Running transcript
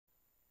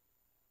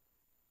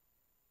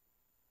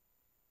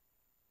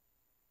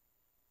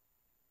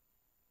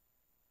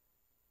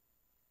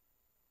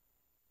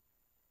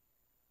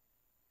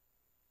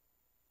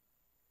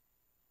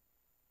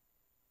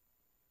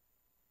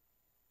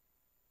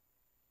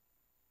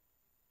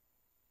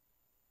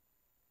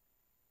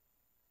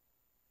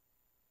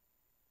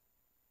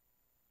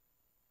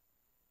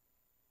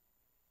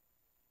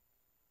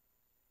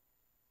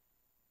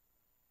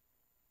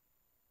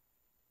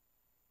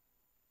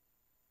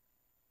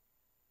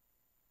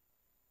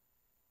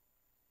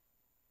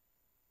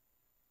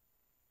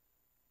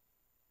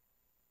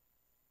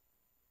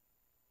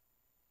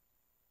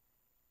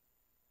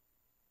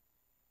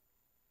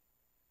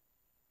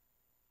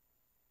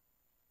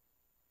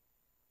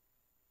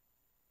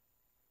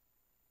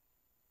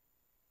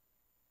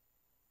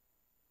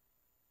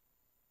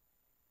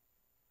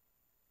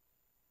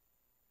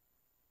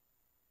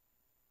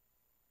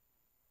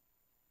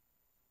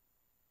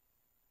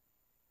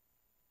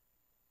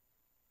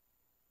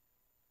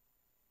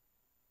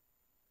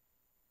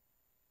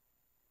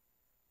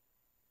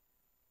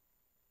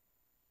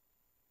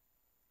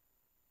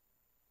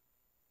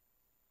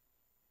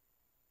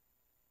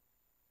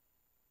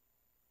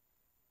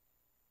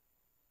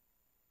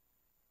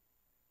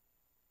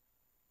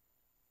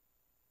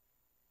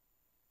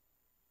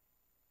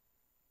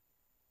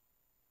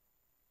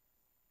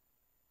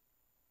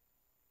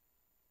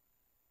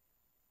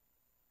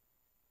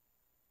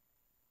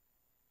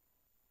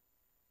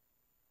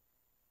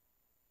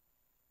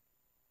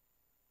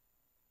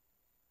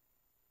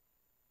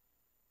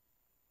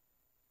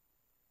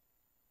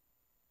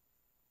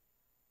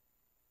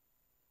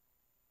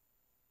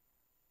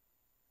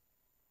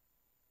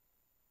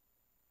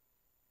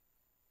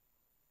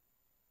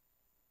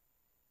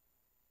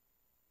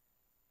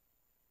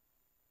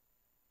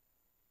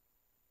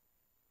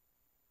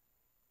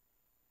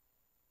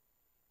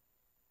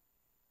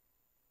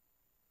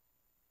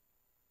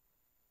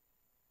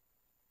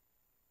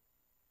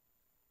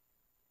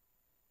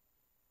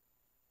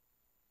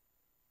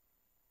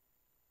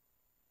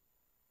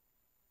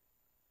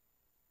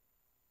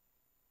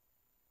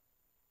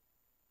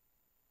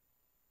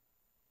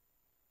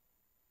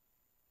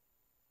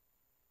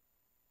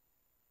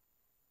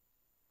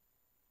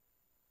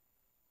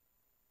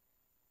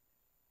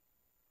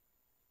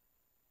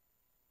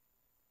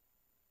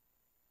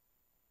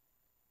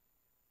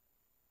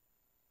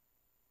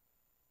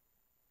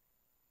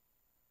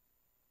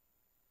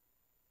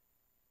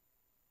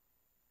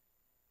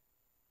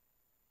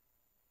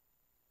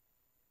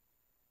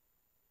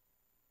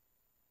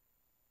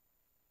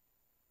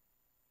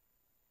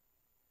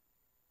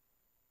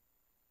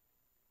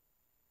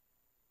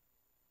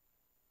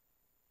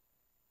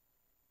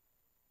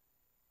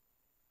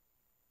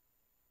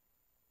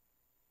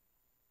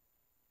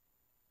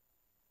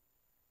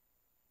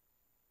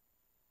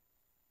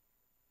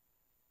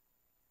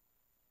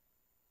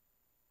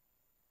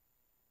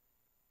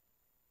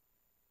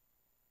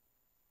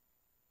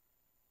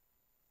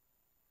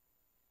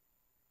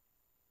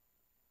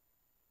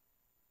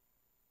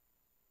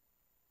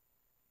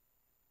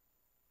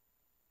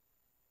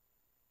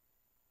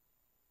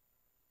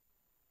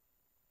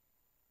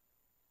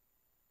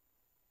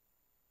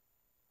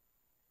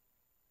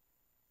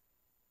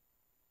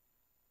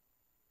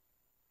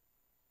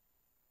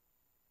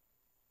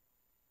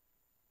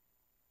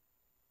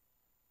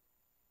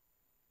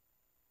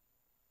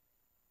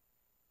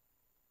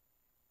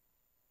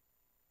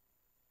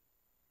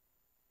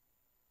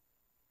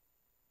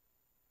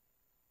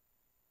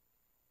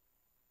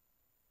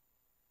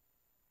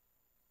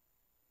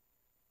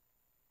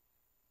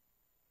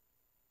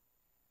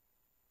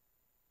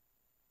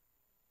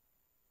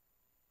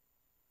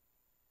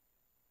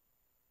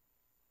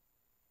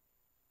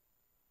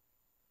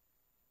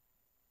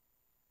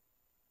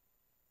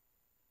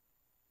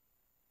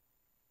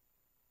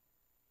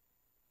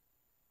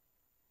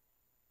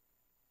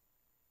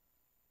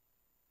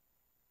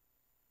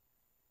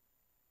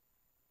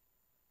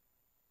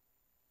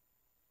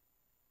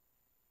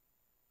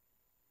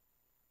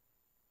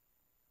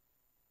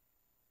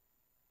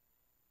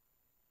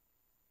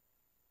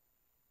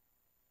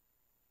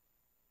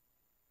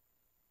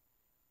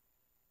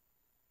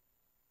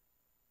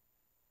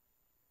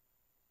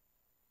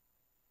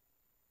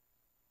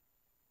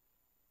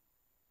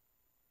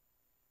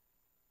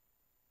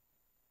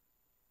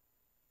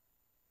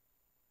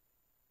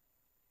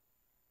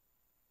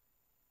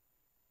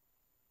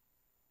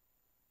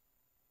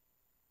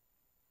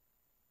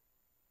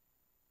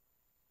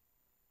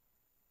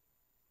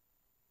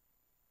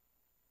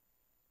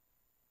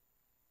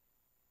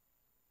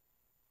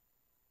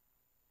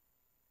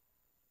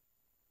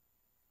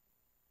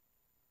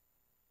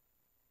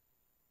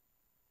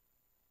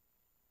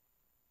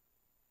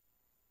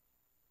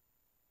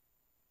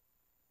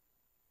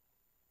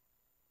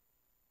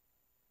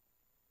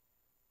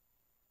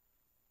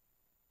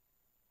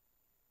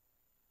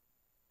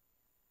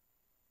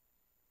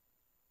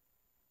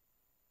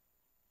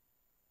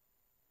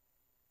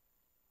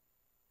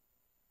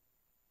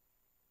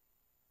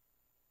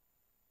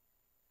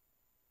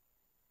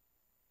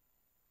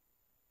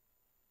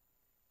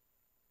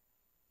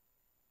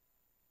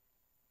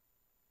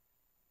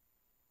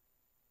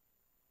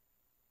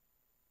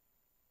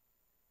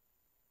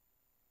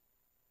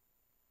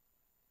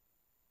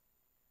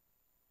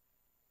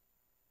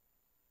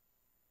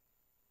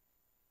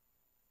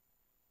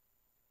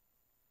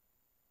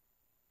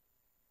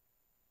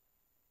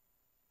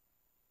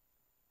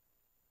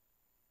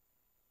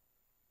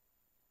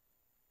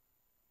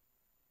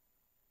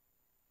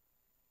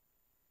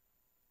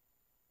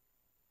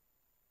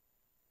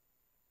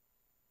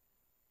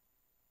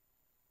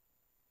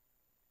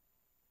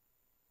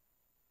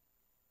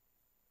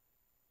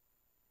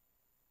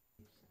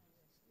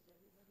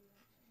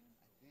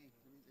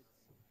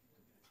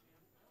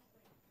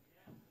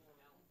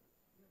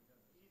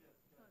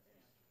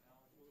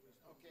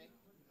Okay.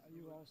 Are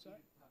you all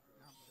set?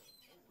 I'm set.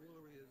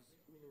 Woolery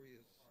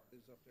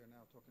is up there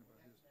now talking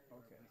about his.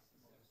 Okay.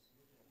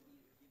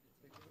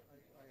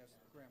 I asked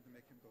Graham to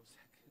make him go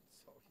second,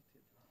 so he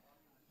did.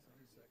 So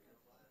he's second.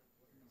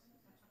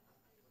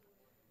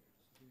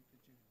 Did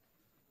you?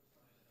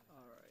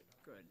 All right,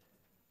 good.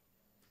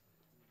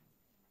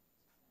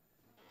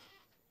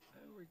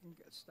 And we can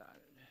get started.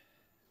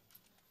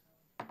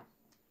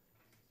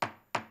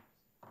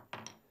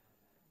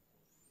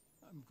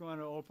 I'm going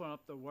to open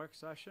up the work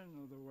session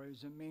of the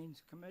Ways and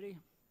Means Committee.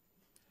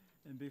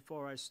 And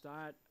before I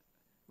start,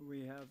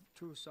 we have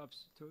two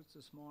substitutes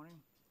this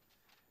morning.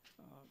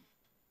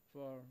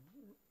 For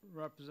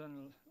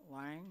Representative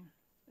Lang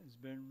has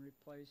been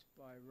replaced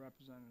by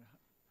Representative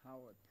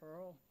Howard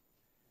Pearl.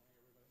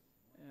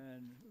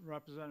 And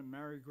Representative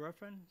Mary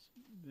Griffin's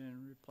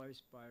been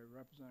replaced by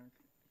Representative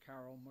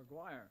Carol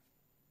McGuire.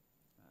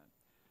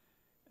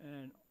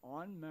 And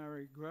on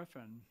Mary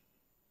Griffin,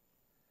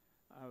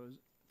 I was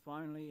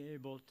finally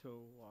able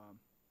to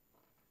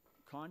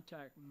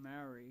contact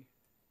Mary.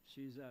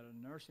 She's at a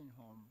nursing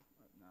home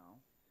right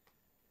now.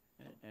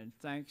 And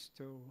thanks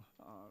to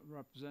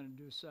Representative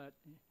Doucette,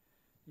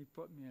 he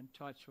put me in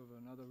touch with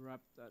another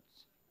rep that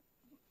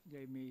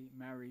gave me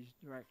Mary's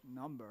direct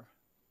number.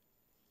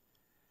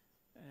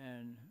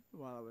 And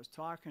while I was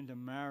talking to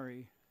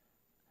Mary,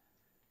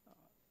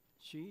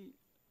 she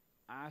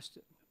asked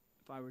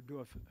if I would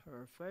do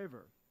her a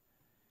favor.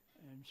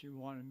 And she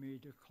wanted me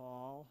to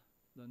call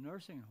the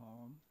nursing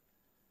home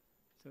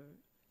to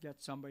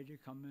get somebody to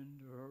come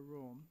into her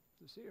room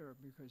to see her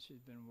because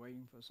she'd been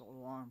waiting for so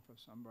long for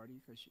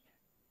somebody because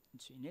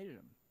she needed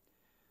him.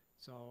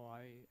 So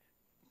I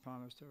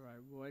promised her I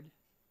would,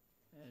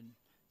 and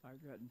I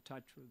got in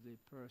touch with the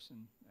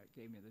person that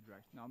gave me the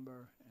direct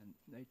number, and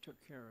they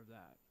took care of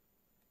that.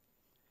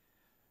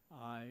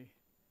 I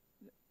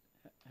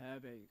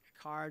have a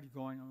card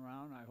going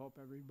around. I hope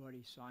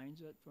everybody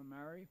signs it for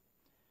Mary.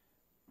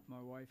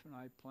 My wife and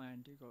I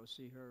plan to go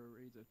see her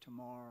either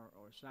tomorrow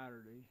or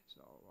Saturday,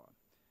 so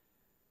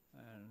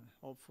and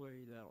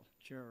hopefully that'll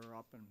cheer her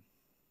up and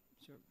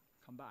she'll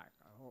come back,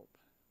 I hope.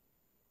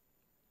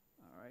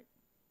 All right.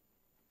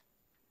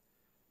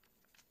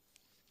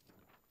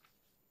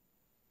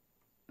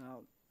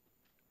 Now,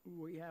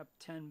 we have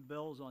 10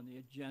 bills on the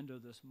agenda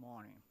this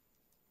morning.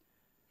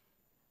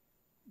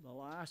 The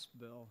last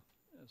bill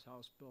is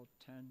House Bill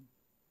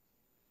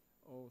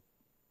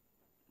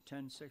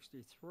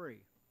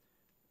 1063,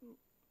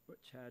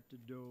 which had to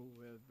do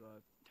with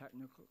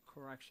technical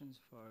corrections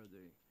for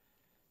the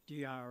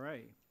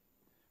DRA.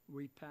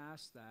 We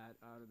passed that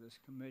out of this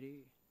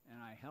committee, and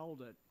I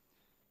held it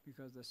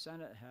because the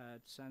Senate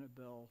had Senate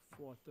Bill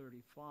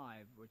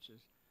 435, which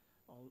is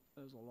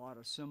there's a lot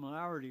of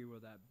similarity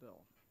with that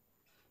bill.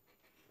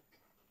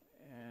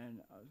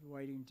 And I was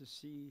waiting to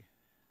see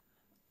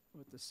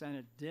what the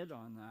Senate did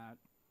on that.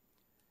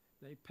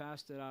 They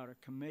passed it out of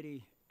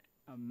committee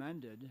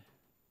amended,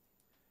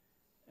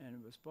 and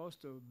it was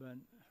supposed to have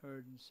been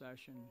heard in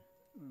session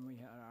when we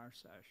had our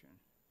session.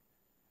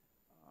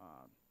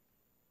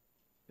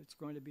 It's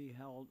going to be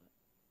held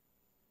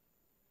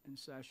in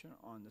session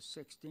on the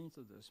 16th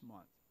of this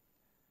month.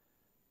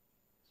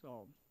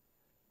 So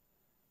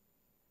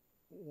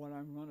what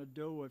I'm going to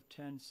do with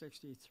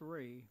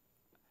 1063,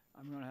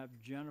 I'm going to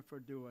have Jennifer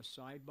do a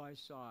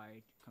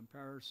side-by-side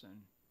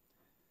comparison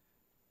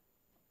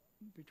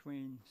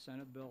between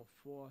Senate Bill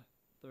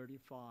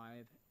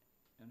 435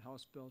 and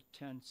House Bill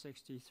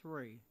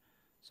 1063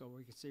 so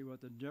we can see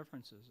what the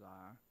differences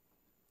are.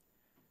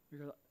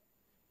 Because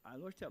I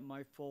looked at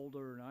my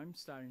folder and I'm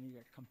starting to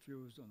get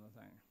confused on the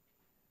thing.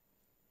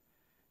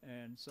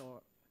 And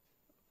so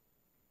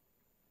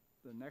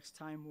the next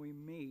time we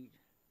meet,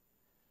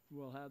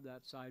 we'll have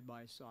that side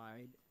by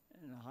side,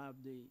 and I'll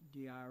have the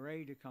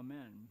DRA to come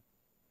in.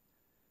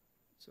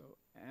 So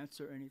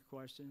answer any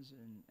questions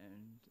and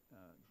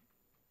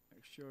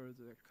make sure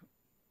the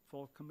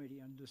full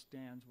committee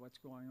understands what's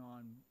going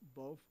on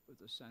both with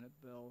the Senate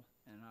bill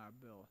and our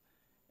bill.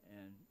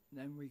 And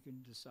then we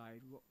can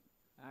decide what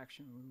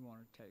action we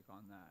want to take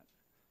on that.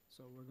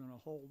 So we're going to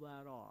hold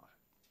that off.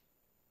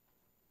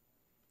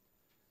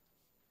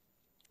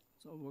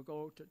 So we'll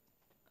go to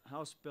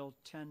House Bill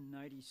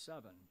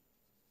 1097.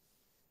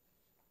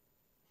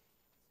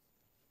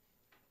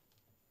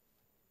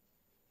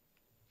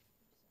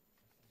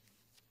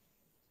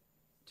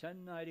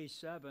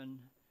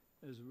 (1097)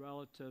 is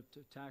relative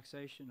to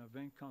taxation of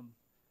income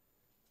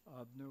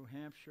of New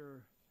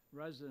Hampshire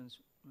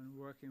residents when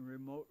working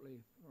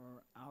remotely for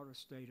an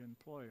out-of-state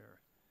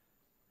employer.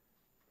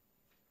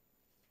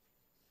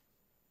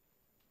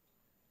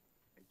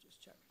 Let me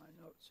just check my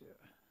notes here.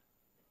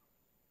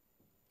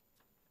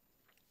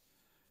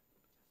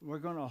 We're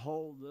going to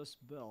hold this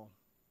bill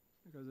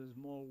because there's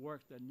more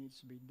work that needs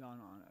to be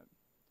done on it.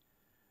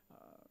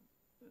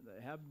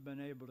 They haven't been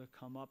able to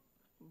come up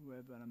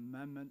with an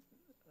amendment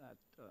that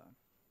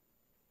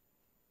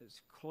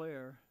is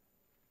clear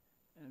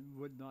and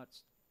would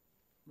not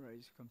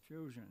raise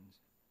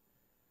confusions.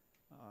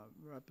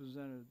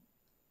 Representative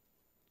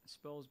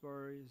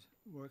Spilsbury's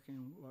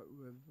working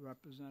with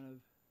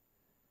Representative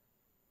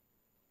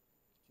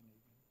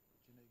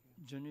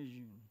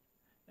Janigian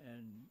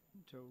and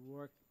to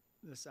work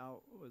this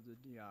out with the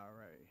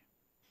DRA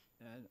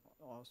and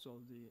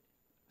also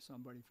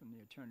somebody from the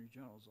Attorney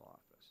General's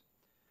office.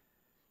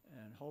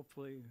 And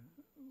hopefully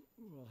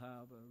we'll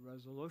have a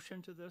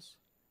resolution to this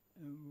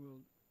and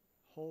we'll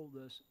hold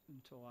this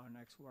until our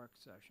next work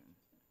session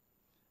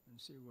and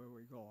see where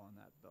we go on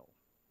that bill.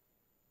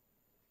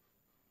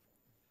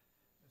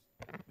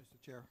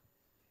 Mr. Chair,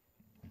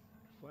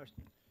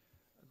 Question?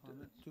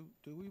 Comments?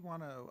 do we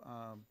want to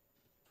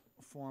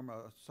form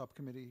a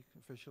subcommittee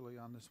officially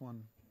on this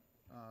one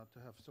to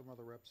have some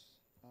other reps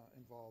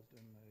involved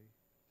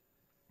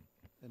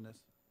in this?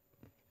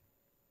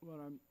 What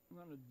I'm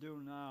going to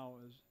do now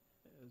is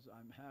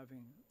I'm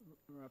having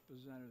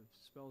Representative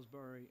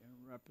Spilsbury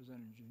and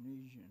Representative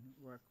Janesian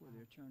work with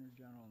the Attorney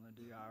General and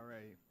the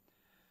DRA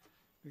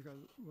because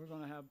we're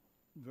going to have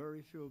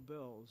very few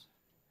bills,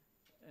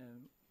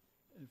 and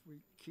if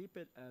we keep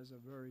it as a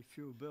very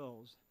few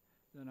bills,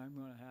 then I'm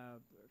going to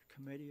have the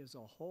committee as a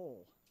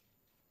whole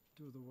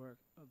do the work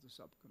of the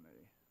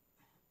subcommittee.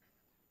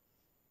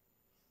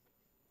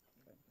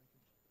 Okay.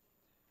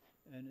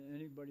 And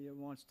anybody that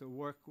wants to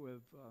work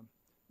with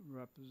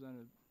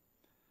Representative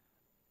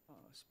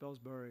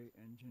Spilsbury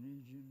and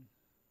Janesian,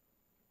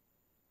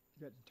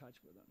 get in touch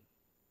with them.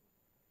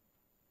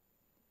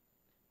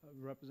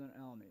 Representative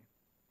Almy.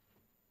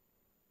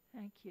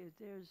 Thank you.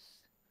 There's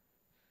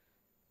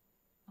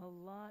a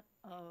lot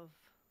of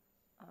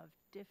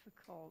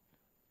difficult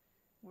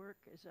work,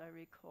 as I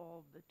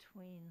recall,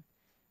 between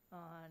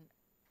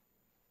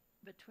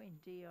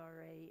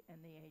DRA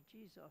and the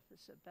AG's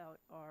office about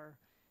our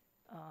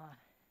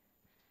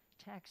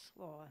tax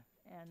law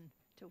and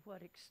to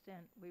what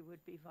extent we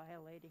would be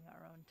violating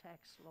our own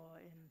tax law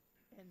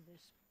in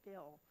this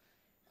bill.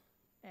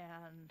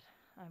 And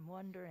I'm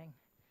wondering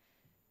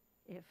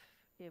if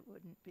it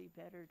wouldn't be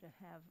better to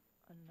have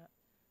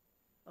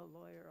a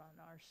lawyer on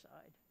our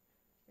side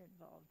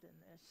involved in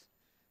this,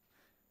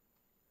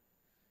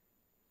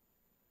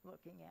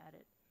 looking at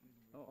it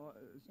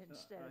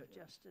instead of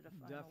just at a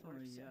final work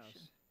Definitely, session.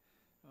 yes.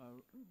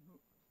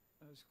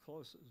 As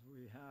close as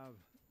we have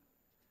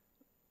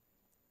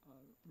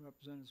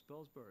Representative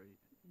Spilsbury,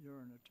 you're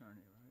an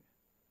attorney, right?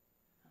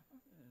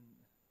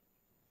 And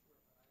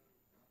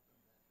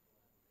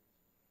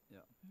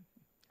yeah.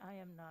 I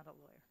am not a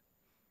lawyer.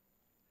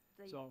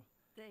 So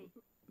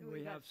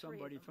we got have three of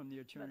somebody them, from the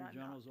Attorney I'm not.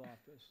 General's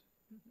office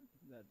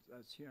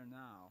that's here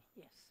now,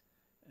 Yes.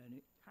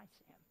 and Hi,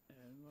 Sam.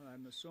 and what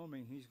I'm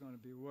assuming he's going to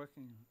be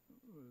working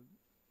with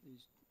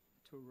these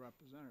two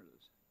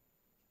representatives.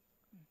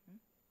 Mhm.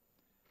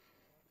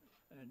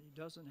 And he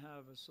doesn't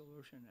have a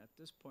solution at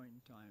this point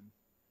in time,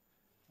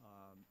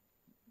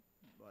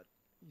 but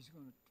he's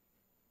going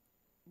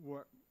to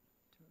work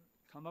to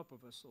come up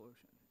with a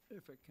solution,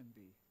 if it can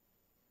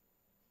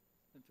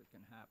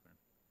happen.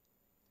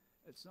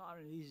 It's not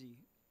an easy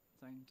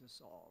thing to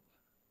solve.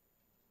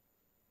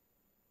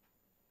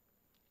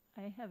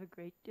 I have a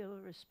great deal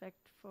of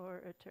respect for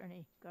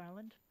Attorney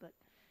Garland, but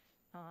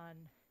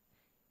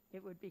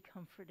it would be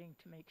comforting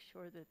to make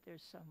sure that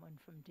there's someone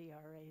from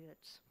DRA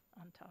that's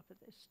on top of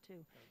this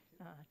too.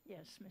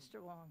 Yes,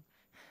 Mr. Wong.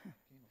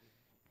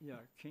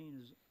 Yeah, Keene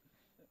is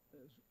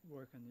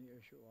working the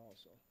issue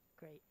also.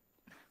 Great.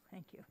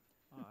 Thank you.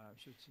 I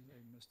should say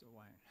Mr.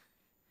 Wayne.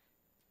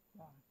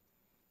 Wong.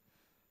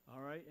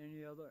 All right,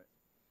 any other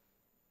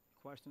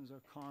questions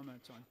or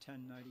comments on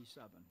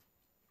 1097?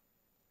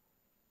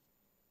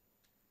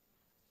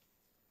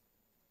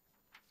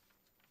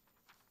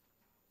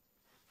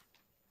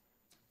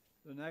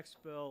 The next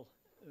bill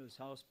is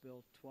House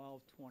Bill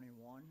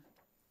 1221,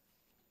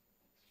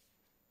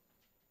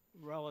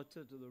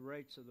 relative to the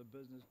rates of the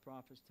business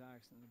profits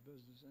tax and the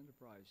business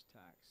enterprise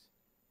tax.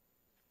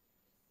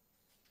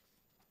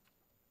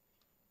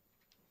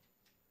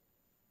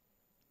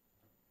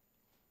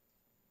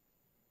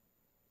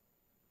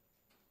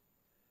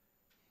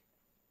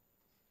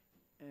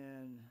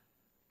 And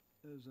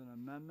there's an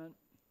amendment,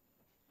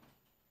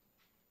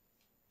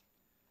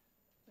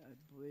 I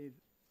believe.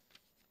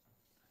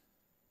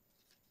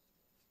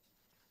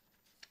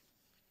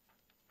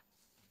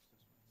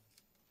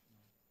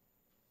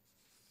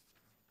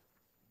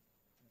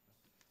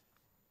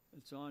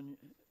 It's on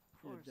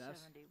your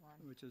desk,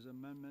 471. which is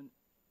Amendment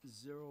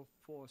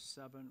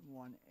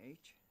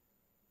 0471H.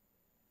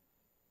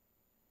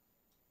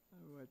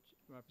 Which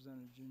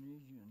Representative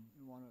Janesian,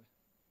 you want to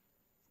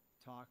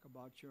talk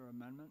about your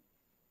amendment?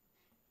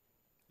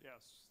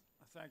 Yes,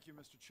 thank you,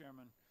 Mr.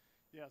 Chairman.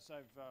 Yes,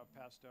 I've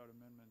passed out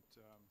Amendment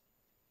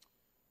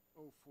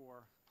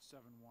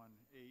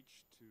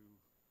 0471H to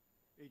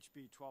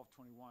HB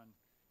 1221.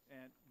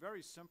 And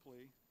very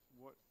simply,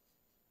 what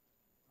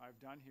I've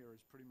done here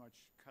is pretty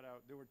much cut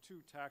out, there were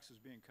two taxes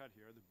being cut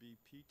here, the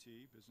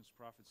BPT, Business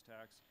Profits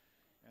Tax,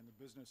 and the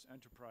Business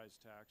Enterprise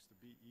Tax, the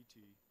BET.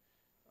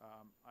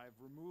 I've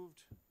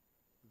removed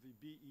the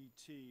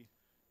BET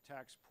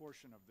tax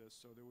portion of this,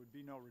 so there would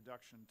be no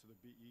reduction to the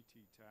BET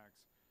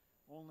tax.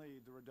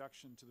 only the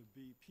reduction to the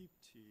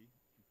BPT,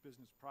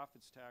 business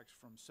profits tax,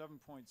 from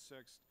 7.6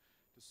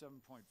 to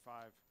 7.5%.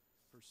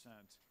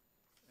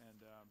 And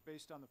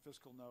based on the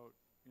fiscal note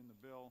in the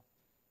bill,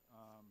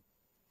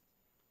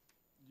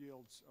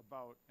 yields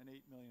about an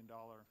 $8 million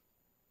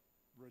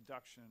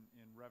reduction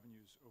in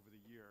revenues over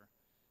the year.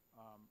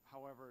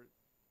 However,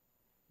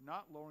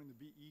 not lowering the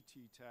BET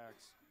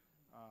tax,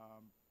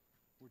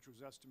 which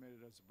was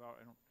estimated as about,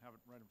 I don't have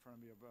it right in front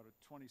of me, about a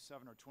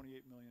 $27 or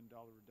 $28 million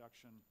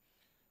reduction,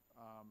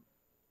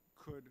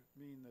 could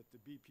mean that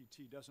the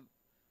BPT doesn't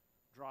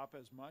drop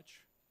as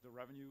much, the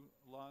revenue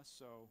loss.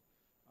 So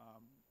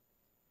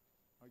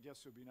I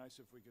guess it would be nice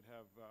if we could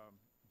have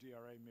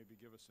DRA maybe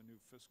give us a new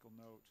fiscal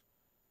note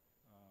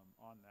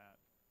on that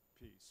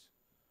piece.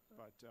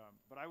 But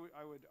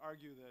I would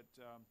argue that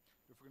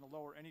if we're going to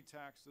lower any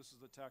tax, this is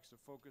the tax to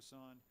focus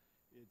on.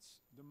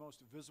 It's the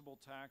most visible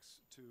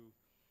tax to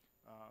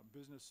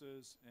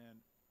businesses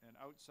and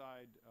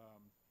outside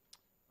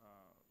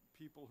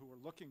people who are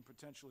looking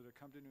potentially to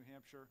come to New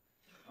Hampshire.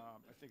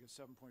 I think a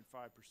 7.5%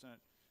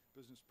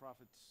 business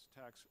profits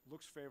tax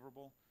looks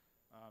favorable.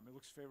 It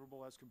looks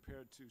favorable as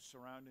compared to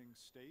surrounding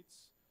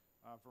states.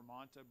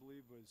 Vermont, I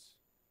believe, was,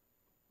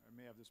 I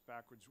may have this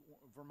backwards.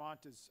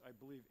 Vermont is, I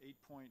believe,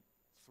 8.3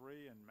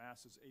 and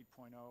Mass is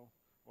 8.0,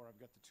 or I've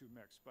got the two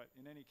mixed. But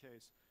in any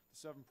case, the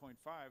 7.5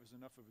 is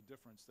enough of a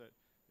difference that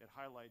it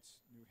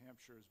highlights New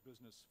Hampshire as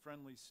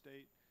business-friendly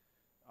state,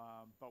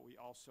 but we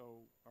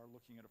also are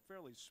looking at a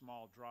fairly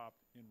small drop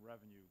in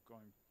revenue,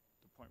 going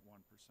to 0.1%.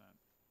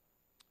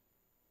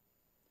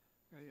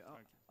 Okay,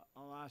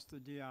 I'll ask the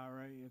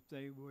DRA if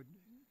they would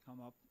come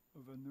up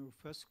with a new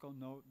fiscal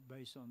note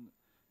based on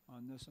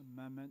this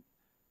amendment,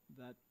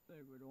 that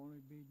they would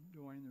only be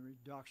doing the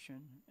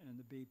reduction in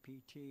the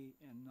BPT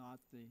and not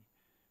the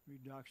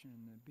reduction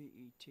in the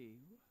BET.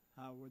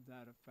 How would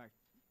that affect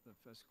the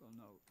fiscal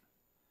note?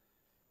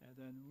 And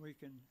then we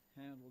can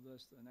handle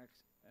this at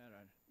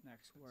a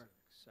next work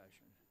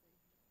session.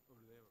 Oh,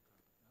 do they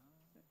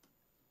have a copy?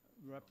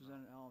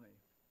 Representative Almy.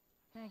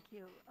 Thank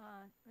you.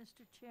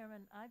 Mr.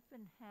 Chairman, I've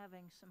been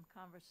having some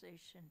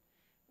conversation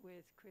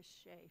with Chris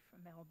Shea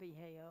from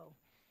LBAO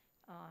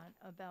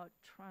about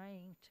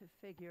trying to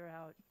figure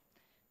out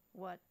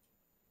what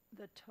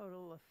the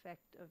total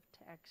effect of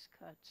tax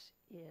cuts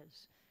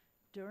is.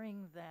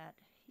 During that,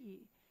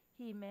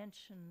 he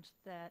mentioned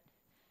that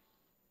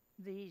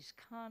these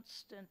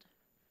constant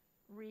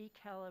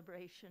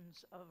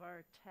recalibrations of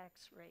our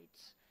tax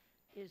rates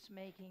is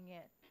making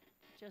it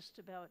just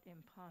about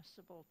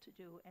impossible to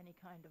do any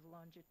kind of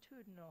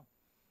longitudinal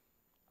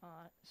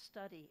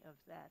study of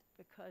that,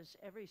 because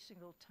every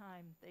single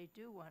time they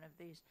do one of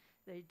these,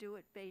 they do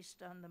it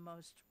based on the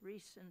most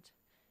recent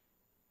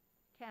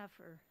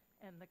CAFR,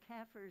 and the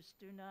CAFRs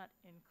do not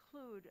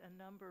include a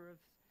number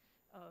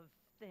of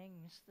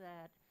things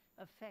that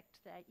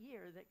affect that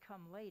year that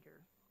come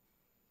later.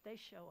 They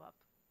show up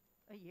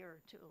a year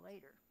or two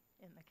later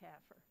in the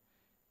CAFR.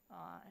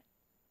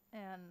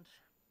 And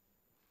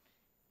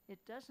it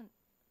doesn't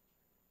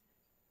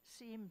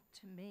seem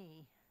to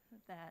me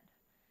that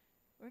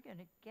we're going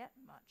to get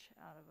much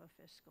out of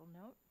a fiscal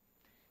note,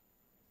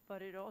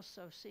 but it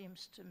also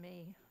seems to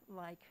me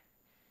like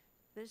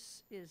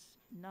this is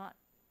not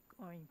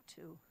going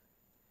to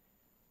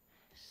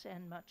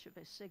send much of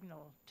a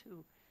signal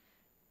to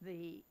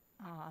the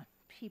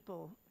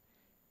people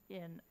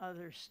in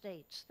other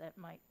states that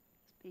might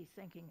be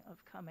thinking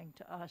of coming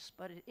to us,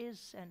 but it is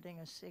sending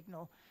a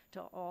signal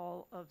to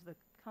all of the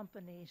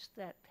companies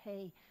that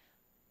pay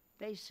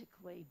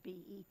basically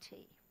BET,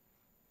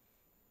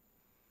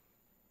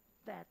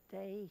 that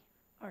they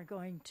are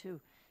going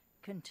to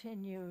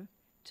continue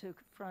to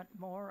front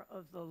more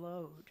of the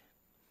load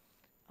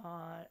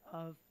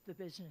of the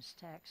business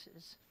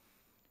taxes,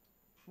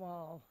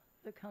 while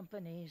the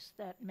companies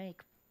that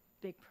make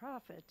big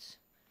profits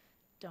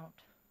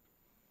don't.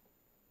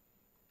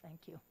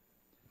 Thank you.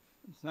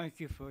 Thank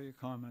you for your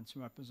comments,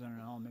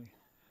 Representative Almy.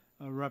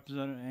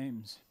 Representative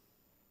Ames.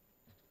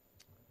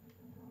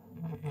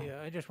 Yeah,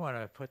 I just want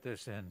to put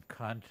this in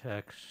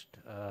context,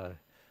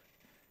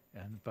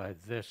 and by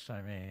this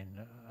I mean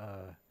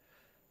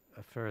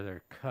a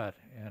further cut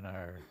in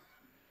our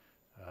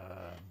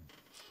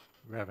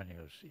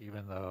revenues,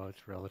 even though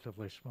it's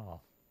relatively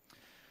small.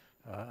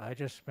 I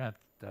just spent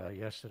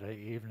yesterday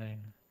evening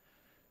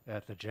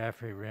at the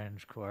Jaffrey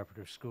Range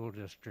Cooperative School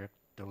District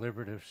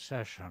deliberative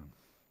session,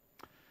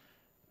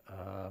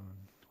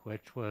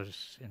 which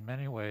was in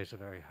many ways a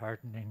very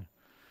heartening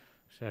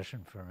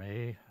session for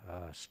me.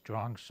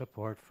 Strong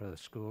support for the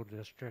school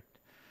district.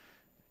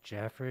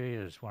 Jaffrey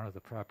is one of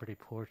the property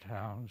poor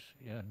towns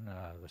in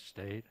the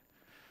state,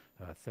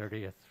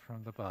 30th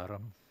from the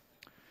bottom,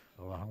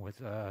 along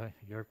with,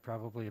 you're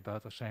probably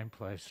about the same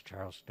place,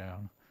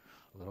 Charlestown,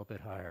 a little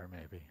bit higher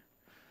maybe.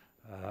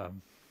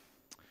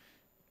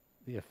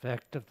 The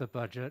effect of the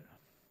budget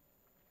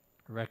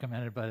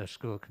recommended by the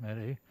school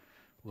committee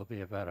will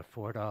be about a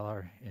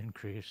 $4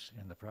 increase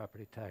in the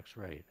property tax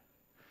rate.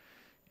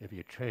 If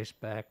you trace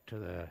back to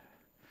the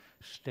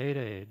state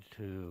aid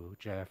to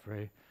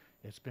Jaffrey,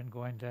 it's been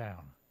going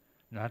down.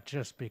 not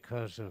just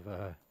because of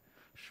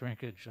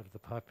shrinkage of the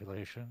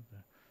population,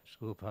 the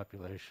school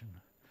population,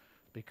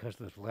 because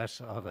there's less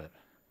of it.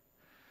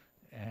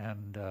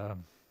 And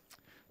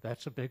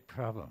that's a big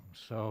problem.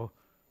 So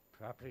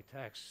property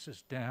tax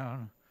is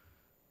down,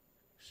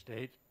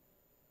 state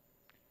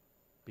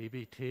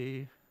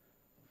BBT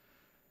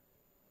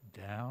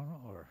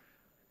down, or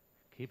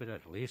keep it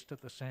at least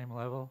at the same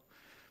level.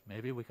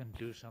 Maybe we can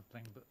do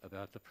something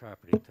about the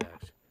property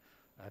tax.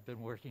 I've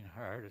been working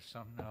hard, as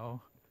some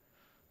know,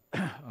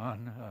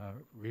 on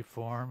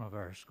reform of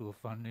our school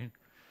funding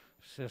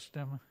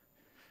system.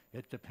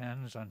 It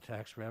depends on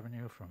tax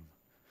revenue from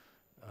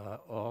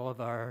all of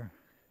our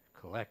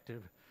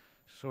collective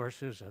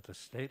sources at the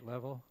state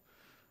level.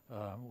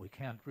 We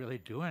can't really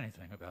do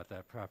anything about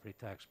that property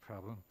tax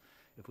problem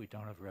if we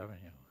don't have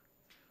revenue.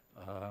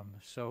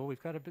 So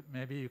we've got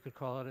maybe you could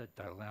call it a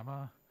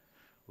dilemma.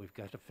 We've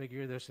got to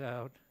figure this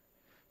out.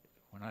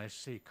 When I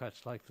see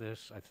cuts like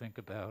this, I think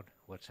about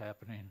what's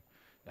happening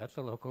at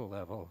the local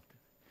level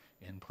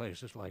in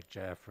places like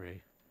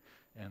Jaffrey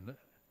and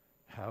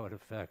how it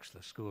affects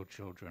the school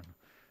children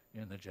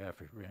in the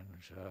Jaffrey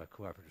Ringe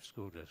Cooperative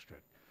School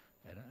District.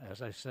 And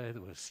as I say,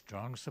 there was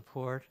strong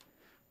support,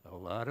 a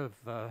lot of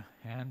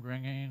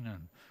hand-wringing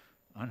and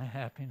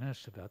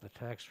unhappiness about the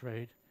tax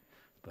rate,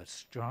 but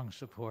strong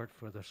support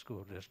for the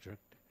school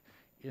district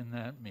in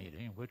that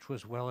meeting, which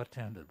was well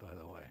attended, by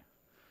the way,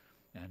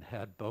 and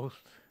had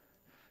both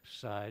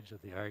sides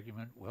of the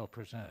argument well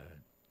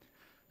presented.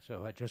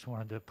 So I just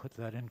wanted to put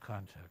that in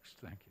context.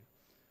 Thank you.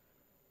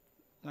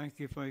 Thank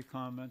you for your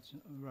comments,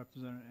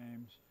 Representative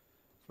Ames.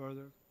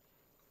 Further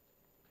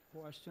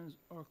questions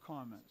or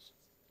comments?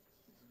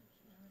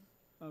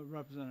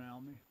 Representative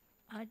Almy.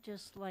 I'd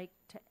just like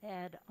to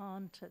add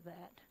on to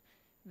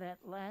that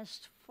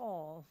last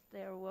fall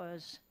there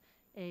was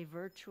a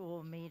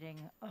virtual meeting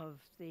of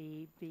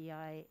the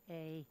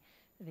BIA,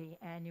 the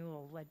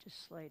annual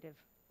legislative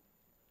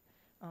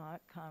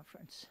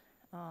conference.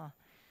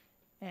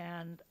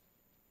 And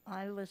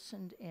I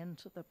listened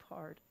into the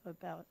part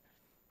about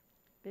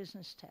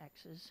business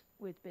taxes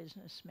with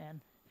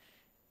businessmen,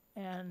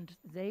 and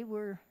they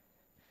were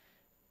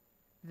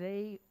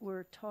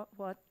taught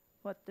what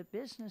the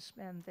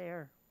businessmen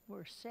there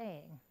were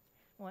saying.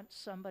 Once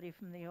somebody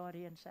from the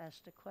audience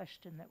asked a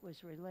question that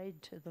was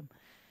relayed to them,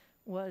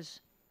 was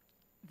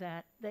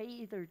that they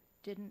either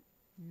didn't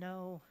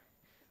know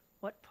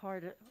what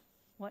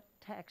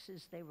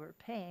taxes they were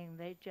paying,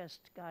 they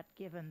just got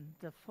given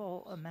the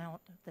full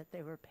amount that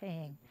they were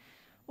paying,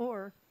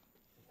 or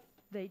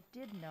they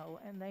did know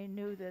and they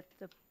knew that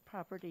the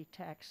property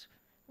tax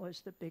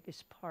was the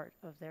biggest part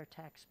of their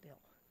tax bill.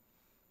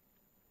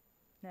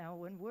 Now,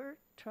 when we're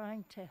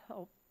trying to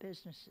help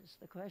businesses,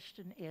 the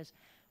question is,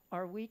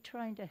 are we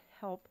trying to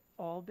help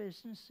all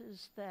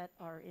businesses that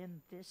are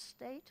in this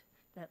state,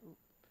 that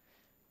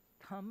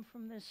come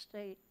from this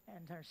state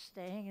and are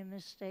staying in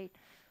this state,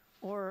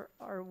 or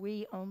are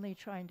we only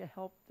trying to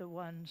help the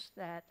ones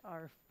that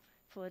are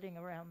flitting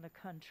around the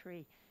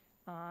country,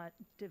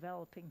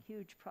 developing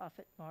huge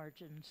profit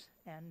margins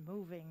and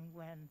moving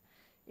when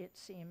it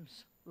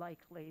seems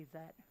likely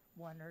that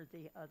one or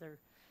the other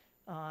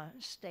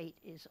state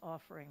is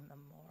offering them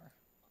more?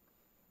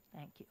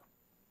 Thank you.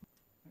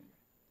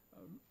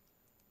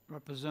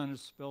 Representative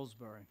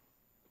Spilsbury.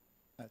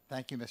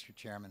 Thank you, Mr.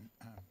 Chairman.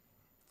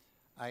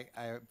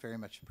 I very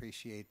much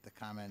appreciate the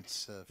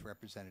comments of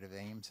Representative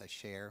Ames. I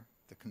share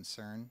the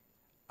concern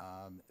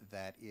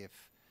that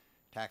if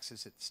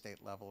taxes at the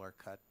state level are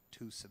cut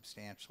too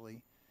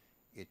substantially,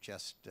 it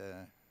just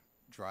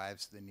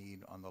drives the need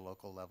on the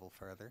local level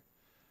further.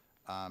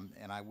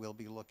 And I will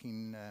be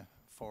looking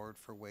forward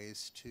for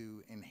ways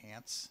to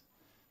enhance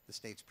the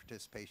state's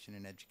participation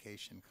in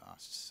education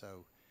costs.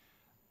 So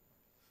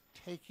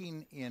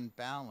taking in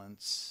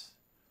balance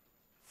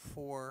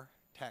 4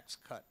 tax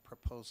cut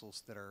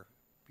proposals that are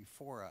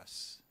before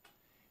us,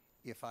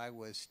 if I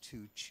was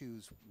to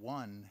choose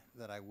one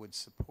that I would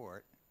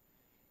support,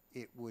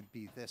 it would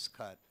be this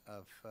cut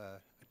of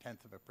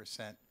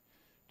 0.1%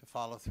 to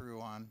follow through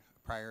on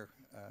a prior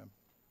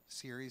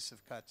series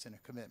of cuts and a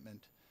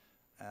commitment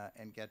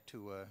and get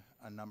to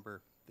a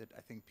number that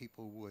I think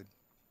people would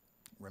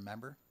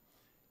remember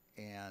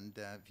and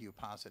view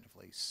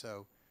positively.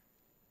 So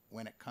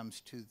when it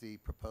comes to the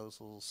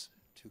proposals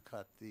to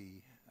cut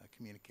the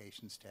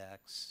communications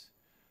tax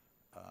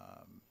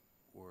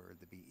or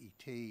the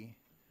BET,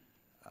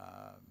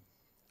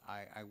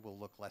 I will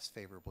look less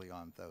favorably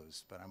on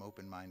those, but I'm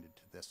open-minded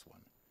to this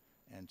one.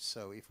 And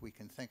so if we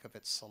can think of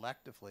it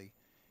selectively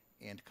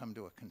and come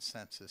to a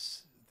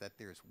consensus that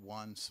there's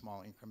one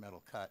small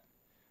incremental cut,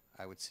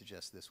 I would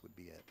suggest this would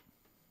be it.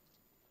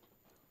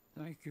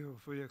 Thank you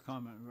for your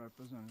comment,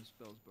 Representative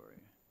Spilsbury.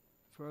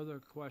 Further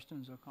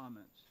questions or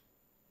comments?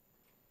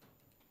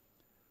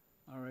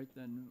 All right,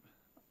 then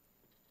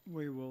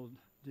we will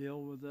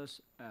deal with this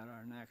at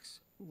our next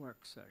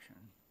work session.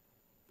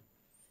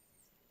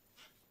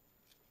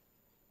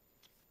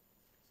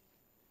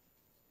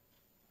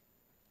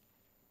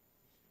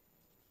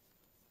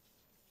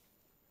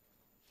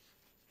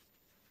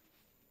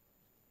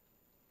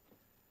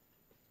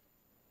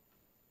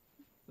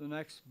 The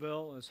next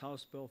bill is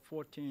House Bill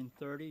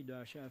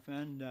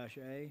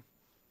 1430-FN-A,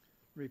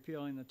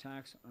 repealing the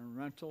tax on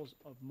rentals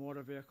of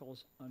motor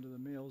vehicles under the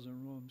Meals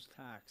and Rooms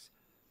tax.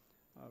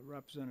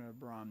 Representative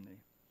Bromney.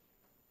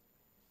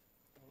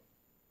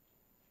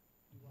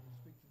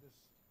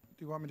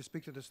 Do you want me to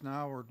speak to this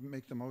now or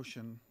make the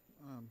motion?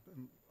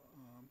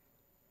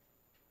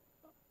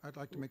 I'd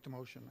like to make the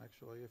motion,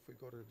 actually, if we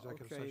go to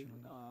executive Okay,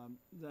 session.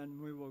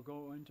 then we will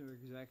go into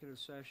executive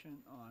session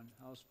on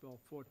House Bill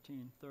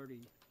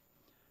 1430.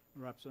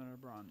 Representative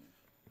Bromney.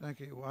 Thank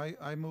you.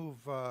 I move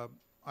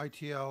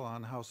ITL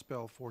on House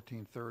Bill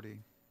 1430.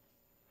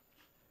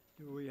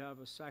 Do we have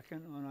a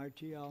second on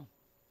ITL?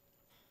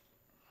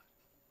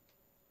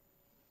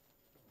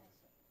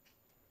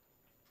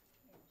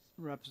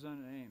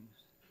 Representative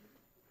Ames.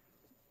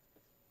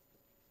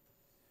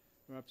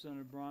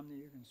 Representative Bromney,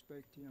 you can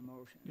speak to your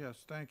motion.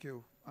 Yes, thank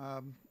you.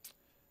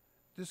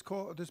 This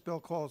bill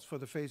calls for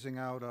the phasing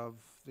out of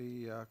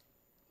the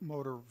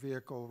motor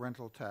vehicle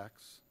rental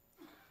tax.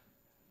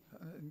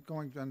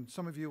 And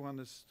some of you on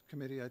this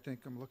committee, I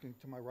think I'm looking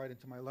to my right and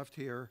to my left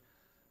here,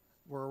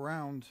 were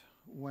around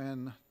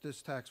when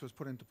this tax was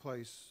put into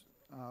place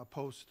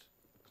post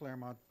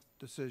Claremont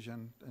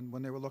decision and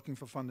when they were looking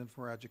for funding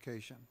for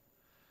education.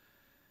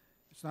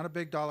 It's not a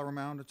big dollar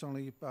amount. It's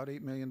only about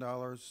 $8 million,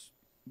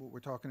 what we're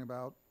talking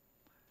about.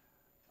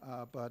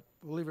 But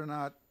believe it or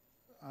not,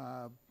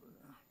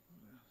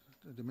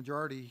 the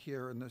majority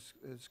here in this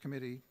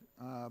committee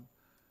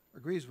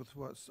agrees with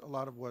a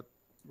lot of what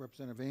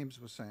Representative Ames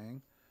was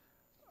saying,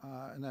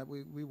 and that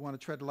we want to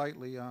tread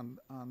lightly on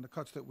the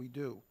cuts that we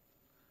do.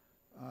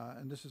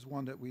 And this is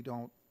one that we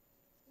don't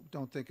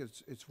think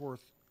it's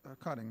worth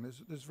cutting.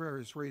 There's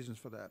various reasons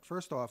for that.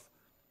 First off,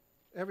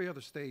 every other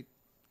state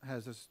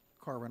has this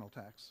car rental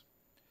tax.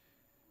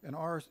 And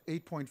our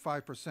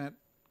 8.5%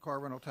 car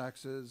rental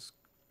tax is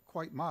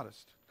quite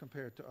modest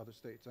compared to other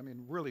states. I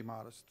mean, really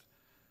modest.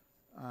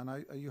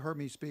 And you heard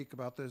me speak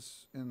about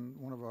this in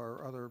one of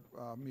our other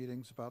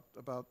meetings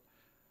about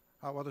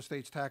how other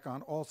states tack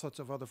on all sorts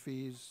of other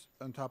fees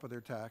on top of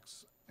their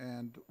tax.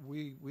 And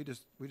we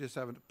just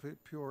have a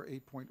pure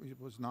 8 point, it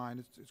was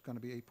 9, it's going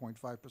to be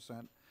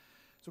 8.5%.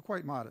 So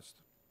quite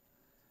modest.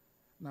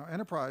 Now,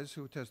 Enterprise,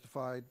 who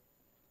testified,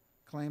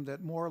 claimed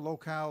that more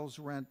locals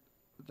rent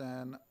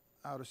than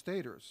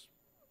out-of-staters,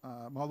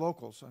 more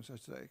locals, I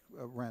should say,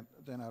 rent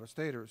than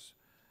out-of-staters.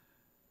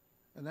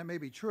 And that may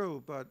be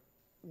true, but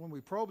when we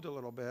probed a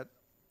little bit,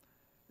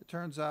 it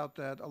turns out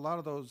that a lot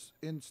of those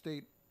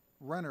in-state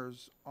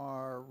renters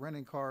are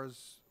renting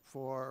cars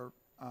for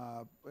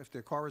if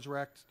their car is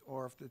wrecked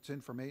or if it's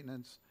in for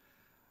maintenance.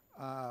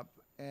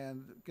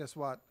 And guess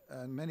what?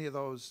 And many of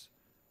those,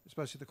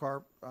 especially the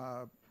car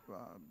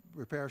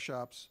repair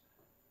shops,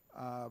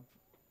 the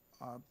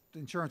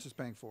insurance is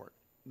paying for it,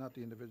 not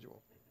the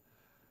individual.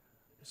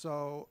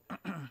 So,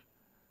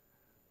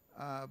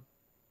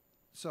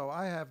 so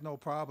I have no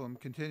problem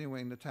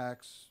continuing the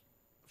tax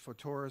for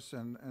tourists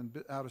and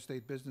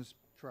out-of-state business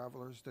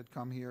travelers that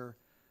come here.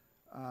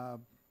 I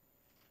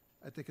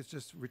think it's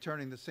just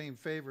returning the same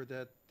favor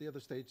that the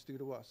other states do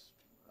to us.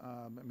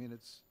 I mean,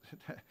 it's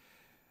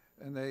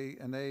and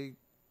they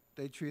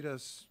treat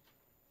us,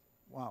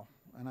 wow.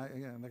 And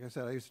again, like I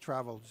said, I used to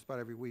travel just about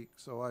every week,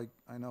 so I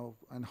know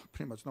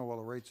pretty much know all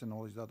the rates in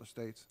all these other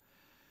states.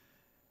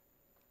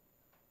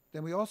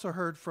 Then we also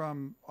heard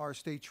from our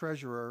state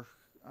treasurer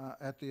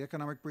at the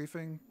economic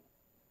briefing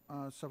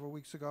several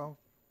weeks ago.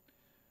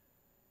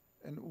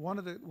 And one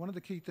of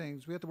the key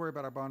things, we have to worry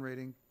about our bond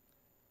rating.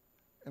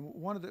 And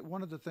one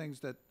of the things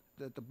that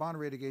the bond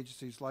rating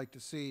agencies like to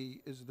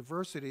see is the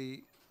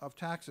diversity of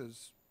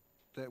taxes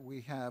that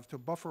we have to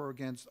buffer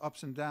against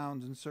ups and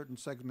downs in certain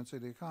segments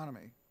of the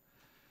economy.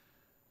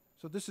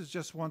 So this is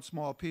just one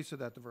small piece of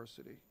that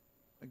diversity.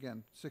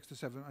 Again, 6 to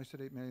 7, I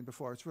said 8 million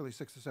before, it's really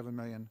 6 to 7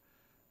 million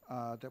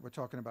that we're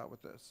talking about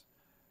with this.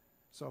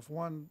 So if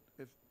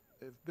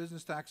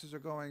business taxes are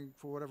going,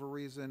 for whatever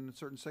reason,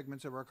 certain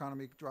segments of our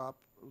economy drop,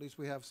 at least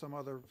we have some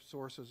other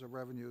sources of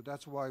revenue.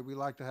 That's why we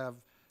like to have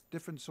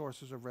different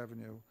sources of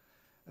revenue.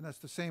 And that's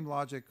the same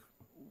logic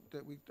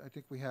that I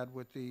think we had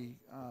with the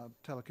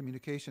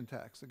telecommunication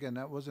tax. Again,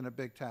 that wasn't a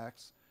big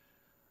tax,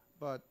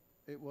 but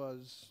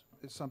it's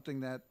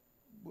something that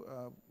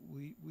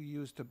we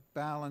use to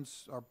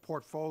balance our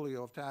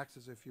portfolio of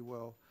taxes, if you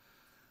will.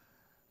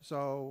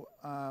 So,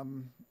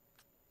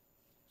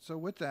 so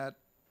with that,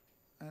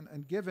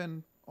 and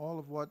given all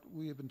of what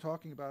we have been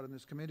talking about in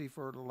this committee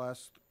for the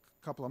last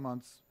couple of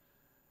months,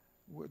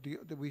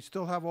 we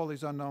still have all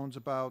these unknowns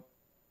about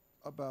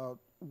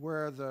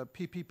where the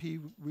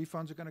PPP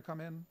refunds are going to come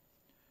in,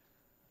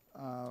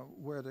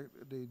 where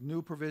the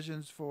new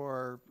provisions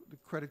for the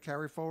credit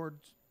carry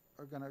forwards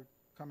are going to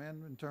come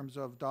in terms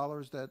of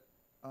dollars that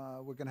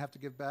we're going to have to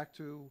give back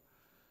to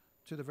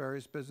the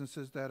various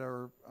businesses that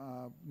are,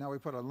 now we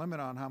put a limit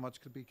on how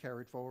much could be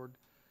carried forward.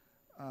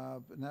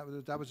 And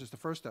that was just the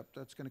first step.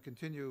 That's going to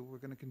continue. We're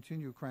going to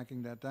continue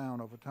cranking that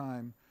down over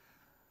time.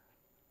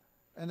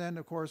 And then,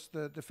 of course,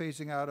 the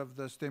phasing out of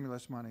the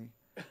stimulus money.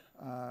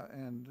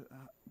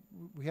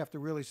 We have to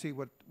really see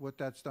what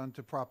that's done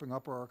to propping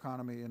up our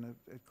economy, and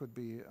it could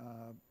be,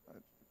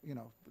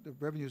 the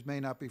revenues may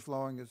not be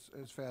flowing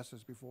as fast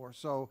as before.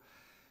 So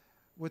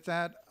with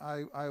that,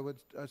 I would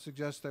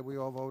suggest that we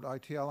all vote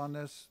ITL on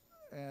this,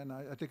 and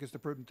I think it's the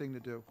prudent thing to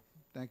do.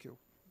 Thank you.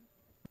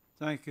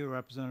 Thank you,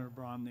 Representative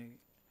Bromley.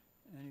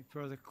 Any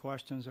further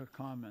questions or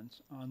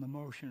comments on the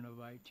motion of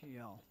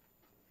ITL?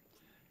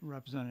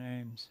 Representative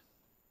Ames.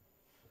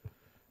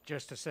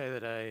 Just to say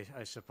that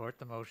I support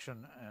the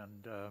motion,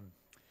 and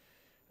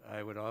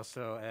I would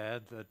also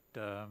add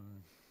that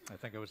I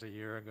think it was a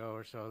year ago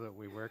or so that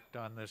we worked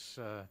on this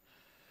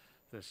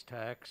this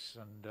tax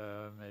and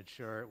made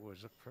sure it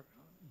was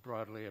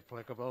broadly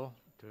applicable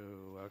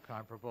to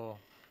comparable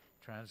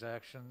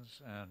transactions.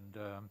 And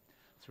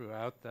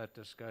throughout that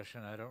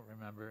discussion, I don't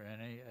remember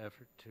any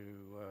effort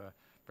to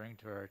bring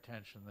to our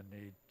attention the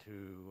need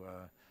to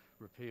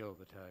repeal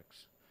the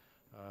tax.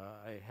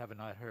 I have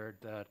not heard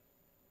that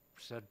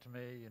said to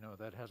me.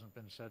 That hasn't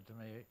been said to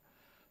me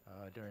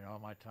during all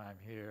my time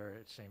here.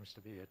 It seems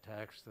to be a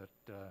tax that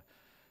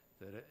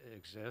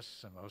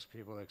exists, and most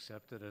people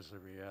accept it as a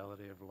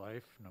reality of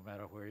life. No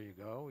matter where you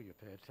go, you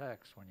pay a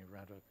tax when you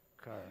rent a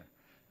car,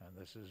 and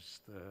this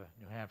is the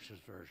New Hampshire's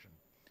version.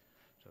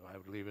 So I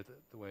would leave it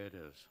the way it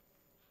is.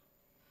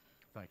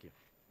 Thank you.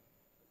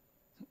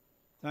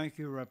 Thank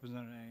you,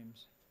 Representative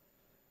Ames.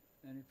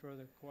 Any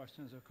further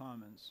questions or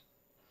comments?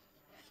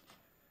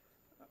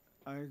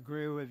 I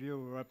agree with you,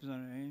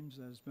 Representative Ames.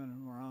 Has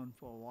been around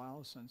for a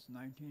while, since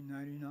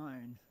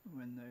 1999,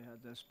 when they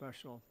had their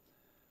special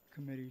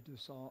committee to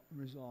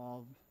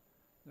resolve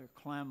the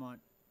Claremont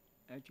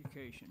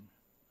education.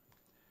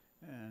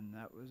 And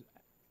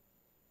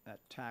that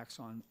tax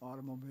on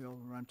automobile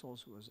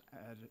rentals was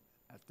added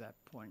at that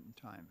point in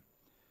time.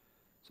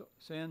 So,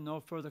 seeing no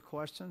further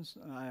questions,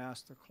 I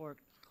ask the clerk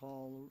to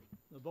call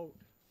the vote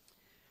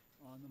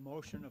on the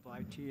motion of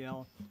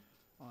ITL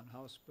on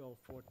House Bill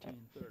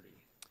 1430.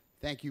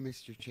 Thank you,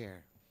 Mr.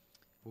 Chair.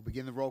 We'll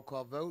begin the roll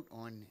call vote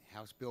on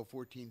House Bill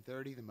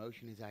 1430. The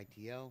motion is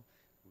ITL.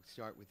 We'll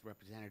start with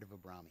Representative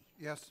Abrami.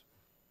 Yes.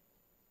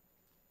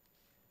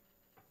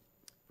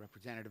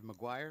 Representative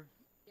McGuire.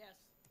 Yes.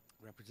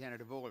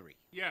 Representative Ullery.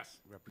 Yes.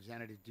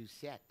 Representative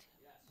Doucette.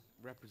 Yes.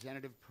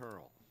 Representative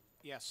Pearl.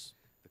 Yes.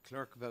 The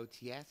clerk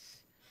votes yes.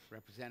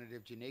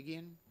 Representative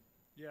Janigian.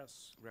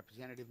 Yes.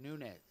 Representative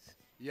Nunez.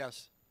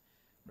 Yes.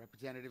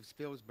 Representative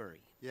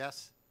Spilsbury.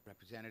 Yes.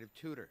 Representative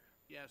Tudor.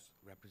 Yes.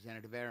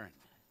 Representative Aaron.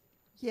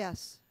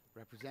 Yes.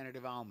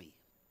 Representative Almy.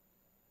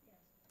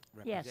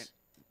 Yes.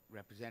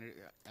 Representative,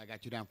 I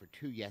got you down for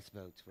 2 yes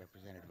votes,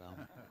 Representative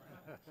Almy.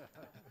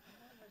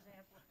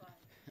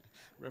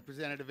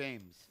 Representative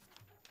Ames.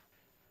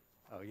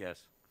 Oh,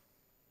 yes.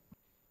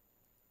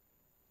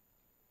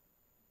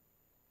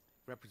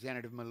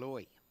 Representative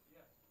Malloy.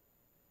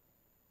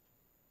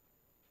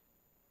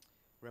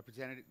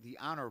 The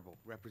Honorable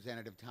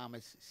Representative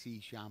Thomas C.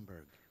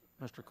 Schomburg.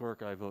 Mr.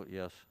 Clerk, I vote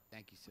yes.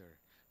 Thank you, sir.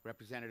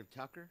 Representative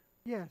Tucker.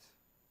 Yes.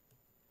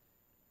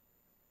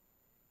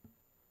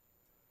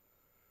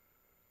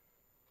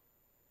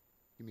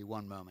 Give me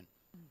one moment.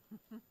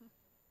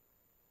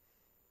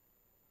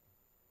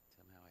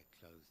 Somehow I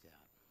closed out.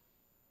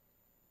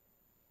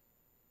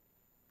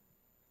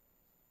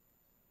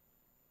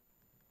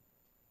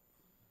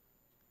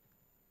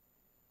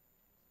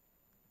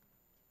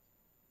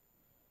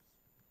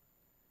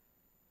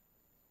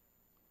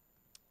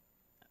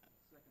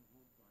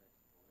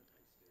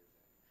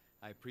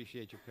 I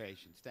appreciate your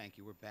patience. Thank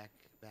you. We're back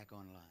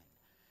online.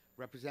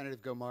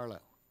 Representative Gomarlo.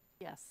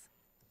 Yes.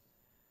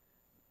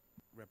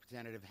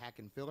 Representative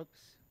Hacken Phillips.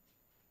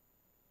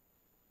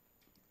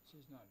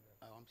 She's not here.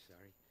 Oh, I'm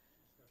sorry.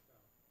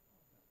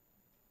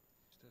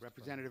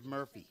 Representative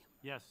Murphy.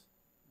 Yes.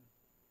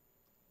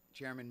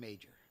 Chairman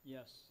Major.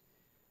 Yes.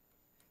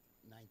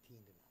 19 to 0.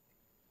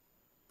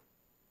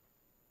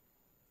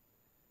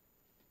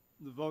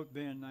 The vote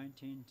being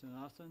 19 to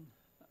nothing,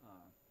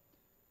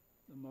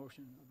 the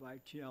motion of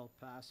ITL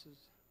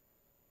passes,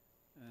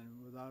 and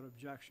without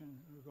objection,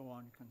 we'll go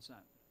on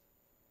consent.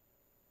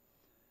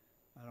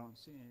 I don't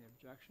see any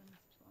objection,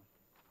 so.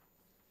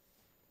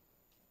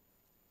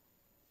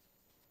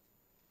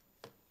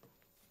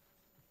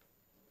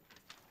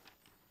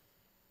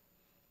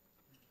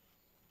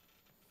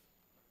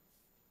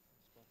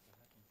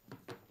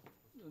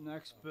 The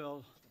next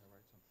bill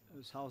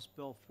is House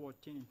Bill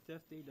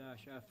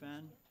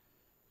 1450-FN,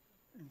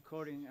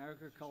 encoding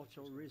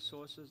agricultural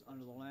resources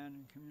under the Land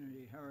and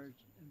Community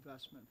Heritage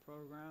Investment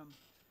Program.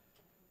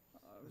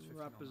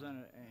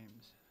 Representative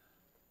Ames.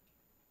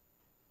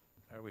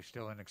 Are we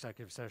still in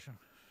executive session?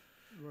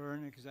 We're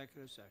in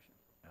executive session.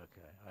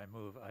 Okay, I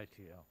move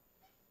ITL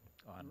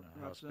on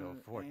House Bill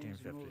Representative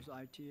Ames 1450. moves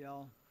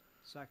ITL,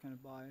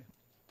 seconded by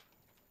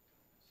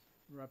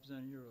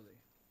Representative Yurley.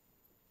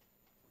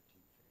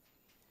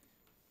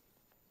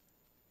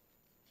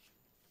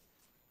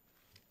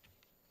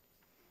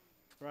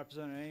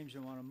 Representative Ames,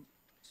 you want to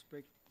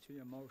speak to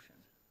your motion?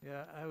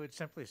 Yeah, I would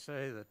simply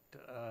say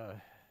that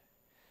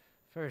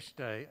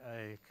first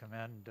I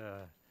commend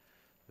the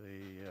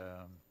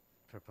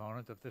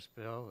proponent of this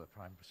bill, the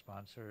prime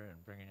sponsor, in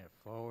bringing it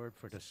forward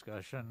for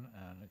discussion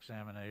and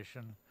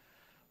examination.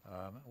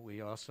 We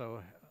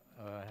also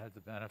had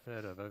the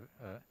benefit of an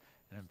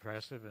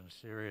impressive and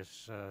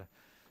serious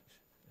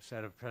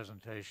set of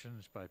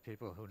presentations by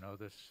people who know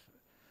this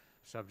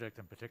subject,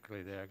 and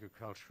particularly the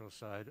agricultural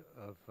side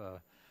of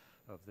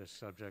this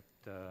subject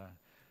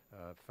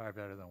far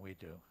better than we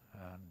do.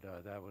 And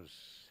that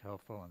was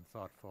helpful and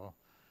thoughtful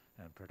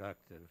and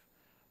productive.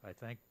 I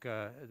think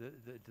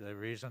the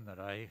reason that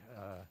I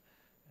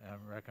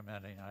am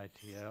recommending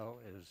ITL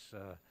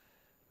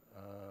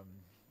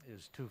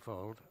is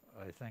twofold.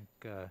 I think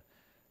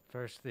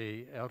first,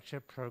 the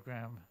LCHIP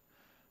program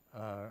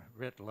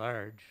writ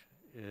large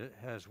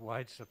has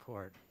wide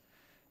support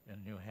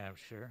in New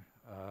Hampshire.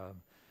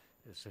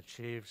 It's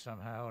achieved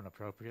somehow an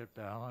appropriate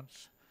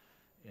balance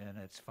in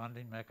its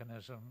funding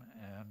mechanism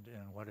and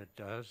in what it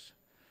does,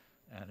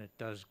 and it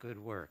does good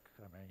work.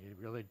 I mean, you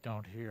really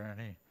don't hear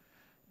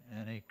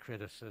any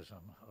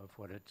criticism of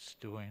what it's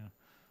doing.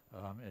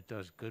 It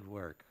does good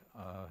work,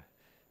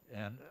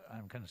 and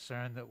I'm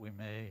concerned that we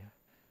may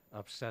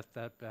upset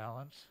that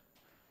balance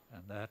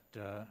and that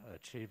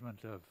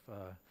achievement of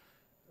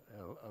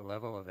a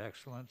level of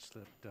excellence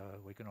that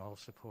we can all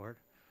support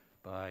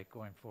by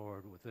going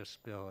forward with this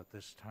bill at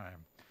this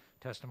time.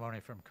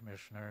 Testimony from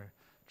Commissioner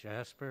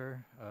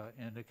Jasper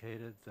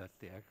indicated that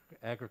the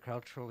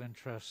agricultural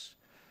interests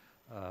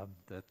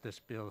that this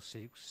bill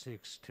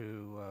seeks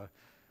to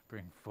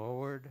bring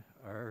forward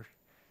are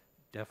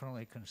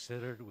definitely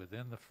considered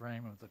within the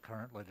frame of the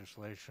current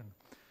legislation.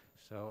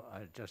 So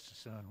I'd just as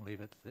soon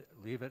leave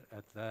it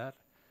at that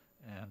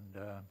and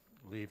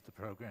leave the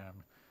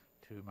program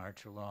to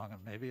march along,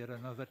 and maybe at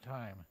another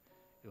time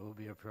it will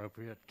be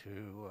appropriate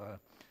to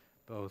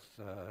both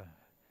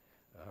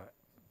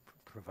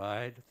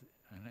provide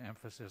an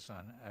emphasis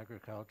on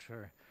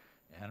agriculture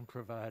and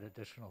provide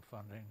additional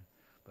funding,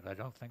 but I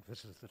don't think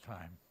this is the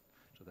time.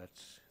 So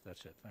that's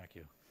it. Thank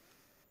you.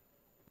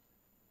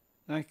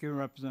 Thank you,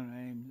 Representative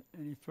Ames.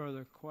 Any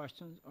further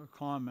questions or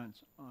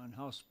comments on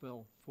House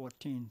Bill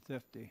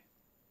 1450?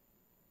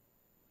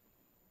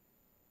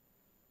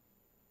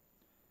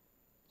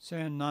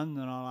 Seeing none,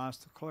 then I'll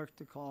ask the clerk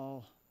to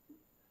call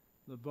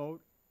the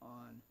vote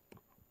on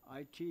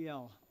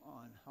ITL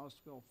on House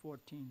Bill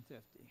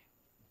 1450.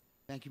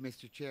 Thank you,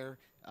 Mr. Chair.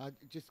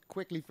 Just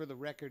quickly for the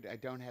record, I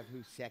don't have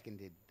who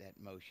seconded that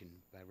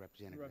motion by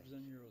Representative.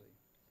 Representative Yurley.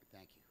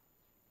 Thank you.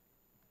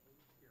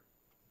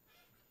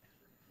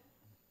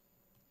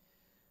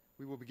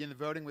 We will begin the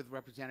voting with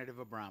Representative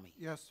Abrami.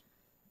 Yes.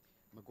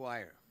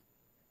 McGuire.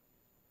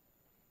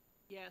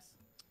 Yes.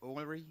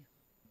 O'Leary.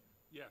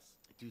 Yes.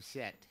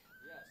 Doucette.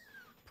 Yes.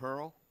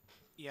 Pearl.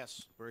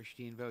 Yes.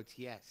 Burstein votes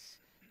yes.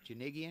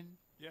 Janigian.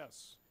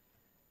 Yes.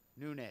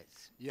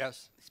 Nunez.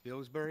 Yes.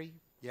 Spilsbury.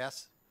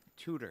 Yes.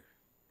 Tudor.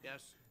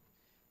 Yes.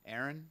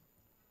 Aaron.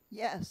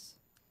 Yes.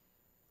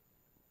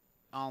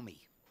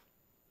 Almy.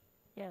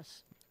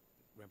 Yes.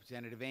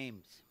 Representative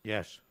Ames.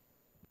 Yes.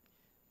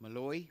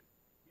 Malloy.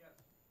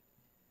 Yes.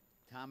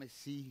 Thomas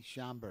C.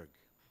 Schomburg.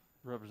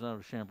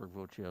 Representative Schamberg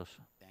votes yes.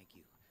 Thank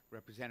you.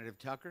 Representative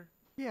Tucker.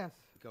 Yes.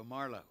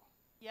 Gomarlo.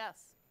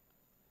 Yes.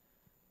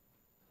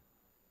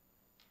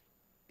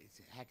 Is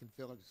it Hacken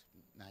Phillips?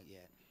 Not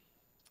yet.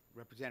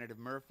 Representative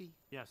Murphy.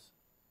 Yes.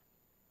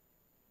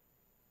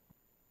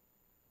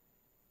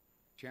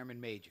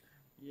 Chairman Major.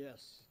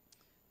 Yes.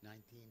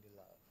 19 to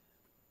love.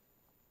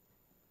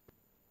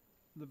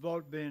 The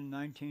vote being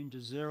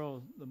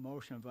 19-0, the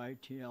motion of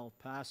ITL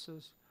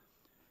passes.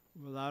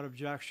 Without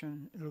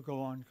objection, it'll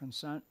go on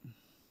consent.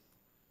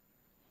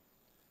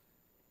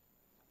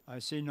 I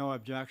see no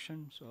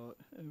objection, so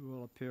it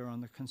will appear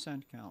on the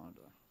consent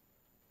calendar.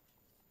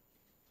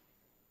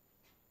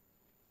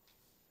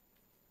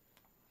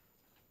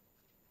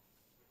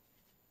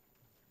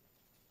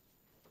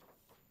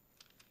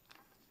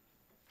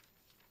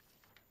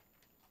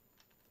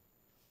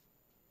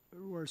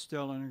 We're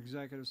still in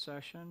executive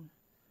session.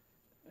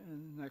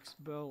 And the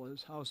next bill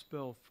is House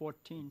Bill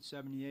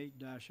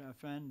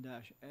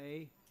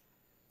 1478-FN-A,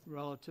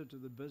 relative to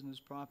the business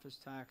profits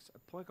tax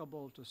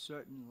applicable to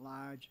certain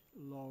large,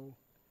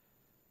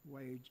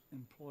 low-wage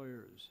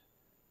employers.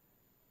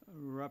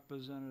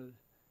 Representative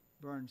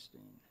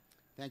Bernstein.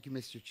 Thank you,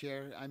 Mr.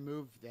 Chair. I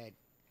move that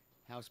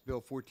House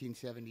Bill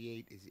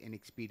 1478 is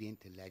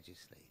inexpedient to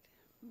legislate.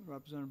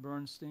 Representative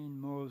Bernstein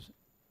moves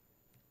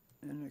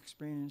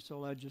inexpedient to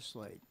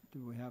legislate.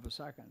 Do we have a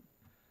second?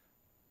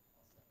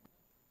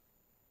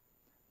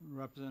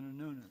 Representative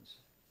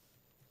Nunes.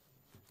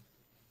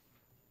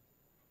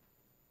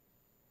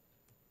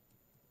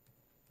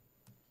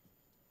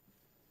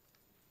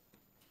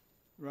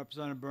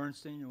 Representative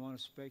Bernstein, you want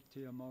to speak to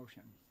your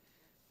motion?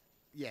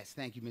 Yes,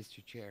 thank you,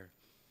 Mr. Chair.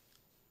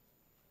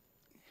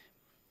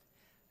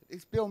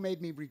 This bill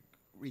made me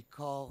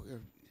recall,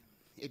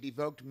 it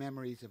evoked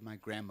memories of my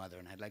grandmother,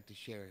 and I'd like to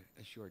share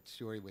a short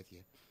story with you.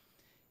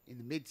 In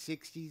the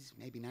mid-60s,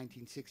 maybe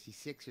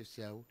 1966 or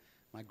so,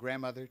 my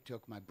grandmother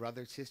took my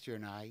brother, sister,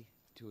 and I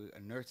to a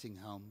nursing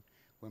home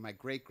where my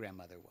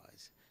great-grandmother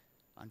was.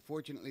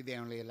 Unfortunately, they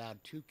only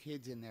allowed 2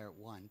 kids in there at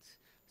once,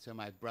 so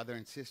my brother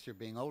and sister,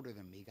 being older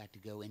than me, got to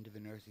go into the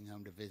nursing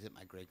home to visit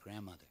my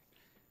great-grandmother.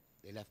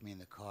 They left me in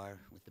the car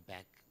with the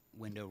back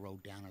window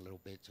rolled down a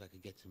little bit so I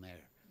could get some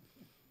air.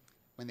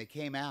 When they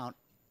came out,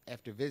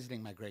 after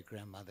visiting my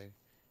great-grandmother,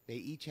 they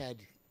each had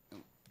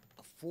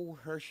a full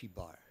Hershey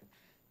bar.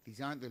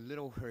 These aren't the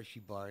little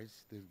Hershey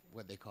bars,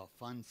 what they call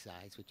fun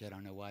size, which I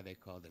don't know why they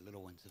call the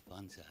little ones the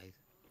fun size.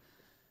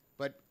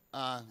 But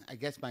I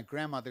guess my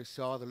grandmother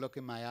saw the look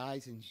in my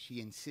eyes, and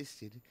she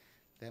insisted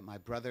that my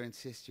brother and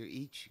sister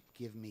each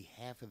give me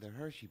half of the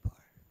Hershey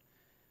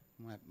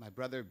bar. My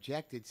brother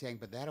objected, saying,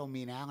 "But that'll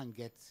mean Alan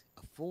gets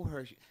a full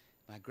Hershey."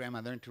 My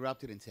grandmother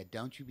interrupted and said,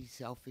 "Don't you be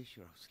selfish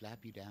or I'll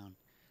slap you down."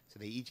 So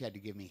they each had to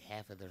give me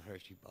half of their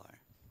Hershey bar.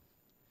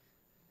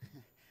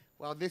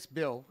 Well, this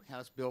bill,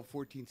 House Bill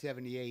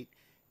 1478,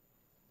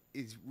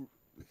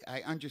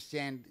 I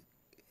understand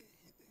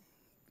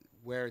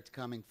where it's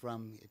coming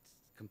from. It's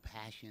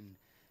compassion,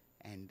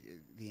 and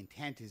the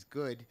intent is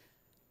good,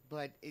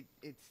 but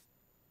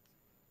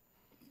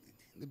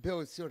the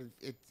bill is sort of,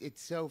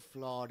 it's so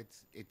flawed,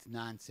 it's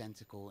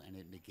nonsensical, and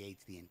it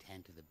negates the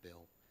intent of the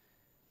bill.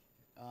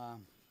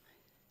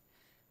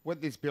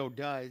 What this bill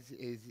does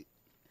is,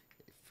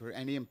 for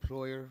any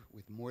employer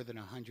with more than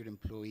 100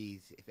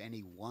 employees, if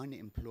any one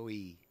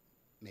employee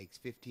makes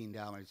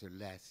 $15 or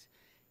less,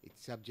 it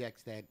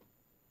subjects that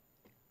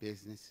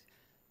business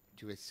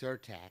to a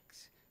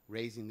surtax,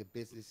 raising the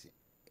business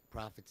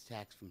profits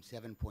tax from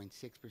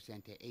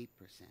 7.6% to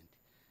 8%.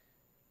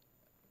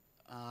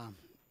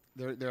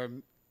 There are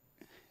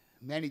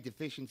many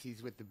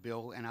deficiencies with the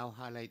bill, and I'll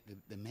highlight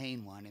the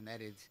main one, and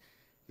that is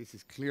this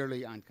is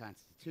clearly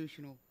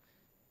unconstitutional.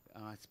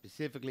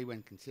 Specifically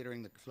when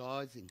considering the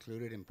clause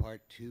included in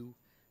Part 2,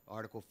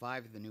 Article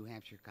 5 of the New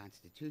Hampshire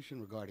Constitution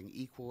regarding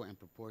equal and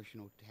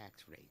proportional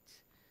tax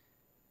rates.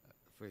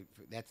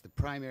 That's the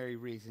primary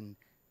reason.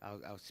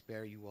 I'll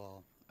spare you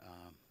all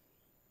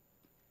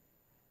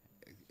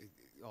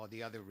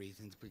the other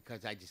reasons,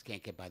 because I just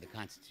can't get by the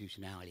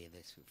constitutionality of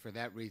this. For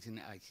that reason,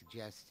 I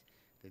suggest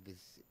that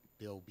this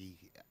bill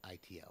be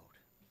ITL'd.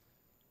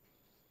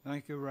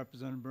 Thank you,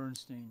 Representative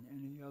Bernstein.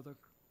 Any other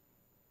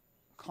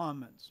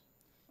comments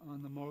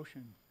on the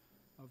motion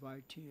of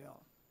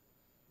ITL?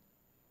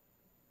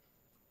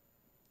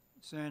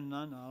 Seeing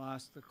none, I'll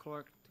ask the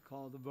clerk to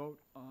call the vote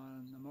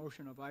on the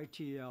motion of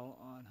ITL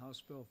on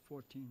House Bill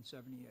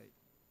 1478.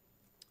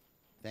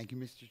 Thank you,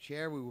 Mr.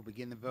 Chair. We will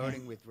begin the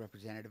voting with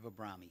Representative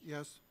Abrami.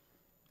 Yes.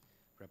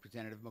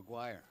 Representative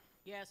McGuire.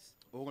 Yes.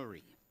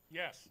 Ullery.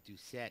 Yes.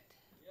 Doucette.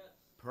 Yes.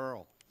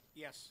 Pearl.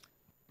 Yes.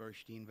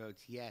 Burstein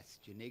votes yes.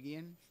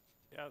 Janigian.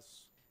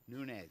 Yes.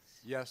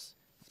 Nunez. Yes.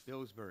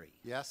 Spilsbury.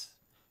 Yes.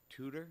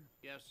 Tudor.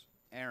 Yes.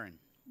 Aaron.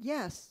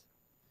 Yes.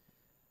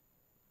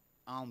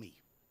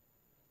 Almy.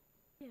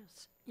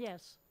 Yes.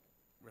 Yes.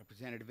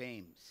 Representative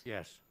Ames.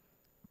 Yes.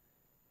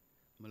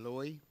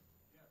 Malloy.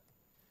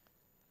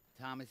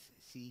 Thomas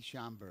C.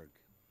 Schomburg.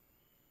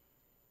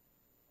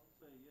 I'll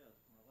say yes.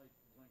 I like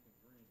Lincoln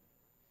Green.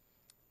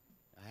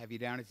 I have you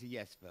down as a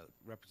yes vote.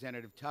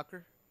 Representative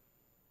Tucker.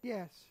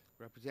 Yes.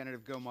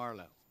 Representative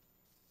Gomarlo.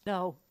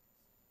 No.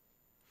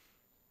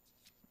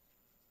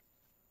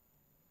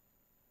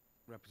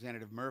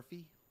 Representative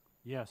Murphy.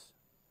 Yes.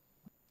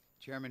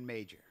 Chairman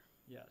Major.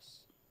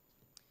 Yes.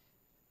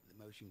 The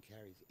motion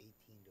carries 18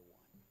 to 1.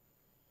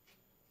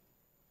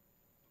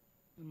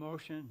 The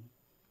motion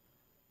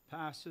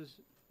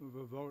passes with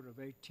a vote of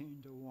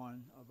 18 to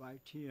 1 of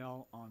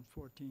ITL on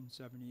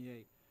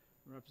 1478.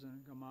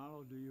 Representative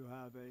Gamalo, do you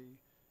have a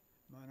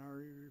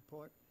minority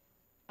report?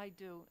 I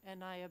do,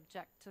 and I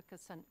object to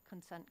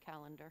consent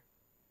calendar.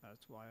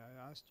 That's why I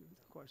asked you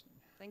the question.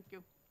 Thank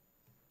you.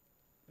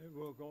 It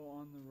will go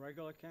on the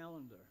regular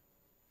calendar.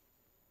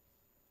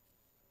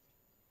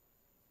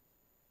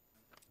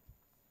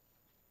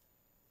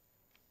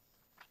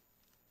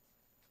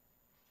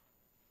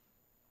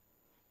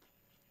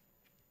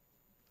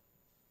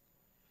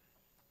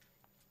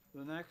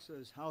 The next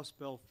is House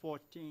Bill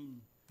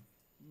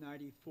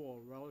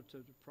 1494,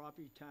 relative to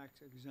property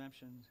tax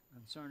exemptions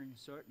concerning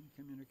certain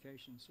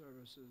communication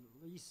services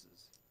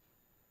leases.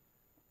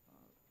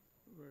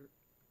 We're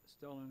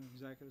still in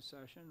executive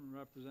session.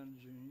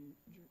 Representative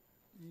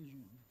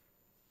Janesian.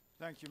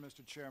 Thank you,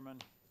 Mr.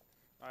 Chairman.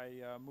 I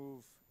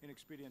move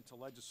inexpedient to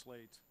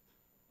legislate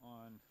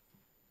on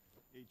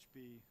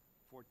HB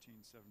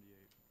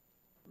 1478.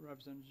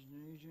 Representative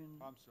Janesian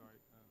I'm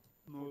sorry.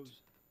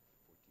 moves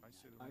I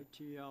say the right.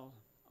 ITL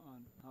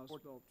on House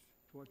Bill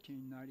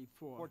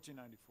 1494.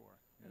 1494,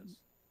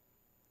 yes.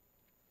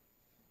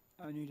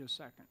 I need a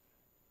second.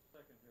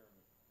 Second here,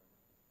 Mr. Chairman.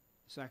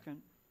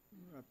 Second,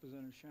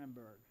 Representative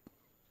Schamberg.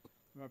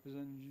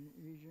 Representative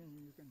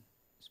Janesian, you can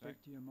speak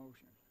to your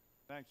motion.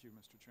 Thank you,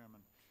 Mr. Chairman.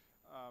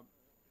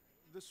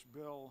 This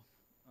bill,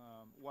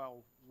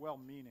 while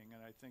well-meaning,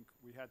 and I think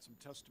we had some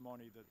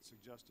testimony that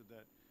suggested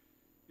that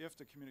if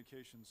the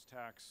communications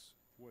tax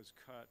was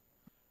cut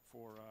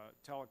for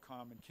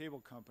telecom and cable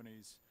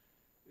companies,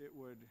 it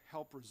would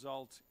help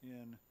result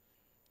in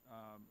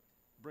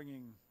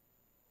bringing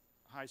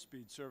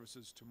high-speed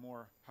services to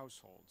more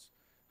households.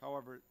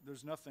 However,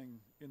 there's nothing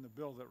in the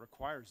bill that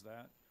requires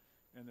that,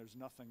 and there's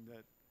nothing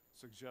that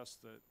suggests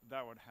that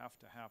that would have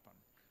to happen.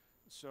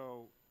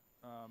 So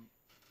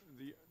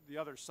the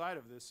other side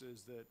of this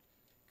is that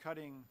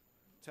cutting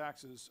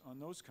taxes on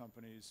those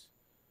companies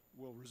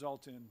will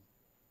result in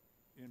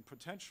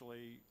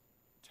potentially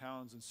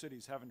towns and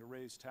cities having to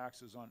raise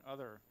taxes on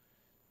other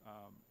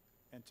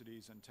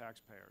entities and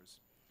taxpayers.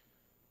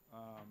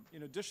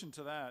 In addition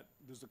to that,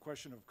 there's the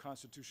question of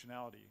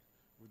constitutionality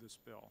with this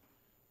bill.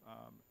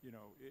 You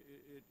know,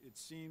 it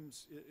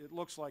seems, it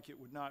looks like it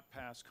would not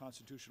pass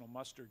constitutional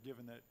muster,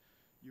 given that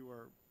you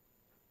are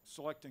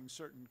selecting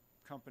certain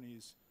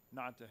companies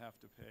not to have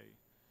to pay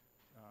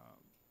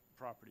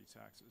property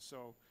taxes.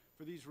 So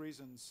for these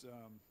reasons,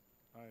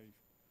 I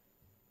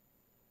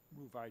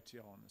move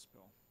ITL on this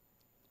bill.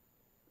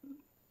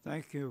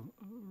 Thank you,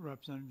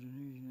 Representative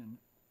Janesian.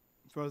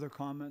 Further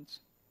comments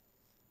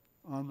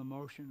on the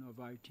motion of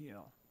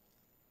ITL?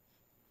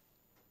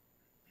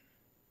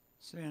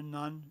 Seeing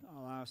none,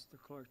 I'll ask the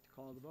clerk to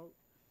call the vote.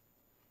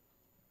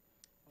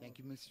 Thank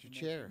you, The Mr. motion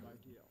Chair. of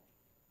ITL.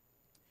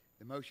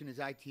 The motion is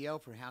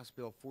ITL for House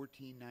Bill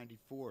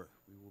 1494.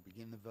 We will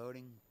begin the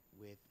voting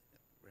with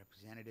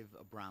Representative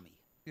Abrami,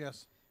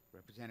 Yes.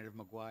 Representative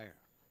McGuire,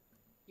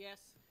 Yes.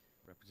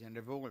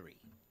 Representative Ullery,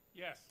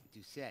 Yes.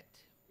 Doucette,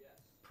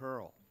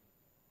 Pearl,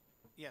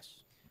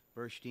 Yes.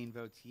 Burstein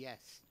votes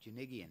yes.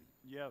 Janigian,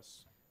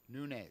 Yes.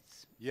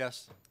 Nunez,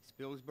 Yes.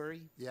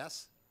 Spilsbury,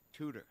 Yes.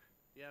 Tudor,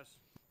 Yes.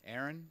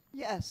 Aaron,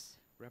 Yes.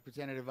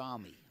 Representative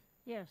Almy,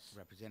 Yes.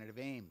 Representative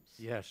Ames,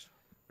 Yes.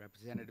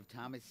 Representative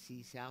Thomas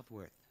C.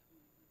 Southworth,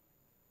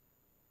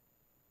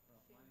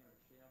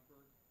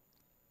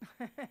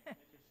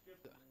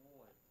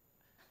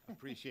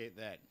 appreciate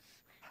that.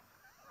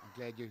 I'm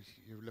glad you're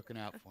looking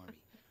out for me.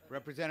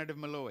 Representative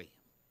Malloy.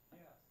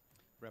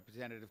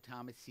 Representative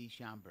Thomas C.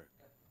 Schomburg.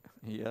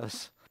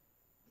 Yes.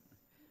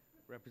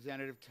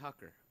 Representative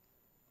Tucker.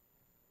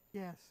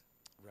 Yes.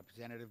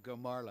 Representative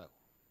Gomarlo.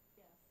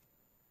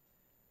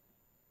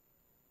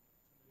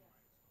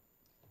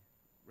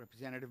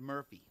 Representative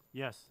Murphy.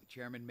 Yes.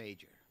 Chairman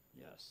Major.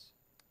 Yes.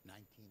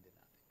 19 to nothing.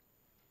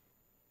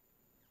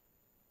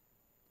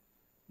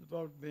 The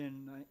vote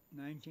being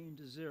 19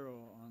 to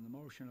 0 on the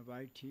motion of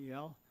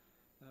ITL,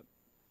 that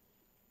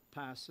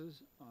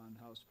passes on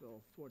House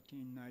Bill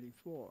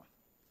 1494.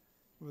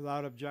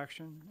 Without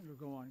objection, it'll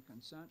go on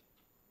consent.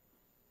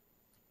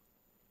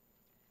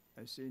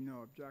 I see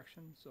no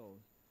objection, so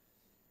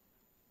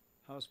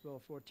House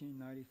Bill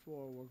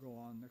 1494 will go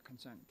on the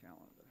consent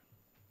calendar.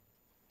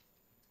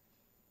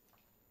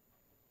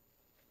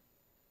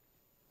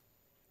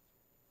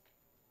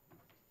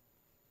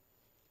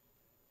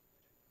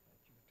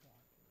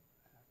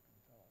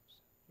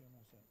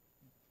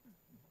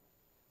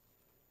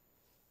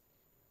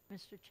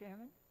 Mr.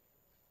 Chairman?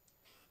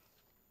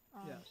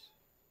 Yes.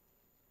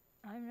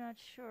 I'm not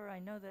sure. I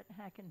know that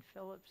Hacken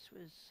Phillips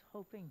was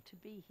hoping to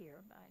be here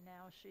by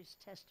now. She's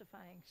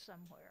testifying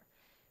somewhere,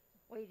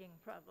 waiting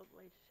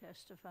probably to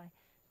testify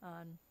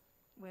on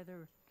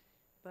whether,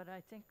 but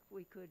I think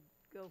we could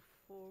go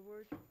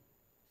forward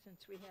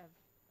since we have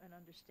an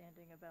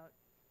understanding about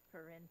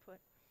her input.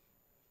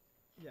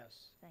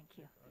 Yes. Thank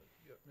you.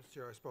 Mr.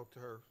 Chair, I spoke to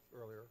her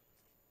earlier.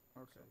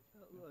 Okay.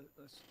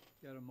 Let's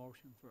get a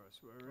motion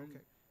first. We're in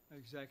Okay.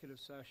 executive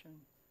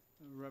session.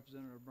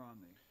 Representative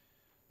Bromley.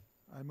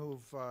 I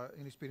move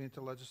any speeding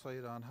to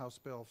legislate on House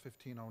Bill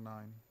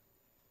 1509.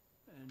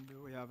 And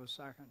do we have a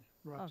second?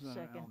 I'll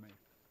Representative second. Elmy.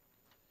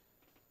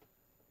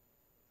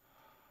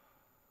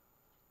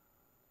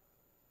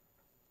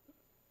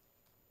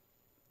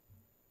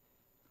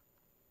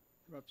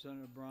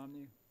 Representative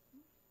Bromley,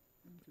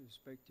 would you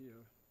speak to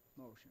your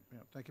motion? Yeah,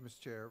 thank you, Mr.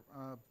 Chair.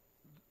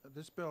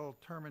 This bill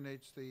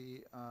terminates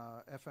the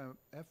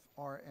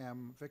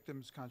FRM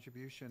Victims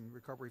Contribution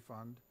Recovery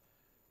Fund,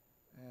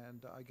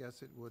 and I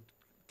guess it would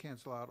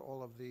cancel out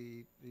all of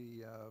the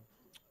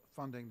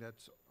funding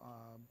that's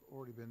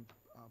already been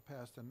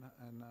passed in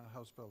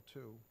House Bill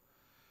 2.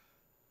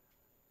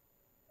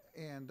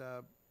 And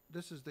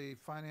this is the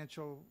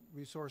Financial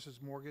Resources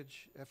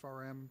Mortgage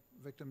FRM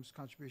Victims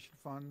Contribution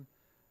Fund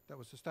that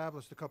was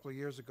established a couple of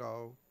years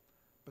ago,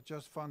 but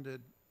just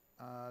funded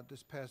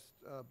this past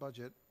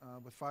budget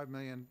with $5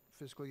 million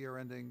fiscal year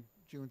ending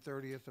June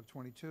 30th of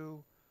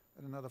 22,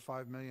 and another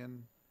 $5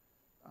 million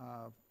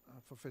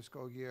for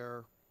fiscal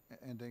year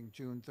ending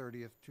June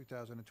 30th,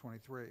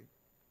 2023.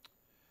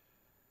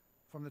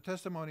 From the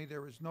testimony,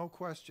 there is no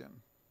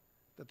question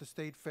that the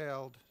state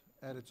failed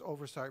at its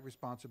oversight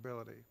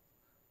responsibility,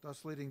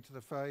 thus leading to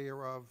the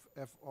failure of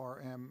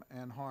FRM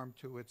and harm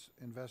to its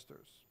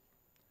investors.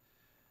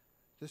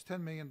 This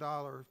 $10 million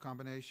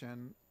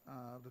combination,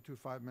 the two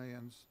 $5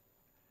 millions,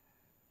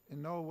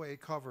 in no way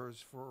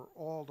covers for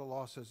all the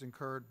losses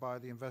incurred by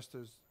the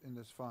investors in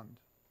this fund.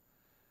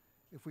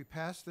 If we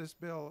pass this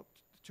bill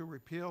to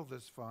repeal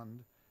this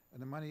fund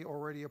and the money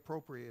already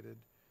appropriated,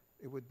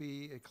 it would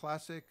be a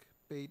classic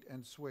bait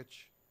and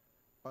switch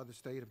by the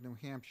state of New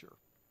Hampshire,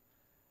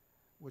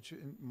 which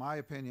in my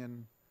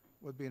opinion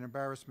would be an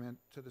embarrassment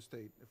to the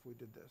state if we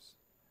did this.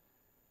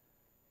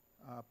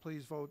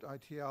 Please vote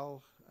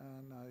ITL,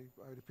 and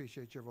I would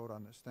appreciate your vote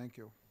on this. Thank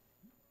you.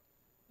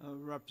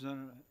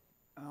 Representative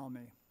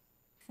Almy.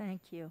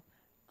 Thank you.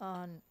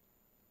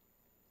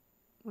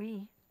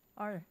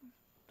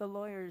 The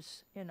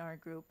lawyers in our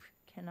group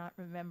cannot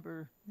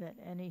remember that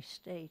any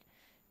state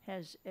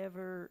has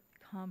ever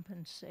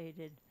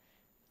compensated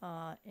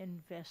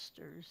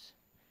investors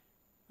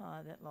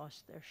that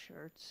lost their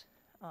shirts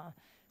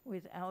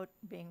without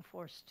being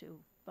forced to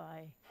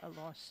by a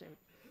lawsuit,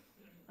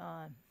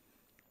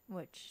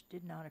 which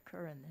did not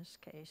occur in this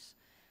case.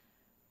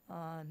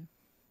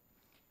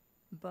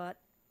 But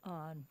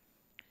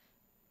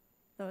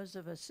those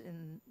of us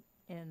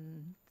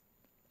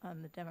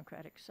on the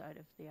Democratic side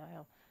of the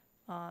aisle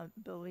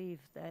believe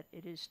that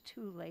it is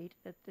too late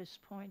at this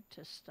point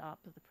to stop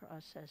the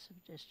process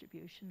of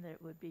distribution, that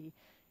it would be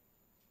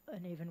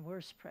an even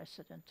worse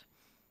precedent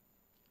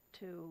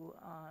to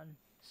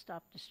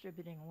stop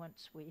distributing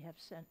once we have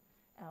sent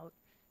out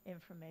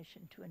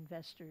information to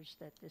investors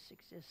that this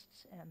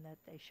exists and that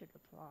they should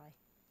apply.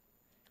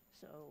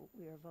 So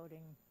we are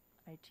voting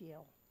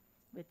ITL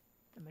with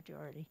the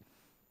majority.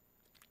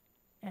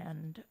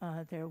 And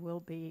there will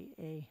be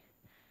a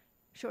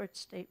short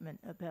statement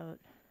about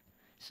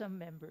some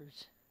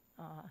members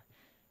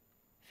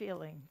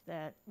feeling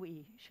that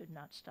we should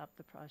not stop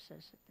the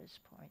process at this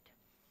point,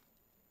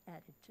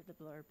 added to the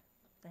blurb.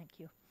 Thank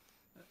you.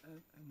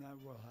 And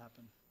that will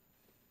happen.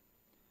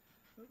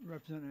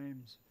 Representative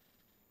Ames.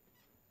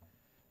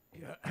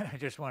 Yeah, I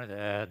just wanted to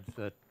add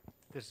that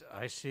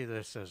I see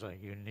this as a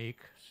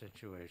unique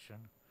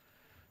situation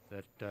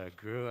that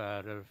grew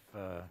out of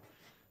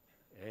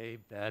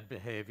bad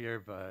behavior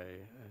by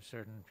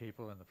certain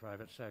people in the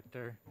private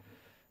sector,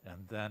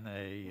 and then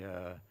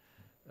a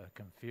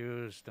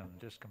confused and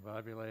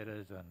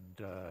discombobulated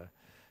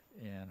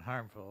and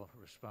harmful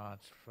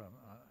response from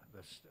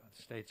the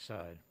state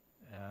side,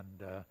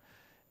 and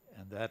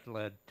that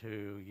led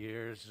to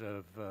years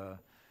of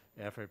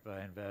effort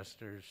by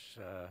investors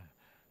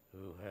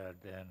who had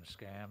been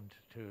scammed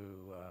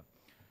to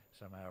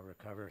somehow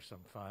recover some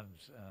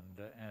funds,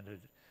 and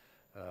ended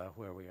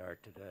where we are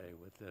today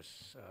with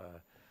this,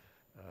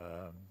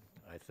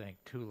 I think,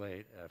 too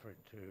late effort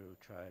to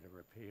try to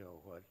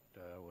repeal what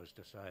was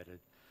decided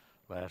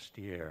last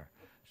year.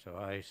 So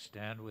I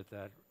stand with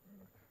that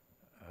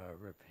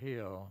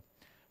repeal,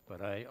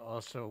 but I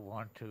also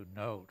want to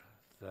note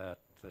that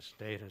the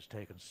state has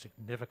taken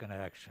significant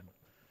action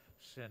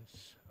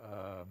since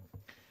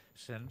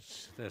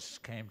this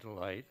came to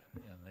light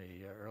in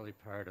the early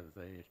part of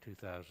the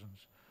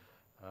 2000s.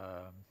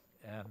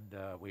 And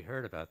we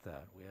heard about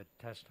that. We had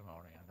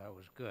testimony, and that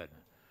was good.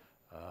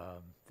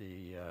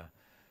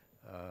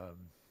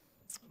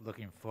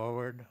 Looking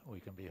forward, we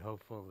can be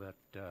hopeful that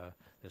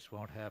this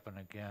won't happen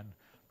again,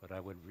 but I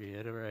would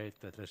reiterate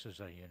that this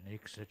is a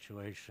unique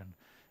situation,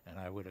 and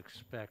I would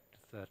expect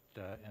that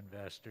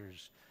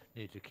investors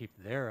need to keep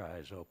their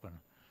eyes open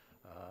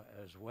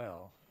as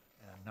well,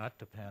 and not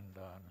depend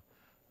on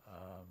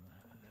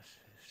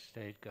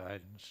state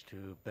guidance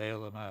to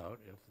bail them out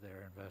if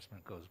their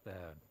investment goes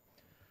bad.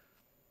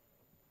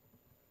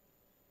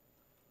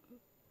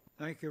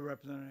 Thank you,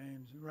 Representative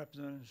Ames.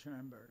 Representative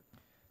Schamberg.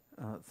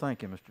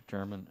 Thank you, Mr.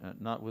 Chairman.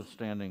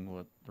 Notwithstanding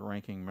what the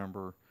ranking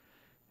member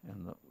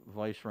and the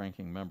vice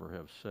ranking member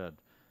have said,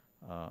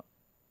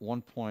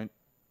 one point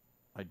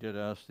I did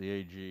ask the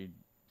AG,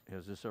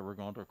 has this ever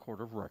gone to a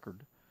court of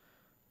record?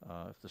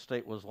 If the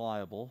state was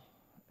liable,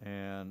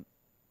 and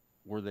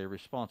were they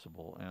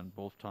responsible? And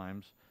both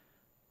times,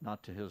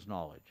 not to his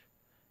knowledge.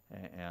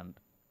 And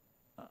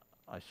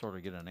I sort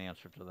of get an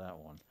answer to that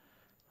one.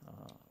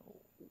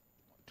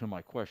 To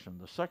my question.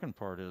 The second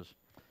part is,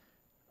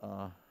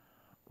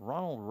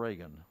 Ronald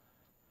Reagan,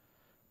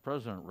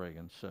 President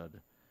Reagan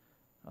said,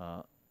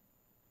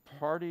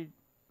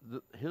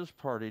 his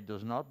party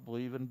does not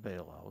believe in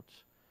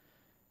bailouts.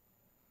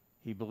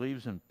 He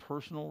believes in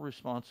personal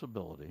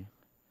responsibility.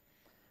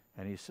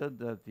 And he said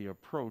that the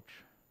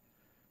approach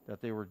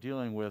that they were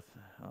dealing with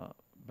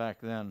back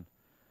then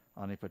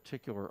on a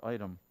particular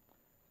item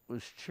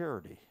was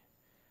charity.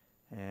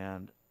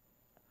 And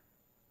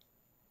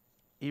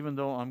even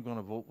though I'm going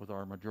to vote with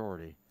our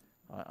majority,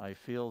 I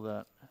feel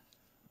that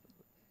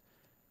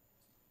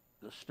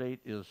the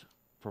state is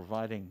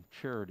providing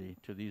charity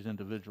to these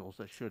individuals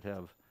that should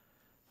have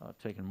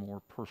taken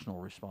more personal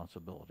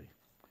responsibility.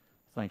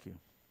 Thank you.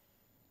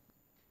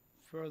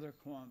 Further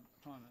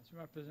comments.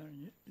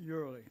 Representative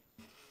Yurley.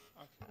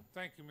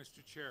 Thank you,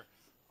 Mr. Chair.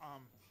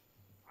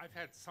 I've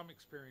had some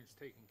experience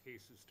taking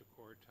cases to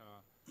court,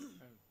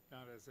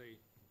 not as a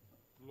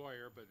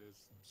lawyer, but as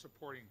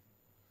supporting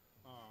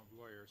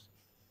lawyers.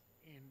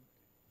 And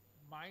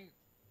my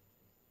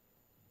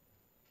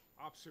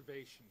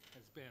observation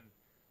has been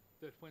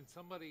that when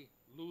somebody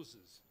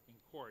loses in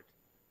court,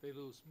 they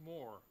lose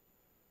more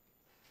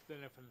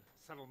than if a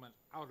settlement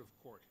out of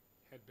court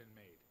had been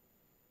made.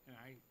 And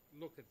I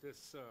look at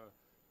this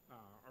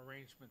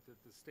arrangement that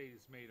the state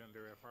has made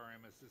under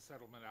FRM as a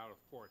settlement out of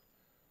court,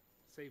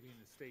 saving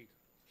the state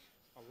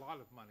a lot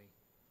of money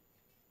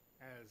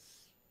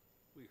as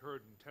we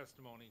heard in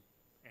testimony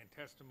and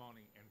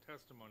testimony and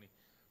testimony,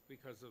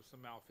 because of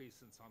some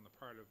malfeasance on the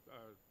part of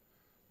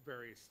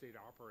various state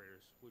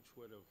operators, which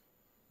would have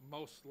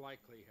most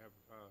likely have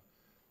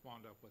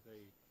wound up with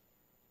a,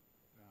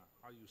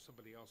 I'll use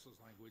somebody else's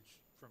language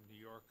from New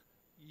York,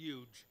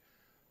 huge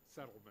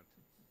settlement.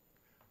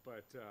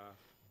 But,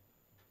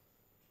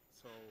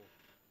 so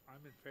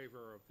I'm in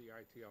favor of the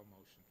ITL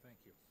motion. Thank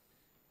you.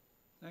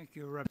 Thank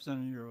you,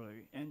 Representative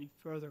Early. Any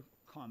further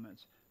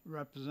comments?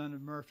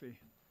 Representative Murphy.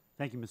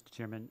 Thank you, Mr.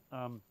 Chairman.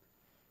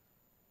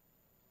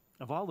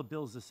 Of all the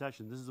bills this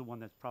session, this is the one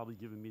that's probably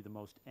given me the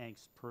most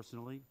angst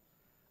personally,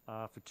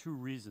 for two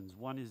reasons.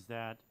 One is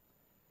that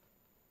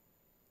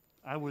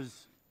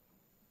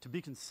to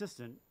be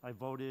consistent, I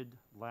voted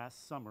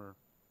last summer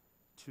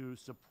to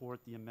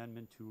support the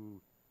amendment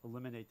to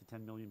eliminate the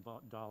 $10 million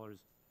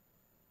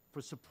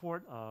for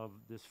support of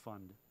this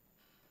fund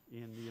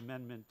in the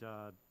amendment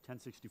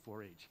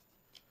 1064H.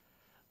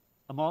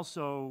 I'm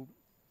also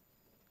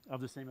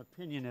of the same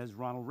opinion as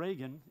Ronald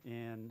Reagan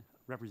and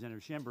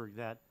Representative Schamberg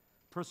that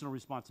personal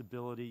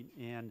responsibility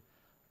and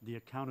the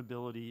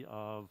accountability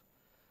of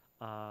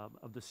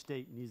the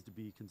state needs to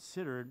be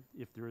considered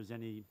if there is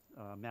any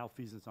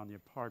malfeasance on their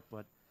part.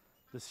 But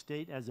the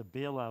state as a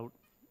bailout,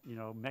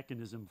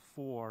 mechanism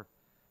for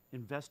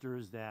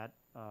investors that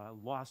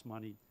lost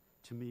money,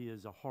 to me,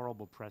 is a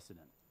horrible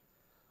precedent.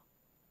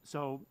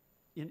 So,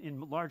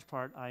 in large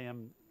part, I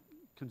am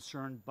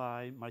concerned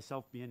by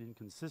myself being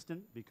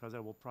inconsistent because I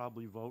will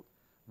probably vote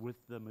with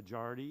the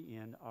majority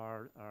in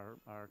our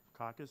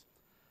caucus.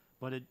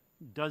 But it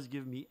does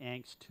give me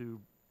angst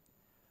to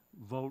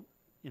vote,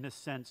 in a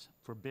sense,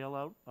 for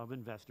bailout of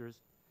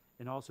investors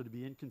and also to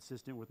be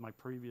inconsistent with my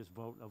previous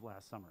vote of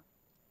last summer.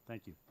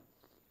 Thank you.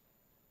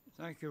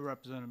 Thank you,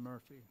 Representative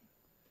Murphy.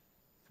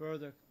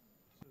 Further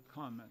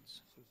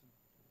comments?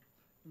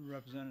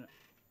 Representative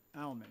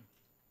Almy.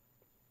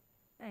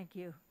 Thank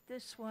you.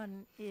 This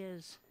one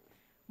is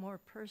more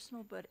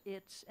personal, but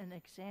it's an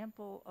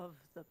example of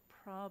the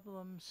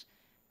problems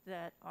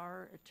that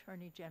our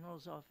Attorney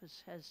General's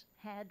office has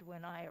had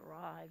when I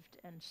arrived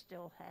and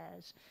still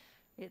has.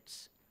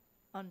 It's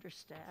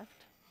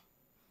understaffed,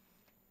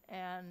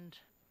 and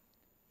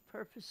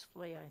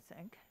purposefully, I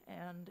think,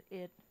 and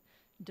it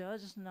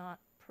does not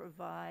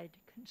provide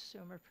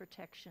consumer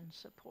protection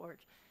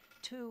support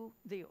to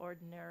the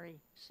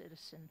ordinary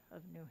citizen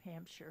of New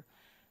Hampshire.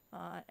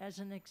 As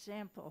an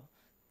example,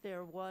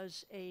 there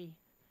was a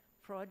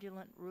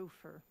fraudulent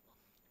roofer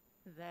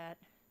that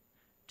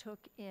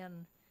took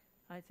in,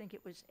 I think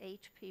it was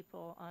 8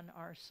 people on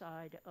our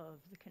side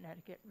of the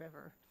Connecticut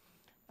River,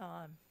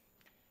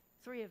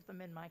 3 of them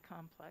in my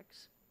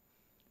complex.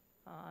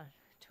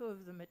 2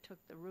 of them, it took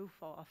the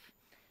roof off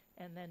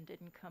and then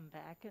didn't come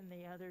back, and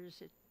the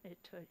others,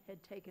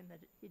 he'd taken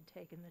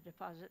the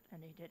deposit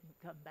and he didn't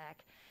come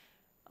back.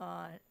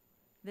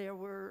 There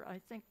were, I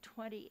think,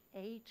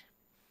 28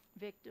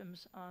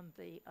 victims on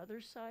the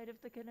other side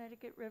of the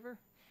Connecticut River.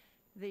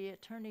 The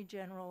Attorney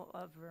General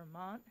of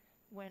Vermont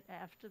went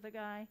after the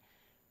guy,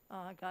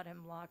 got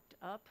him locked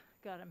up,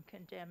 got him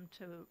condemned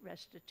to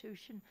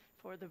restitution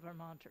for the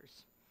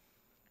Vermonters.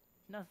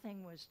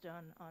 Nothing was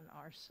done on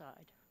our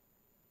side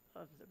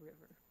of the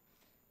river.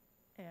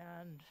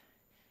 And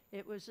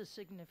it was a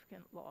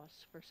significant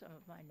loss for some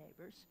of my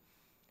neighbors.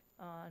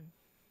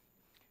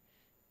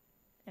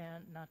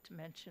 And not to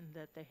mention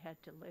that they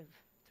had to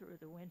live through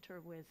the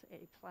winter with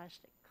a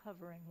plastic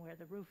covering where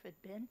the roof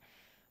had been.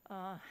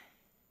 I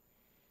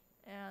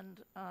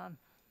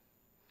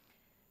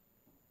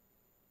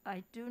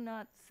do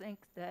not think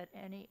that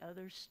any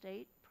other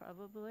state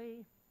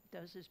probably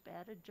does as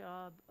bad a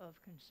job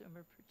of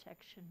consumer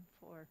protection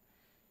for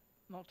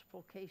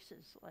multiple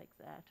cases like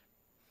that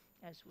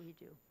as we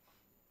do.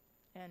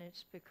 And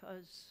it's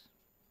because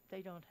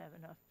they don't have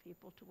enough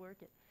people to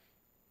work it.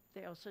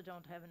 They also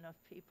don't have enough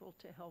people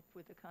to help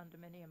with the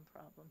condominium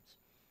problems,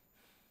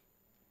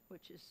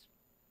 which is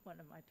one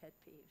of my pet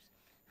peeves.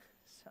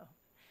 So,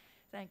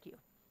 thank you.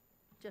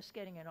 Just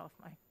getting it off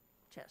my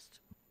chest.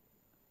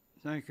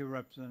 Thank you,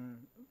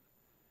 Representative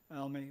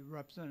Almy.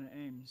 Representative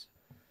Ames.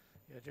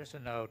 Yeah, just a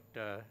note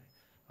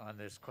on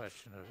this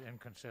question of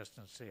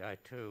inconsistency. I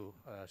too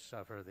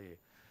suffer the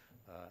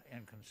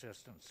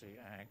inconsistency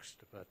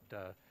angst, but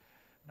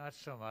not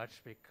so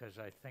much because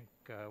I think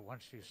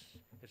once it's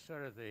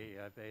sort of the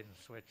bait and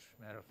switch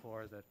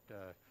metaphor that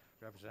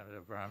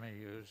Representative Brahmi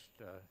used.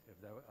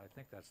 I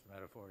think that's the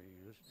metaphor you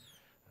used.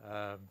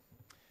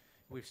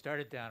 We've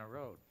started down a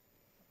road.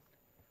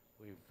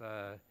 We've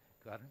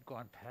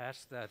gone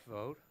past that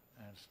vote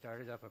and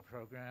started up a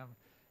program.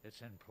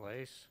 It's in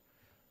place.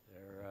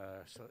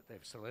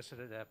 They've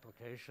solicited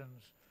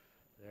applications.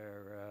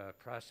 They're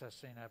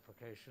processing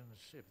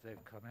applications if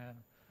they've come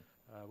in.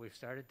 We've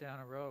started down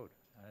a road,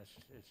 and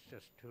it's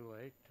just too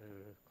late to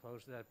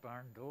close that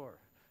barn door,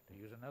 to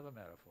use another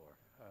metaphor.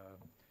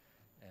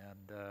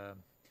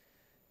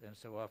 And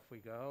so off we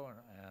go,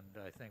 and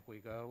I think we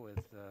go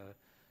with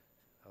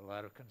a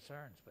lot of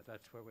concerns, but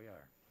that's where we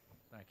are.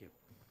 Thank you.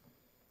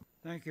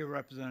 Thank you,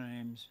 Representative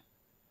Ames.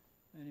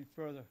 Any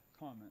further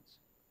comments?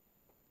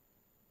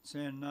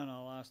 Seeing none,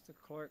 I'll ask the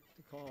clerk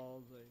to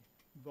call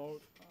the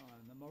vote on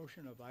the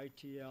motion of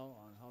ITL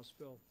on House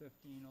Bill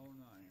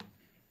 1509.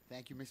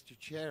 Thank you, Mr.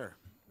 Chair.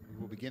 We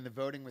will begin the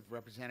voting with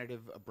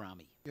Representative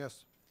Abrami.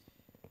 Yes.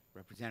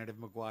 Representative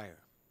McGuire.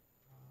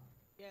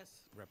 Yes.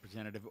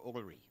 Representative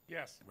Ullery.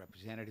 Yes.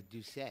 Representative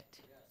Doucette.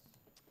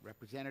 Yes.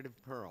 Representative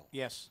Pearl.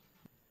 Yes.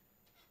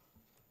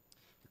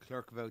 The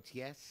clerk votes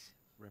yes.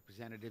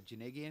 Representative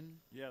Janigian.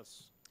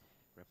 Yes.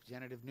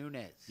 Representative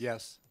Nunez.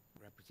 Yes.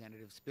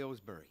 Representative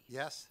Spilsbury.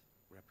 Yes.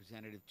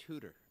 Representative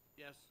Tudor.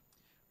 Yes.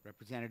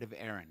 Representative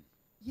Aaron.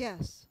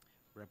 Yes.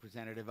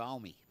 Representative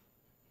Almy.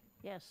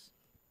 Yes.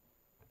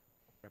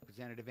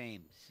 Representative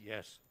Ames.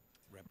 Yes.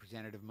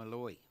 Representative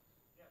Malloy.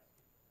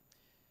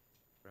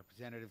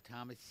 Representative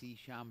Thomas C.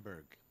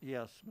 Schomburg.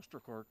 Yes,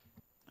 Mr. Clerk.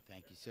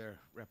 Thank you, sir.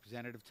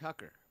 Representative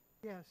Tucker.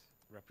 Yes.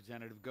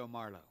 Representative Go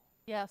Marlow.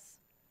 Yes.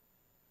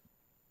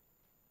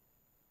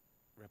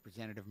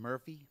 Representative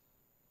Murphy.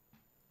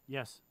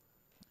 Yes.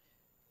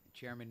 And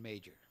Chairman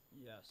Major.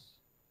 Yes.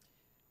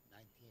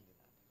 19 to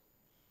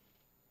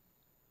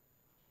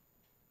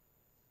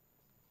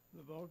nothing.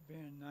 The vote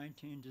being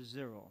 19 to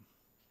 0.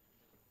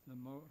 The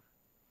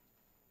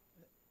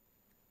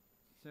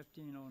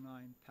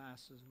 1509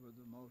 passes with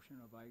the motion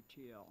of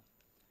ITL.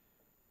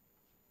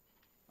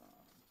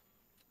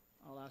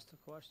 I'll ask the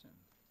question.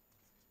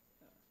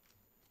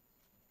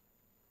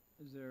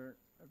 Is there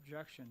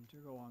objection to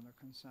go on the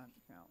consent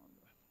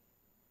calendar?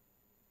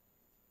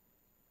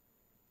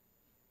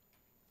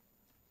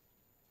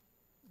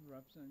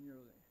 Representative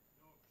Yurley.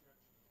 No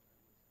objection, but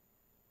I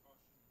would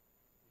caution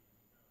the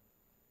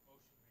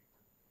motion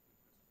maker that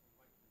this will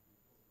likely be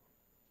pulled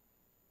off.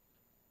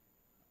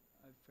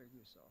 I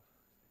figure so.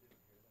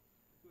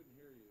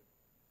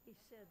 He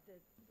said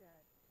that,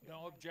 it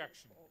No might be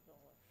objection. pulled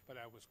off. But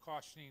I was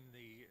cautioning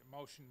the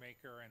motion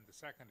maker and the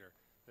seconder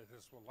that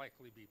this will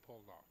likely be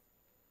pulled off.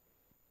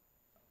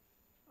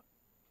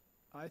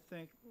 I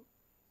think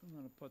I'm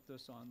gonna put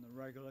this on the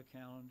regular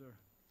calendar,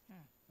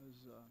 Hmm.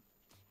 as, lot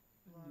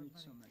it of needs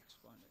money. some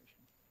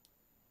explanation.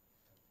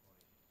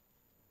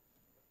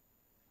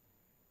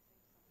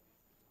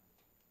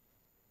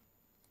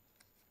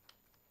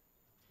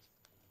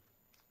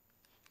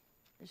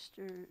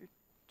 Mr.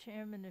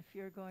 Chairman, if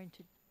you're going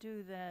to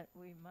do that,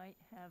 we might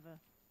have a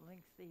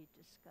lengthy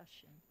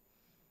discussion.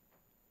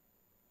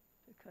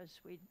 Because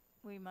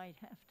we might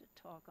have to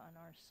talk on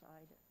our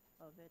side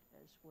of it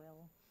as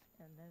well.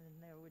 And then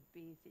there would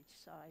be the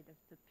side of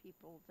the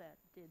people that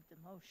did the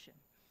motion.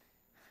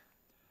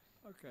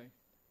 Okay,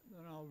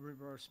 then I'll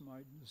reverse my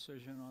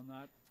decision on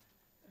that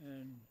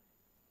and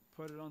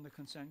put it on the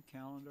consent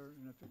calendar,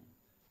 and if it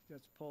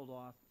gets pulled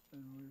off,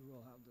 then we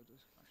will have the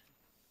discussion.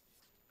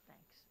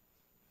 Thanks.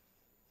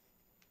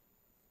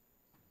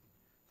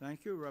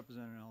 Thank you,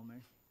 Representative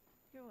Elmy.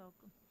 You're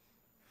welcome.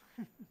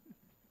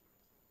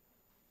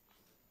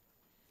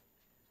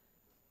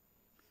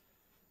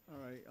 All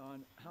right,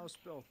 on House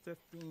Bill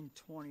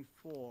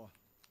 1524.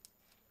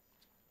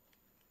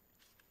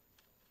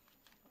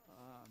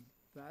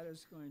 That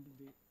is going to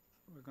be,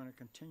 we're gonna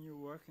continue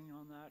working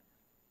on that.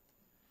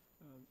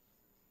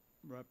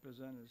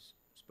 Representative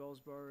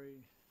Spilsbury,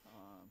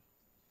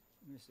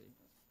 let me see.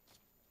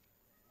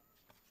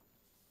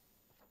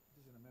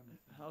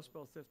 House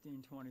Bill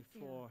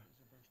 1524,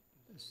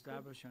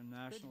 establish a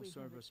National we have a-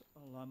 Service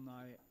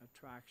Alumni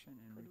Attraction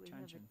and Could we have a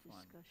Retention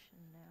Fund. discussion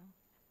now?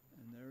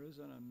 And there is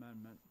an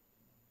amendment.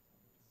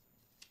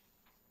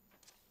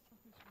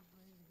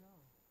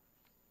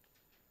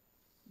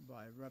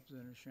 By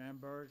Representative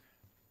Schamberg.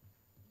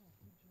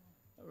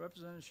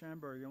 Representative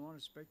Schamberg, you want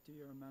to speak to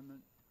your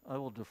amendment? I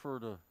will defer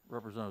to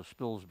Representative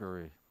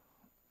Spilsbury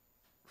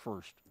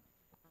first.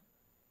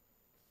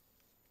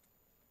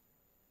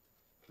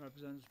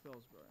 Representative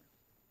Spilsbury.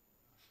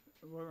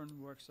 We're in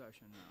work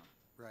session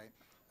now. Right.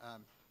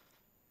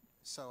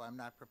 So I'm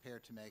not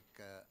prepared to make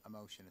a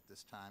motion at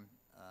this time.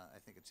 I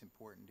think it's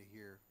important to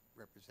hear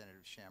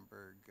Representative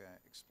Schamberg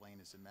explain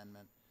his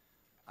amendment.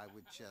 I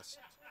would just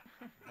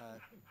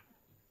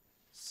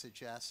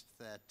suggest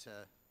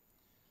that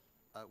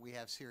we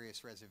have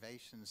serious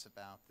reservations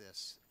about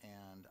this,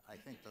 and I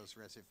think those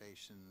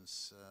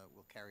reservations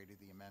will carry to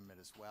the amendment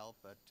as well,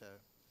 but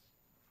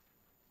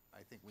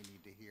I think we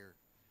need to hear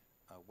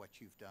what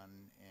you've done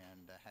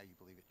and how you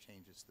believe it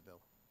changes the bill.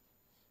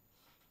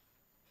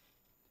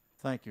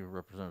 Thank you,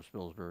 Representative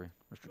Spilsbury.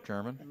 Mr.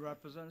 Chairman,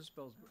 Representative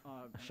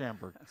Spilsbury,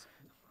 Schamberg.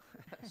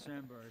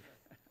 Schamberg.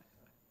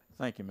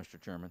 Thank you, Mr.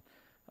 Chairman.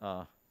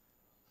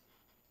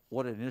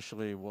 What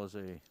initially was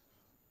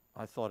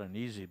I thought an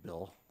easy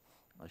bill,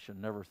 I should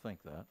never think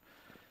that.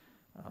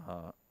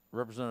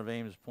 Representative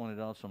Ames pointed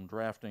out some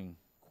drafting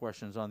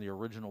questions on the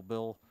original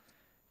bill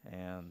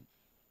and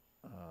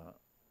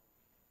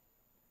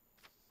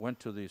went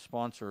to the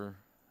sponsor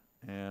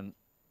and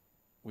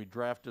we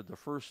drafted the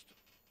first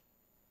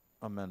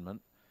amendment,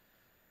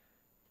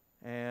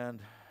 and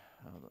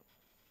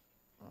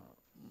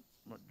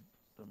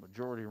the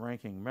majority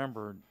ranking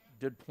member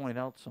did point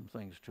out some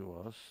things to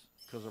us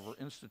because of her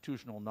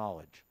institutional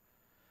knowledge.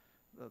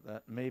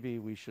 that maybe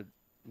we should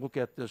look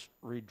at this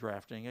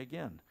redrafting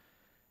again.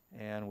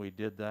 And we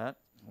did that.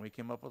 We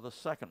came up with a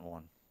second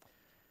one.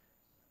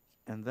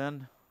 And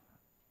then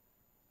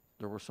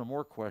there were some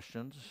more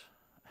questions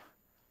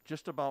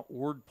just about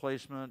word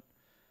placement,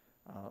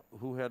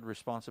 who had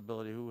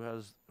responsibility, who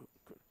has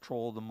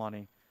control of the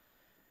money.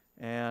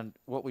 And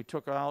what we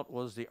took out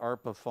was the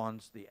ARPA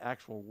funds, the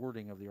actual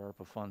wording of the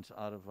ARPA funds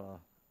out of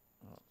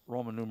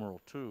Roman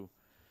numeral 2.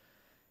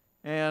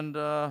 And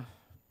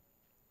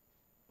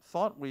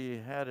thought we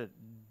had it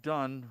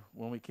done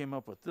when we came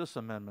up with this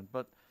amendment,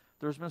 but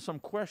there's been some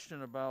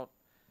question about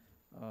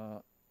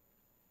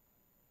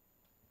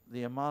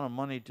the amount of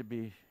money to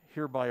be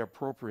hereby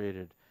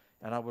appropriated.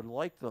 And I would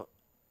like the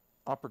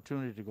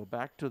opportunity to go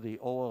back to the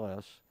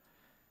OLS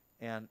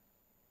and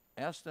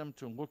ask them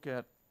to look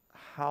at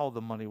how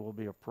the money will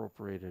be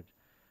appropriated.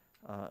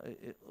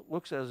 It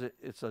looks as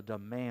it's a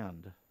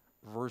demand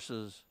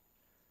versus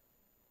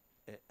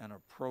an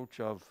approach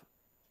of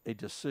a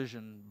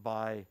decision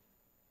by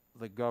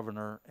the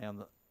governor and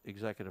the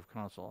executive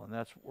council, and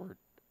that's where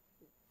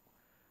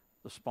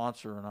the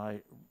sponsor and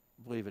I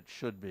believe it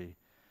should be.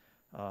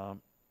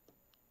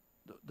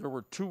 There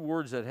were 2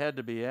 words that had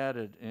to be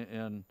added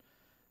in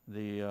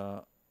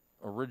the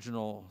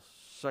original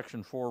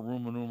Section 4,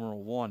 Roman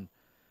numeral 1.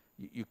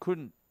 You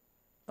couldn't,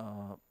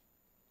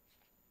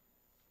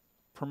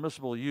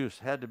 permissible use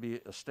had to be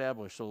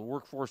established. So the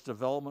workforce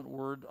development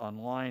word on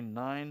line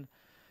 9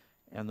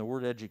 and the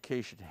word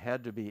education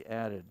had to be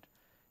added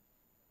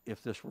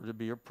if this were to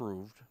be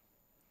approved.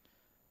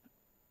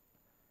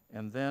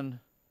 And then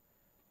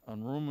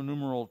on Roman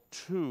numeral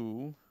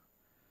 2,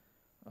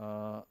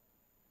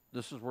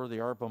 this is where the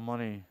ARPA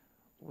money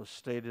was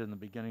stated in the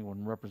beginning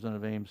when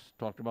Representative Ames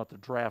talked about the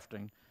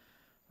drafting.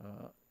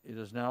 It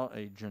is now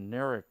a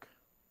generic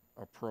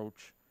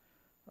approach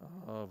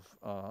of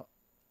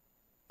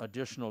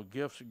additional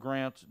gifts,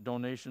 grants,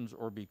 donations,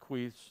 or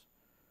bequeaths,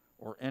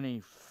 or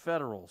any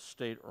federal,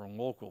 state, or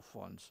local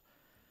funds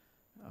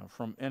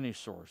from any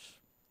source.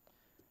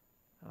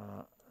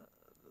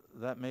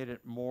 That made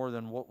it more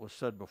than what was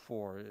said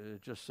before.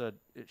 It just said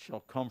it shall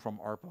come from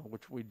ARPA,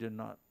 which we did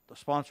not, the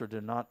sponsor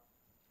did not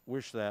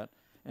wish that,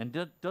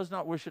 and does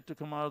not wish it to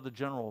come out of the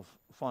general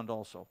fund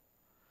also.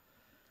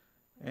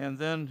 And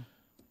then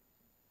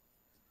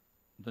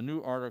the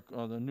new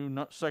article, the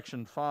new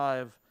section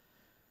 5,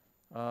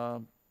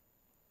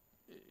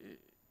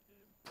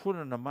 put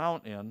an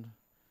amount in,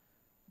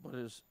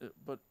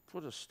 but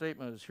put a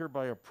statement is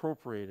hereby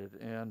appropriated,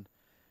 and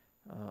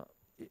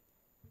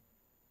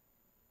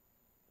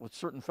with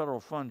certain federal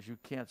funds, you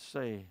can't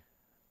say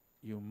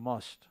you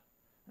must.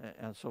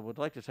 And so we'd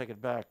like to take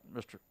it back,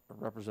 Mr.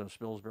 Representative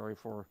Spilsbury,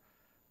 for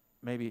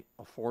maybe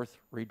a 4th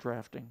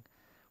redrafting,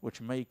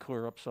 which may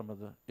clear up some of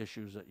the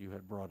issues that you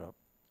had brought up.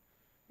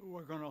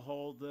 We're going to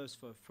hold this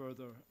for a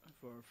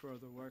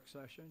further work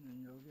session,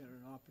 and you'll get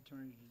an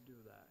opportunity to do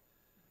that.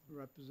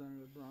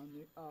 Representative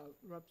Bromley,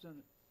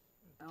 Representative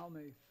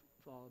Almey,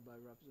 followed by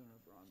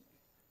Representative Bromley.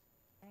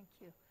 Thank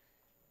you.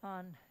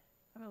 I'm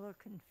a little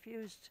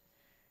confused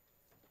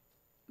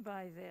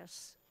by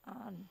this.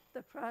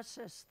 The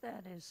process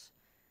that is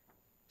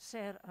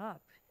set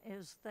up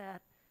is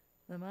that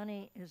the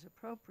money is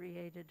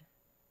appropriated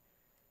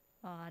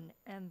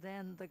and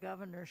then the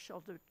governor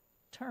shall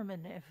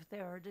determine if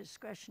there are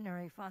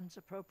discretionary funds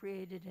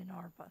appropriated in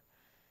ARPA.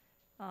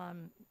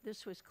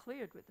 This was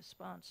cleared with the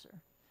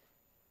sponsor.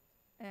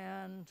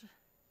 And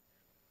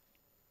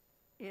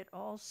it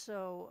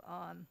also,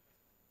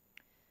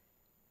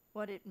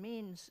 what it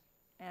means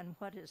and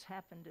what has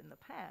happened in the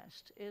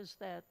past is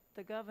that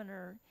the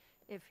governor,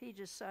 if he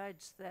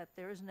decides that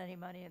there isn't any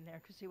money in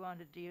there because he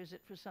wanted to use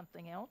it for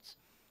something else,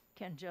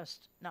 can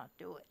just not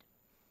do it.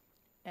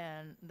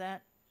 And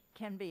that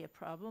can be a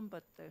problem,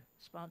 but the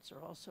sponsor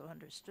also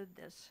understood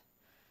this.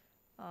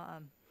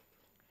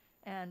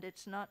 And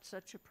it's not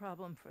such a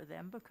problem for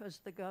them because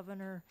the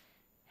governor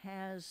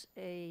has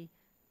a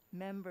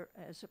member,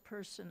 as a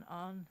person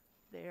on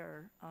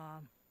their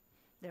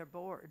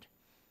board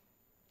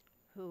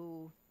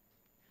who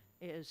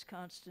is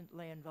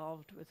constantly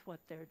involved with what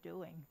they're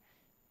doing.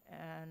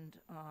 And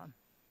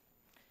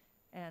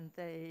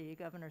the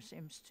governor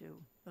seems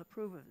to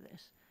approve of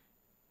this.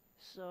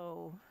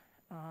 So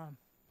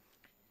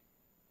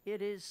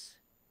it is,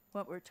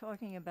 what we're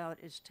talking about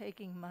is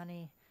taking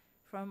money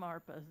from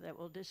ARPA that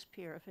will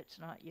disappear if it's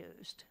not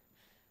used,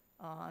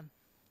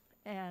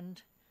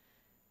 and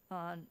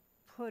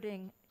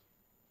putting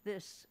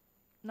this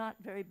not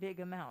very big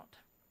amount,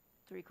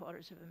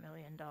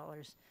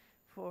 $750,000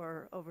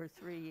 for over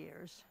 3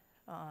 years,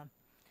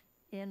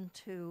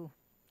 into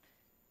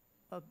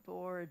a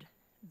board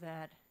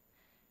that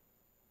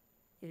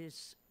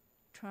is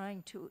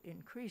trying to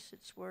increase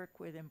its work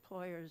with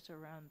employers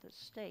around the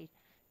state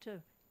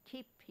to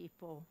keep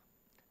people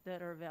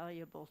that are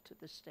valuable to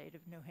the state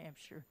of New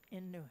Hampshire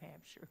in New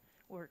Hampshire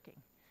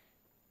working,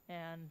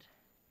 and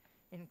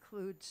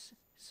includes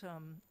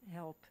some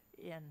help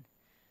in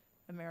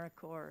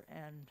AmeriCorps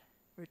and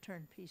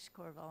Return Peace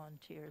Corps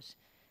volunteers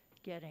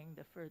getting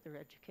the further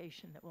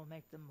education that will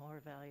make them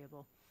more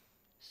valuable.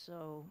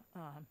 So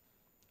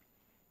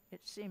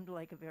it seemed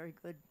like a very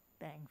good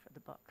bang for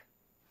the buck.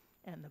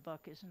 And the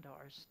buck isn't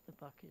ours, the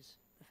buck is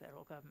the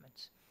federal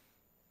government's.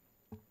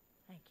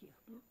 Thank you.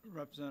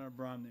 Representative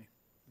Bromney.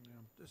 Yeah,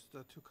 just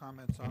 2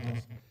 comments on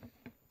this.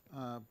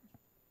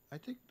 I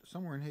think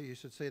somewhere in here you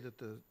should say that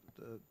the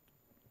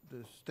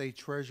state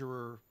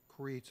treasurer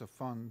creates a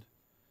fund.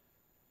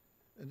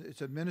 And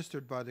it's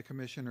administered by the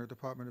Commissioner,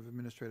 Department of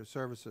Administrative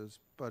Services,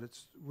 but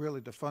it's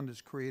really, the fund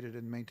is created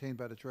and maintained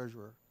by the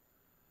treasurer.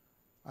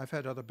 I've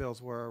had other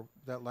bills where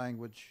that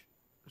language,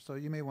 so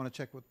you may want to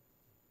check with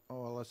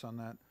OLS on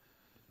that.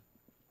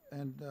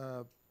 And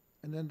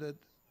then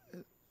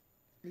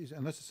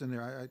unless it's in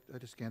there, I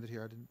just scanned it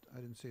here. I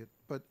didn't see it.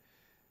 But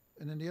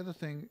and then the other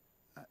thing,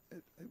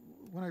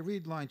 when I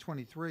read line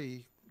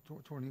 23,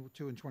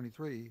 22 and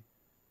 23,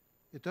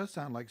 it does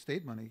sound like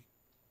state money.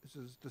 This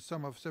is the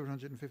sum of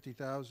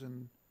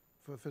 $750,000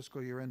 for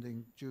fiscal year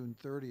ending June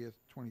 30th,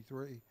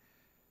 23,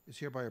 is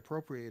hereby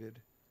appropriated.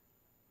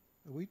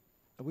 Are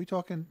we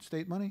talking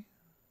state money?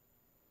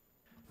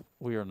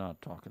 We are not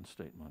talking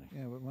state money.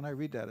 Yeah, but when I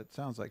read that, it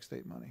sounds like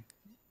state money.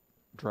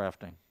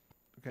 Drafting.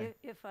 Okay.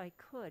 If I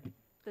could,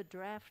 the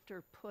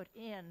drafter put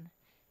in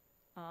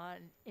on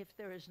if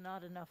there is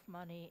not enough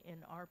money in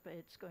ARPA,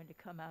 it's going to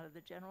come out of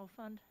the general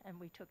fund, and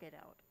we took it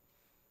out.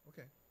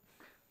 Okay.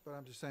 But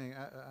I'm just saying,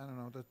 I don't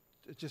know, that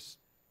it just,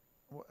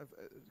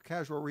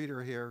 casual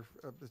reader here,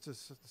 it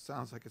just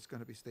sounds like it's going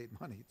to be state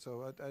money.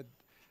 So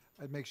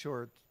I'd make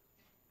sure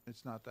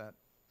it's not that.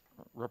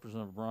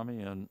 Representative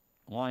Brahmi, on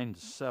line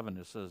 7,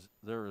 it says,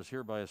 there is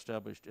hereby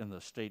established in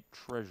the state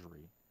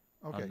treasury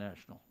Okay. on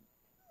national.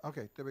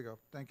 Okay, there we go.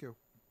 Thank you.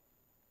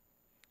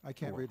 I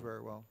can't read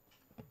very well.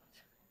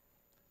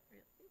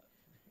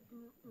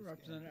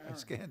 Representative I Aaron.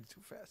 scanned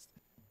too fast.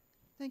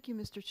 Thank you,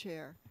 Mr.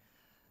 Chair.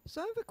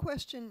 So I have a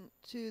question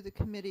to the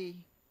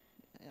committee.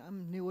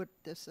 I'm new at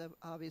this,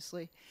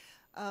 obviously.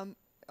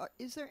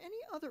 Is there any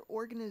other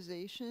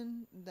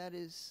organization that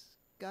is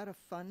got a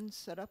fund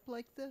set up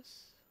like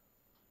this?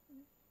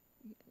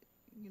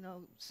 You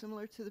know,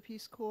 similar to the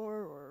Peace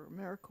Corps or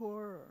AmeriCorps?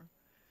 Or are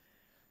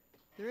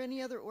there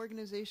any other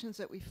organizations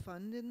that we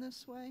fund in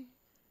this way?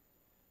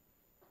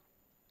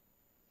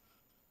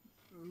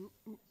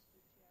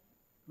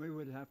 We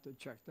would have to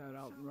check that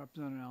out,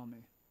 Representative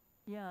Almy.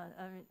 Yeah,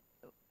 I mean,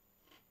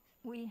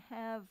 we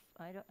have,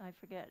 I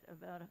forget,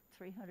 about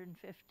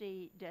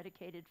 350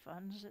 dedicated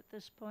funds at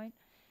this point.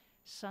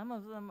 Some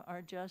of them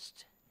are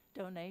just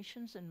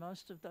donations, and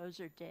most of those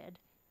are dead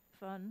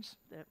funds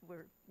that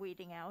we're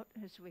weeding out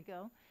as we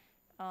go.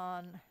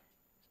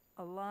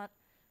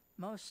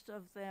 Most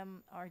of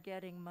them are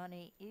getting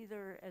money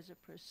either as a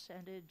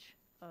percentage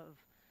of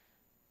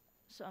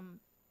some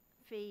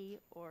fee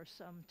or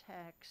some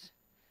tax,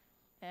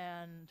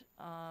 and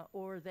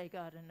or they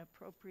got an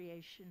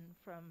appropriation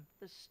from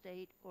the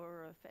state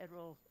or a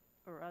federal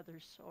or other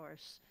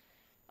source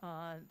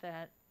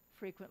that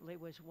frequently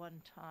was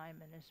one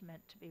time and is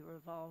meant to be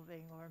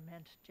revolving or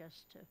meant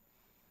just to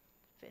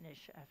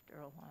finish after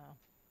a while.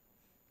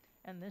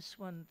 And this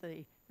one,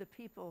 the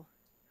people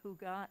who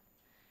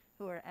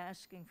are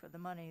asking for the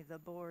money, the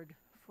board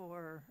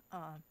for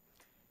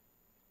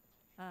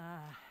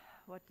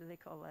what do they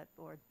call that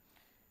board?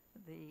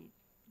 The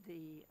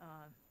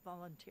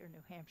Volunteer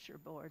New Hampshire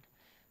Board.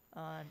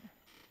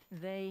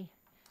 They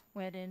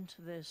went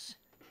into this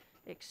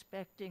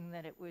expecting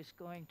that it was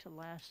going to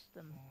last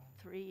them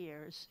 3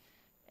 years,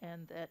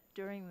 and that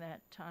during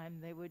that time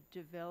they would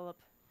develop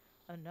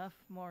enough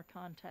more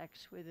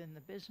contacts within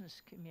the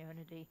business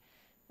community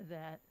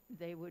that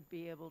they would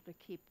be able to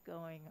keep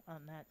going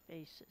on that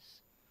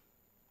basis.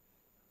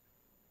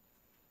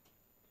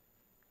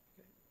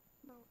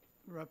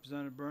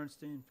 Representative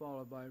Bernstein,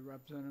 followed by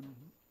Representative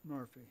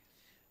Murphy.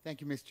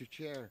 Thank you, Mr.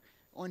 Chair.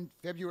 On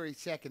February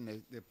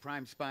 2nd, the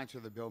prime sponsor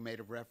of the bill made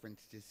a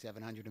reference to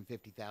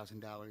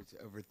 $750,000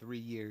 over 3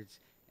 years.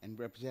 And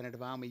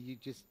Representative Almy, you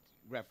just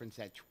referenced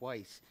that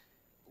twice.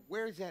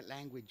 Where is that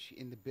language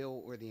in the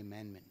bill or the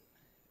amendment,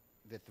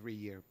 the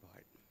 3-year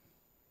part?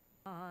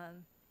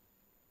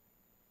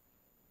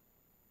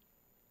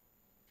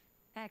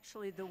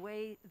 Actually, the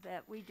way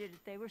that we did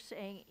it, they were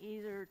saying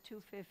either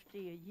 $250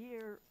 a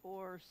year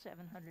or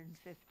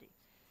 $750.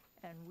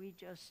 And we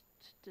just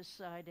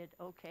decided,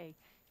 okay,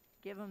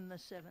 give them the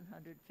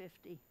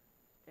 $750.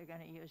 They're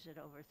going to use it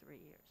over 3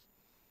 years.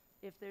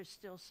 If there's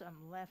still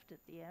some left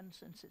at the end,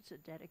 since it's a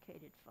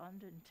dedicated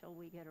fund until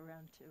we get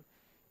around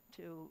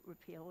to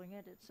repealing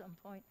it at some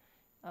point,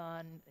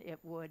 it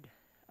would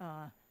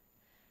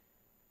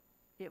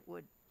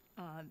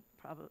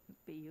probably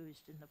be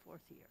used in the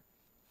 4th year.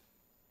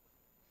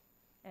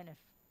 And if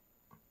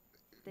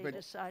they But-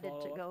 decided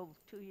to Follow-up? go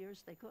 2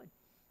 years, they could.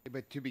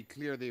 But to be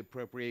clear, the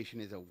appropriation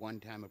is a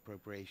one-time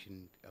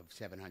appropriation of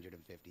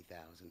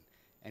 $750,000.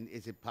 And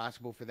is it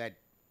possible for that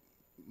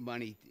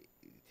money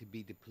to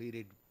be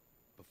depleted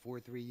before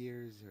 3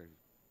 years, or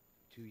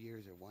 2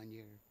 years, or 1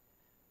 year?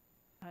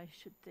 I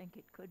should think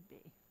it could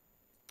be.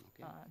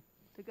 Okay.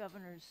 The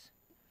governor's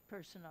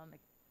person on the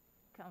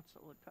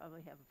council would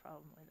probably have a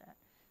problem with that.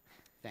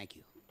 Thank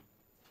you.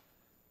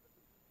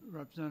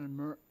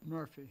 Representative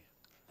Murphy.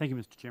 Thank you,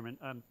 Mr. Chairman.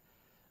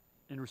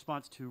 In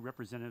response to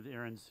Representative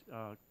Aaron's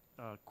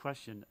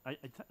question,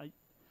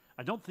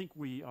 I don't think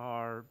we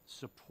are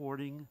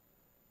supporting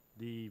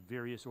the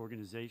various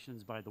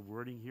organizations by the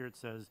wording here. It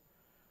says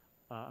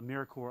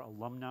AmeriCorps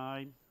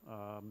alumni,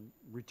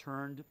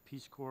 returned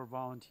Peace Corps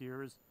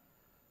volunteers,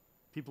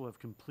 people have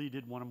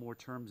completed one or more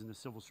terms in the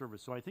civil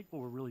service. So I think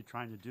what we're really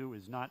trying to do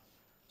is not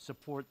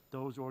support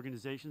those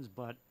organizations,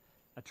 but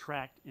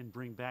attract and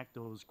bring back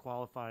those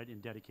qualified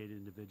and dedicated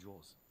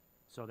individuals.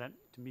 So that,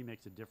 to me,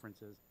 makes a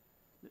difference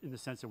in the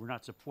sense that we're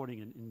not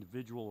supporting an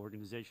individual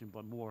organization,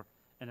 but more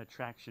an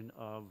attraction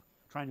of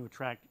trying to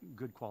attract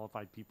good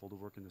qualified people to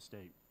work in the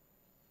state.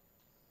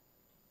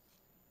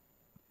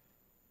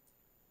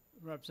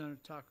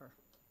 Representative Tucker.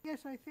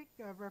 Yes, I think,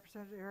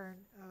 Representative Aaron,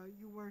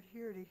 you weren't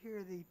here to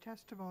hear the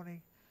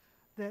testimony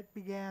that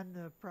began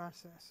the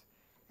process.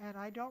 And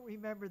I don't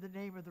remember the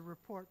name of the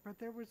report, but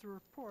there was a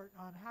report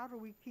on how do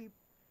we keep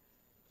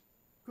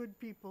good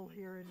people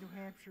here in New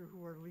Hampshire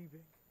who are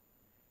leaving.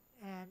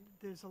 And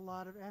there's a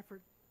lot of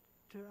effort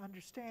to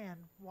understand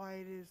why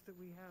it is that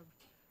we have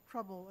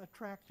trouble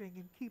attracting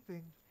and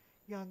keeping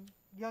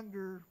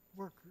younger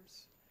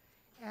workers.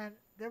 And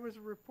there was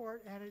a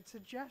report, and it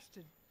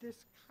suggested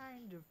this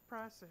kind of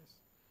process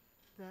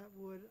that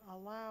would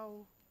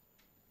allow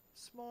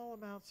small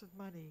amounts of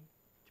money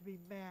to be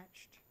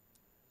matched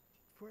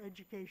for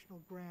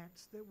educational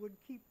grants that would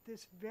keep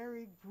this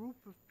very group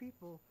of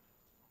people,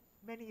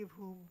 many of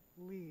whom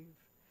leave.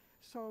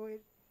 So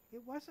it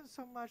wasn't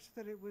so much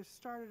that it was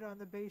started on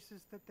the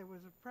basis that there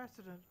was a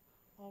precedent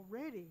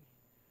already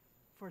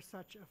for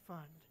such a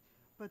fund,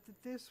 but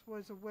that this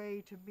was a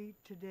way to meet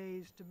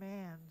today's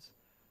demands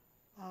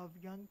of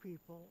young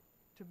people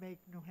to make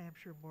New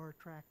Hampshire more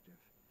attractive.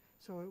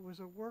 So it was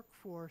a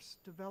workforce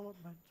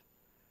development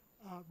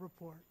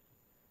report.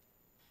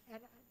 And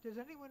does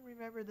anyone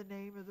remember the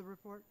name of the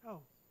report?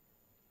 Oh.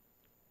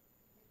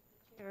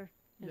 Chair,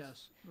 is-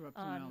 Yes,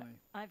 Representative Alley.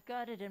 I've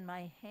got it in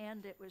my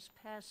hand. It was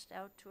passed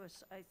out to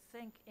us, I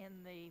think,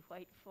 in the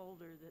white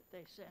folder that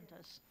they sent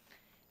us.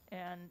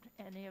 And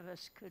any of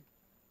us could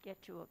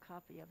get you a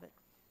copy of it.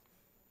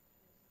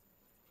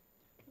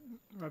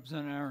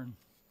 Representative Aaron.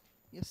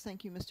 Yes,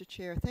 thank you, Mr.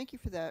 Chair. Thank you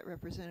for that,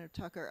 Representative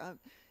Tucker.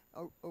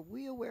 Are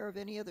we aware of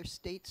any other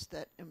states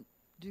that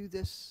do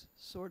this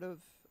sort of,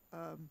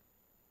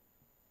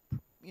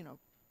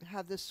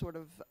 have this sort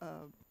of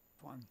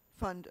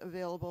fund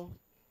available?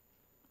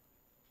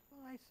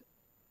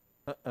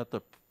 Well,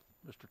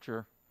 Mr.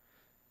 Chair,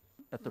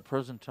 at the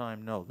present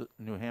time, no.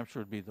 New Hampshire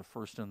would be the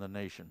first in the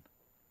nation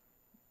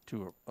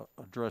to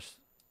address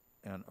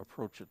and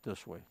approach it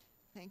this way.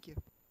 Thank you.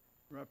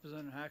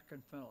 Representative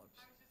Hacken Phillips.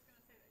 I was just going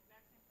to say the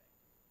exact same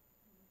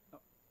thing.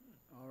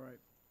 All right.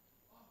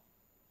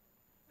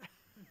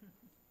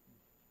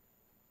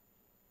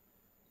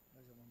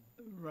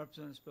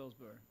 Representative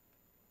Spilsbury.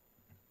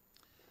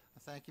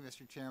 Thank you,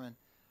 Mr. Chairman.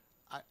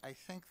 I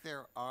think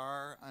there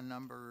are a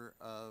number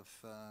of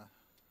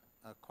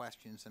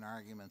questions and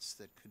arguments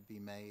that could be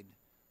made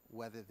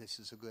whether this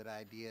is a good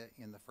idea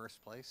in the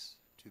first place,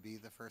 to be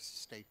the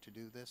first state to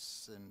do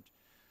this, and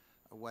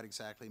what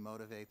exactly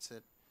motivates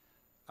it.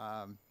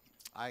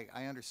 I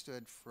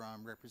understood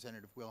from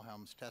Representative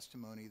Wilhelm's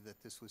testimony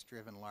that this was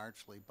driven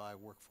largely by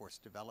workforce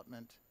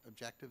development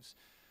objectives,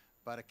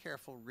 but a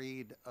careful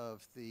read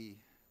of the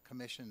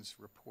Commission's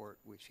report,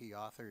 which he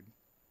authored,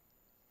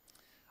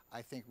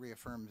 I think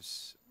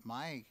reaffirms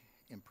my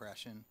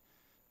impression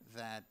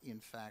that, in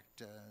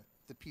fact,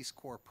 the Peace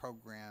Corps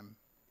program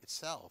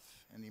itself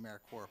and the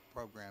AmeriCorps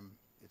program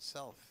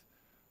itself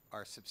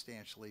are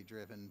substantially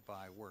driven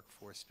by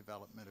workforce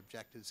development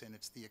objectives, and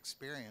it's the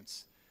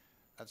experience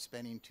of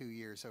spending 2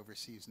 years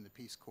overseas in the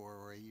Peace Corps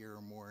or a year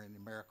or more in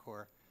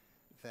AmeriCorps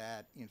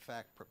that, in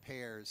fact,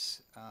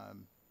 prepares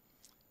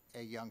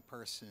a young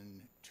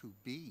person to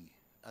be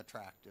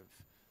attractive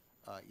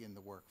in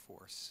the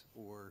workforce,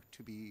 or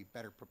to be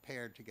better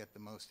prepared to get the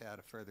most out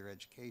of further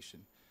education.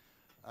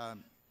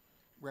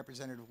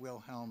 Representative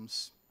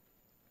Wilhelm's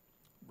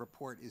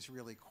report is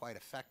really quite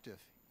effective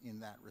in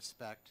that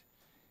respect,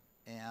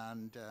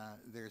 and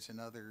there's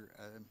another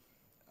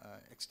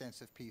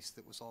extensive piece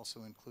that was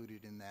also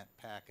included in that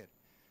packet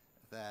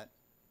that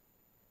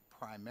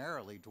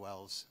primarily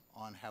dwells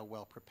on how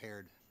well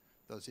prepared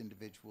those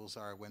individuals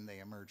are when they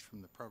emerge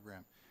from the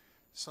program.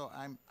 So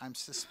I'm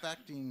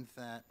suspecting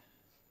that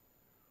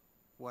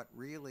what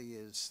really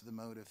is the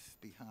motive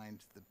behind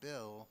the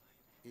bill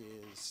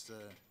is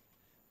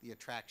the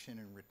attraction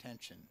and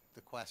retention,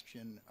 the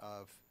question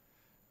of,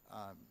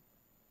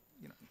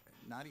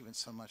 not even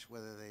so much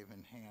whether they've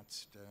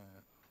enhanced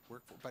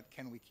workforce, but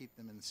can we keep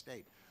them in the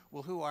state?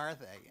 Well, who are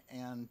they?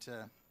 And,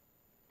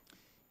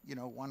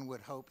 one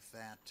would hope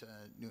that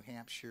New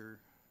Hampshire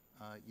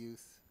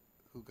youth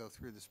who go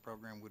through this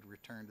program would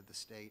return to the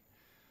state.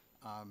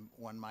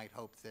 One might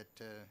hope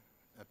that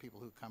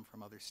people who come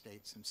from other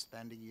states and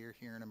spend a year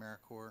here in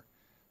AmeriCorps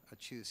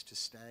choose to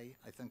stay.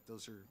 I think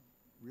those are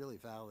really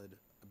valid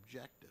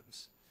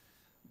objectives.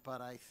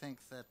 But I think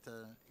that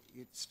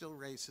it still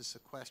raises a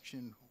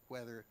question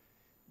whether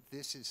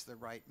this is the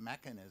right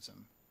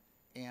mechanism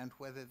and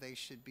whether they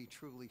should be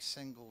truly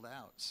singled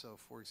out. So,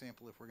 for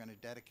example, if we're going to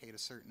dedicate a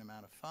certain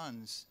amount of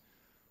funds,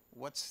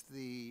 what's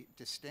the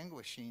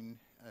distinguishing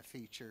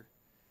feature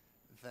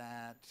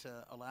that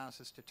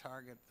allows us to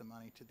target the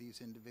money to these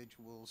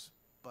individuals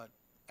but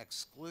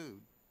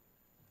exclude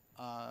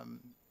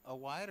a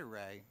wide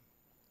array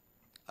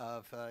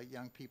of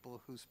young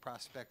people whose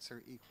prospects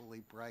are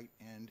equally bright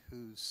and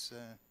whose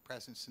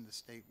presence in the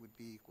state would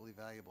be equally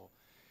valuable?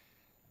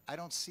 I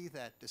don't see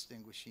that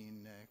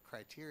distinguishing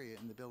criteria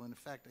in the bill. In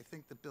fact, I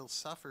think the bill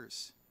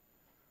suffers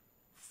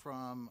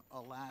from a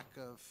lack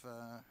of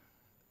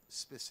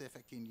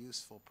specific and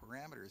useful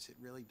parameters. It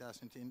really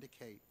doesn't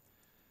indicate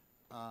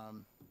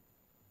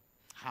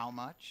how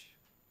much,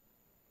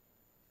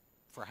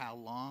 for how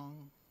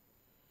long,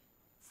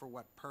 for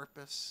what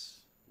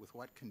purpose, with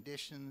what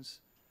conditions,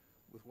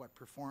 with what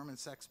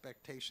performance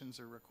expectations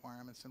or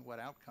requirements, and what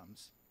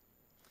outcomes.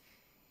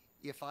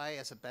 If I,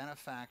 as a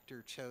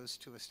benefactor, chose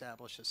to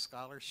establish a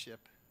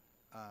scholarship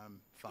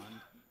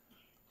fund,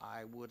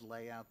 I would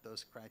lay out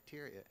those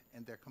criteria,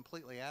 and they're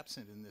completely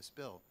absent in this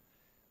bill,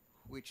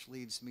 which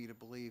leads me to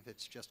believe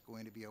it's just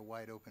going to be a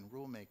wide-open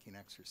rulemaking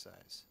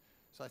exercise.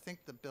 So I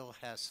think the bill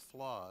has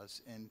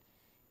flaws, and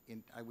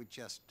I would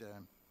just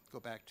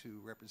go back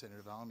to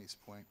Representative Allamy's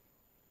point.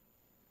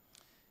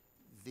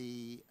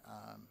 The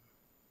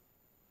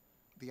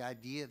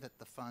idea that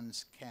the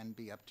funds can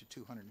be up to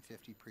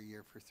 $250 per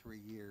year for 3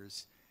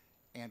 years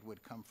and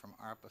would come from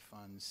ARPA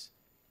funds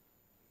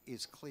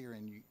is clear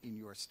in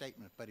your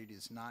statement, but it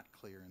is not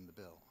clear in the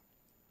bill.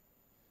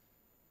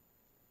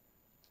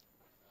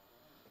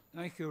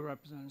 Thank you,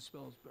 Representative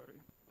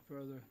Spilsbury.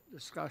 Further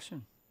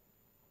discussion?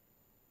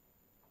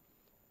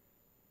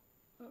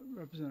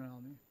 Representative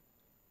Alamy.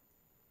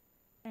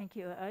 Thank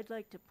you. I'd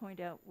like to point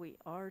out we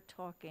are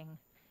talking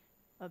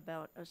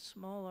about a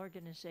small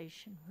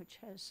organization which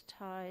has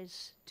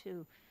ties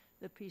to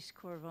the Peace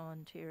Corps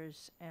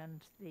volunteers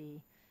and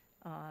the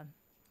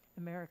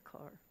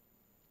AmeriCorps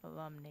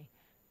alumni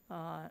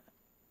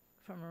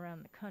from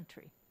around the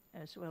country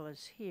as well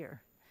as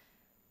here,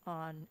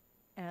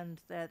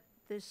 and that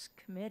this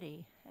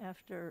committee,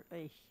 after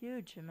a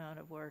huge amount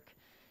of work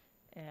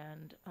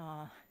and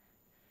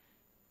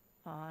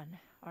on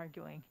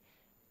arguing,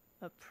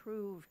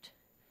 approved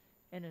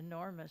an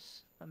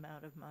enormous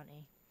amount of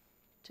money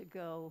to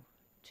go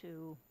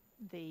to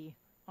the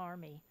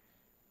Army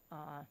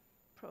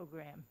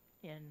program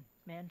in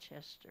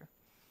Manchester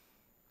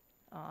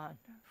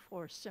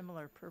for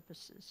similar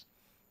purposes,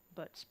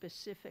 but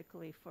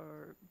specifically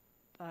for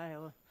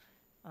how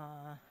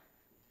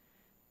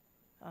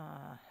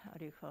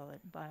do you call it?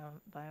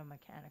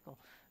 Biomechanical,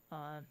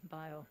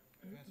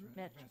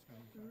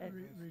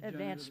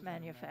 advanced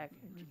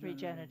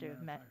regenerative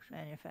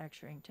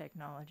manufacturing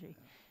technology.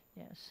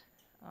 Yes.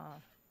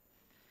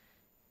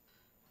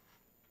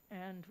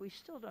 And we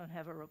still don't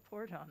have a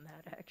report on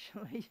that,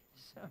 actually.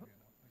 So.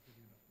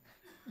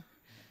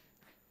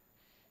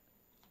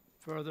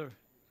 Further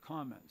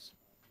comments?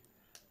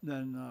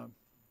 Then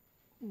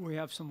we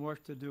have some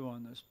work to do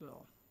on this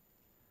bill.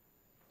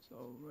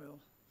 So we'll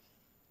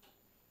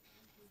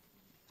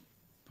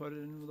put it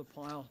into the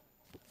pile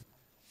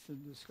to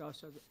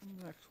discuss at the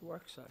next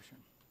work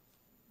session.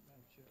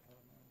 Madam Chair,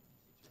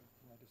 Mr. Chair,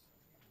 can I just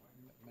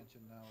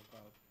mention now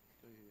about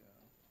the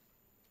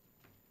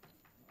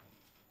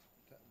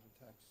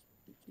tax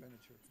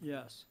expenditure?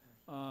 Yes.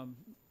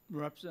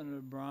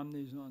 Representative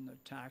Bromley's on the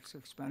Tax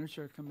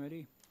Expenditure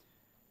Committee,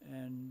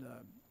 and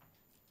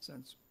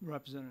since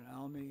Representative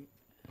Alamy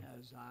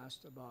has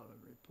asked about a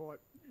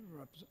report,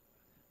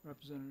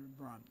 Representative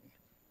Bromley.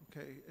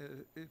 Okay,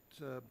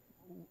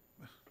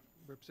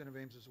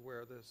 Representative Ames is aware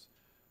of this.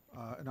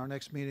 In our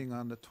next meeting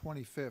on the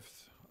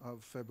 25th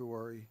of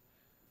February,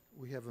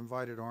 we have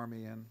invited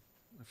Army in.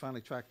 I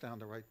finally tracked down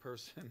the right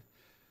person,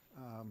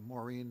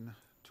 Maureen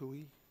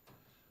Tui,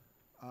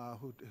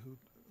 who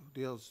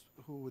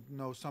would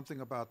know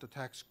something about the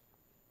tax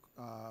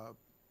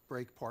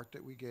break part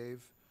that we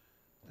gave,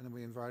 and then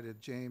we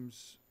invited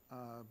James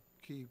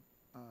Key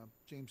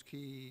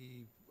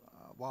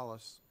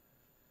Wallace,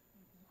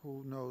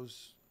 who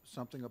knows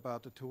something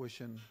about the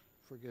tuition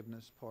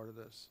forgiveness part of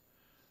this.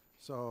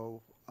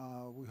 So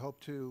we hope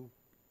to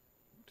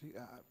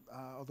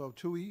although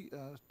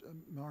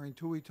Maureen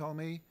Tui told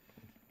me,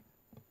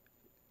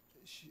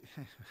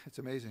 it's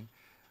amazing.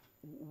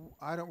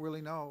 I don't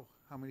really know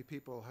how many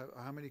people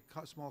how many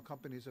small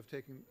companies have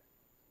taken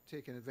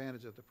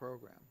advantage of the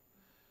program.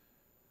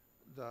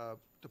 The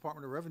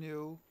Department of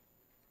Revenue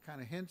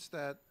kind of hints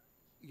that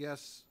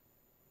yes,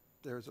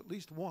 there's at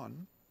least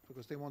one,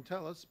 because they won't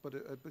tell us, but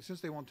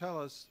since they won't tell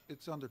us,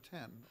 it's under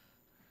 10.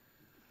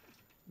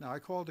 Now, I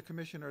called the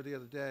commissioner the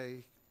other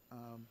day,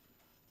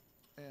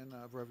 and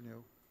Department of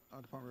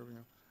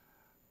Revenue,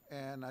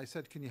 and I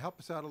said, can you help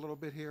us out a little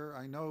bit here?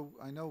 I know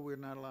we're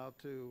not allowed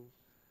to,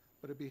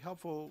 but it'd be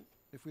helpful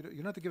if we, you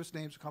don't have to give us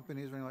names of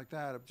companies or anything like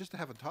that, just to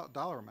have a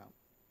dollar amount.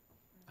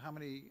 How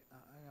many,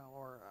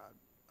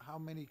 how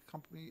many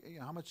company,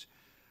 how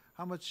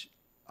much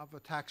of a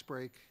tax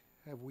break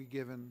have we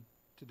given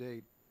to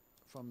date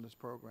from this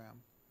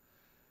program.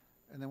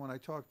 And then when I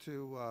talked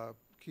to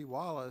Key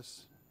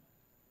Wallace,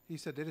 he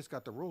said they just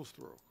got the rules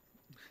through.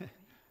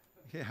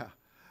 Yeah.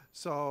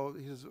 So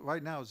he says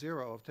right now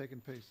 0 have taken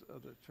place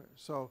of the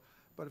so.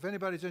 But if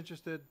anybody's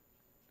interested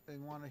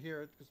and want to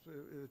hear it,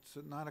 it's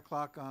at 9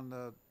 o'clock on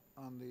the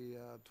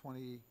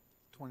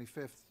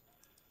 25th.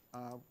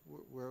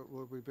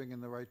 We'll be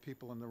bringing the right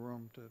people in the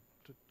room to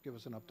give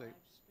us an update.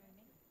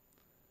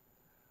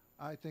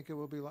 I think it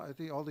will be. I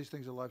think all these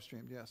things are live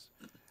streamed. Yes.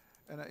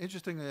 And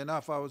interestingly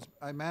enough,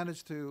 I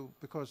managed to,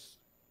 because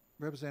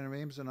Representative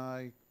Ames and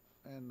I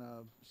and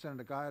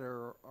Senator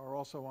Guider are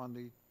also on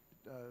the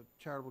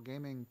Charitable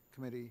Gaming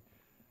Committee.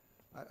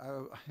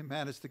 I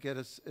managed to get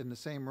us in the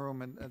same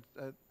room, and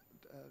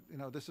you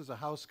know, this is a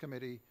House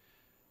committee,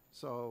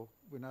 so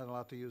we're not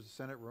allowed to use the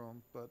Senate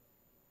room, but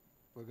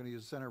we're going to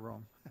use the Senate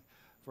room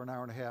for an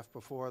hour and a half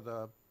before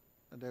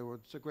and they were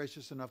so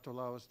gracious enough to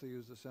allow us to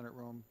use the Senate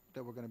room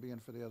that we're going to be in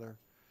for the other.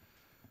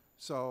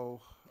 So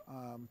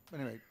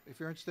anyway, if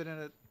you're interested in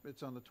it,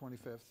 it's on the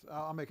 25th.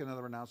 I'll make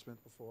another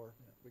announcement before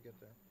we get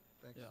there.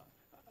 Thanks. Yeah.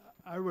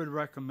 I would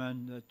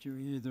recommend that you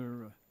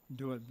either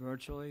do it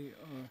virtually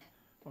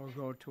or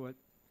go to it,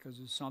 because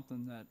it's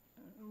something that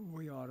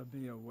we ought to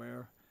be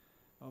aware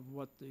of,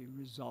 what the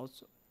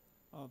results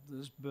of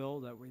this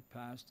bill that we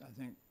passed, I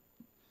think,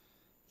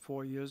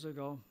 4 years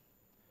ago.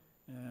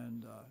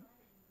 And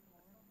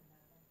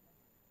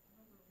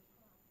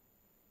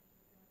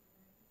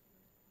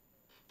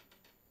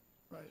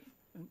right.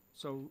 And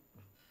so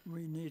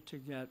we need to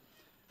get,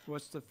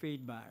 what's the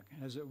feedback?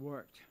 Has it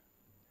worked?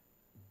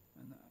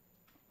 And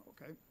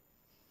okay.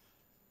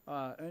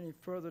 Any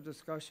further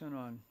discussion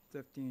on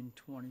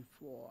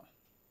 1524?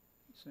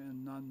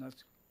 Saying none,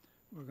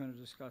 we're going to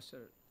discuss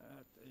it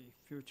at a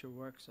future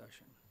work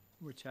session,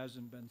 which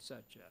hasn't been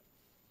set yet.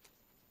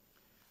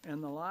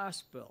 And the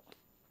last bill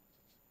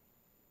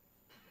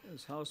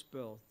is House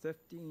Bill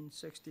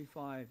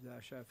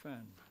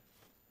 1565-FN,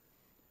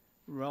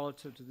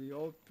 relative to the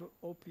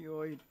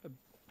Opioid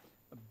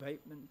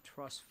Abatement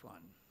Trust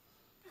Fund.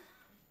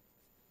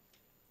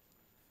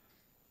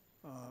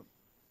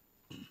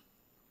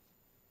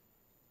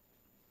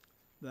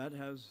 That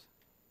has,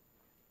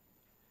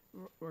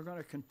 we're going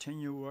to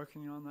continue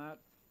working on that,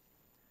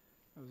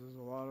 because there's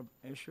a lot of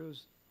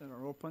issues that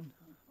are open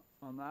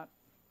on that.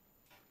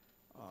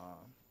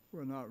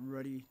 We're not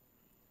ready,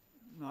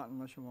 not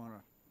unless you want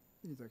to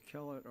either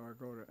kill it or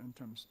go to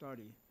interim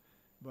study,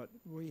 but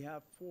we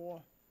have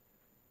 4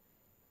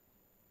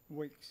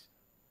 weeks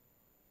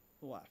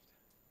left,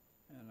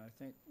 and I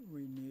think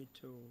we need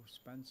to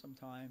spend some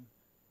time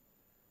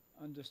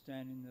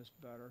understanding this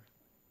better.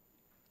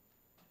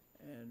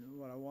 And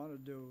what I want to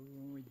do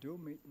when we do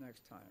meet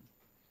next time,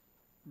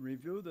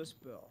 review this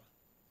bill,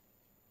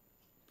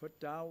 put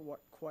down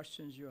what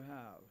questions you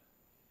have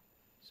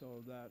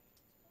so that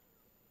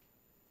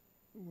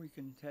we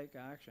can take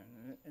action.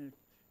 And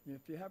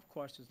if you have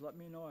questions, let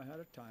me know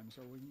ahead of time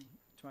so we can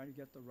try to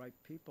get the right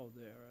people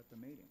there at the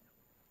meeting.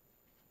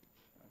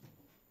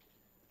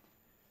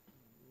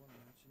 You want to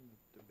mention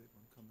the big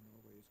one coming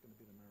our way is going to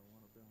be the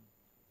marijuana bill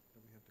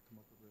that we have to come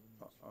up with revenues.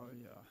 Oh,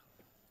 yeah.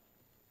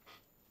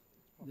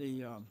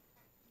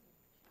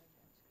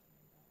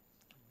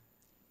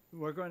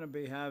 We're going to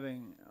be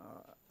having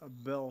a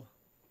bill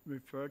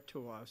referred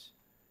to us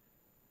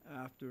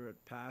after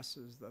it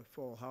passes the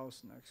full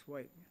House next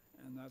week,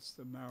 and that's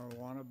the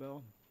marijuana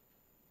bill.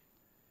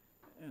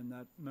 And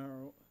that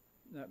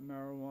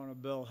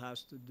marijuana bill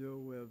has to do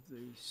with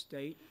the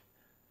state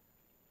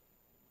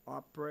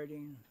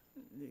operating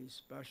these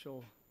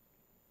special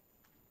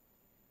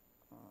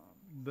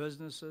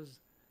businesses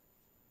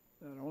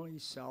that only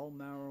sell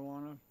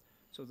marijuana.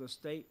 So the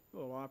state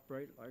will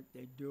operate like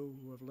they do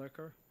with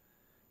liquor.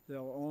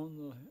 They'll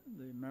own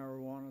the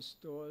marijuana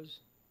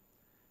stores,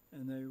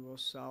 and they will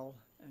sell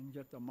and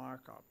get the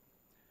markup.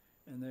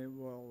 And they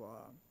will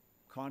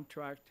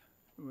contract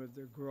with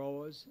the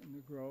growers, and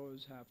the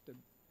growers have to,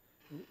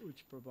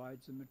 which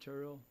provides the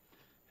material,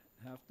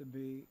 have to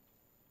be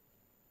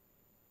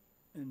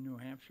in New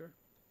Hampshire.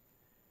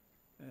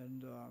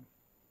 And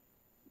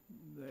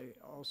they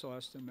also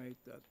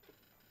estimate that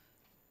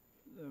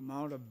the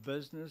amount of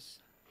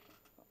business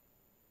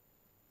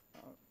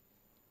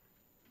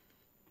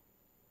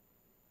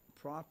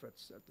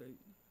profits that they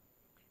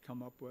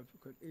come up with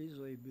could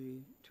easily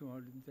be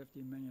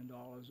 $250 million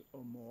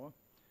or more.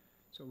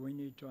 So we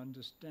need to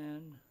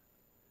understand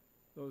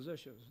those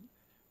issues.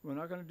 We're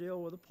not going to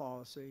deal with the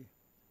policy,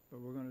 but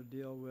we're going to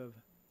deal with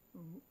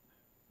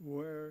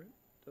where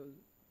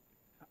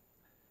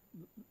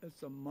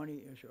it's a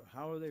money issue.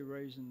 How are they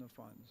raising the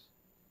funds?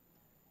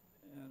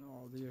 And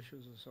all the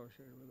issues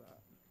associated with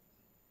that.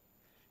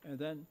 And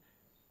then,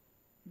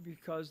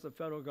 because the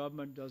federal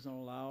government doesn't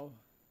allow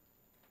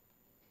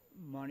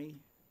money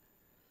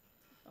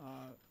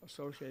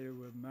associated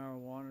with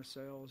marijuana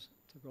sales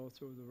to go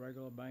through the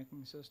regular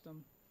banking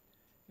system,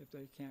 if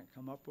they can't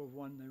come up with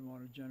one, they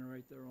want to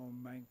generate their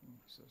own banking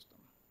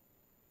system.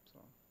 So.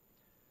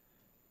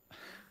 Can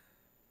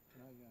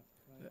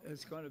I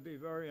It's going to be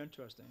very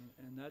interesting,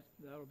 and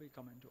that'll be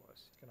coming to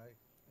us. Can I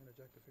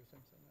interject a few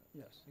things on that?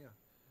 Yes. Yeah.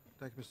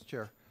 Thank you, Mr.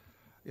 Chair.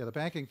 Yeah, the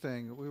banking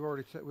thing, we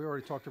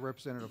already talked to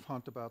Representative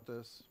Hunt about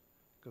this,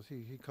 because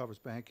he covers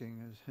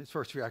banking. His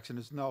first reaction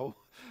is no,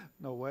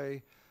 no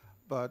way.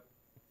 But,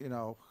 you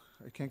know,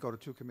 it can't go to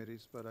two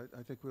committees, but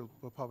I think we'll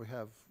probably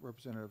have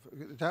Representative,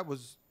 that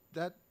was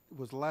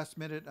last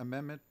minute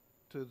amendment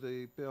to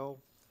the bill,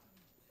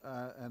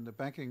 and the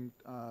banking,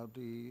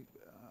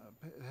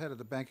 head of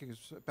the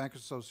Bankers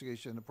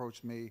Association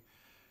approached me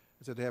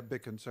and said they have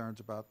big concerns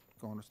about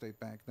going to state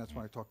bank. That's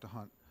when I talked to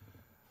Hunt.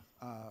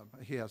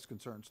 He has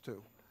concerns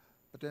too.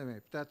 But anyway,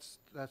 that's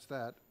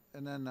that.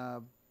 And then,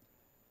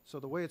 so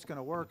the way it's going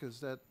to work is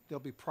that there'll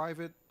be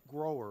private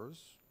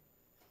growers,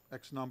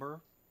 X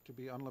number, to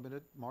be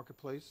unlimited,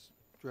 marketplace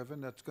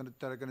driven, that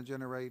are going to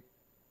generate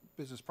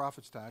business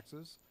profits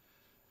taxes.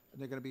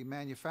 And they're going to be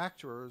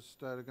manufacturers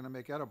that are going to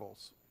make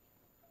edibles.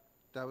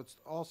 That would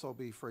also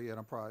be free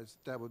enterprise.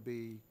 That would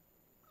be,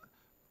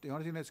 the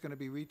only thing that's going to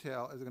be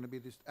retail is going to be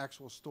these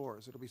actual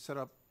stores. It'll be set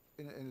up,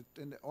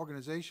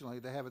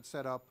 organizationally, they have it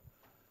set up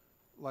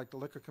like the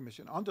Liquor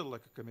Commission, under the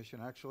Liquor Commission,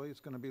 actually. It's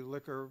going to be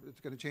liquor, it's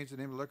going to change the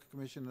name of the Liquor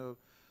Commission to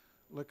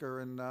Liquor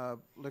and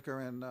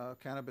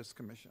Cannabis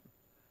Commission.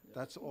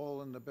 That's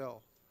all in the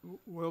bill.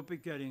 We'll be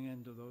getting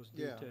into those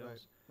Yeah,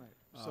 details. right.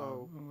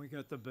 So, when we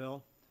get the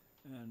bill,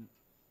 and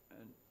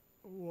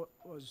what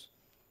was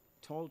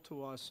told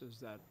to us is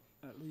that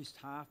at least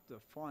half the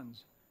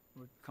funds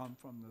would come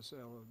from the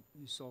sale of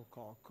these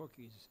so-called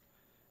cookies.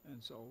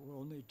 And so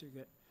we'll need to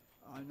get,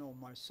 I know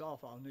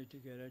myself, I'll need to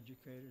get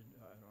educated.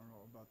 I don't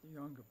know about the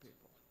younger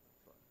people.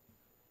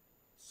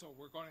 So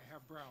we're going to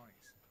have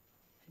brownies.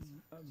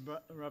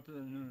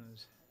 Representative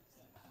Nunes.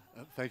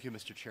 Thank you,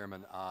 Mr.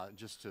 Chairman.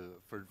 Just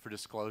for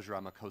disclosure,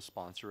 I'm a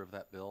co-sponsor of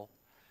that bill,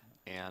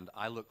 and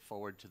I look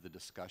forward to the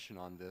discussion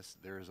on this.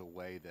 There is a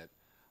way that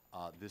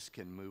this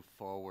can move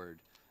forward,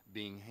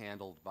 being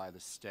handled by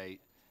the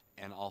state,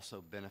 and also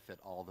benefit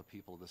all the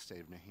people of the state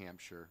of New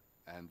Hampshire.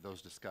 And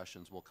those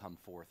discussions will come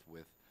forth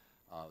with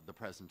the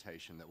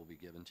presentation that will be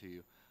given to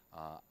you.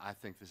 I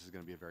think this is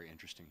going to be a very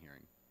interesting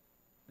hearing.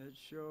 It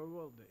sure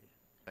will be.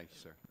 Thank you,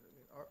 sir.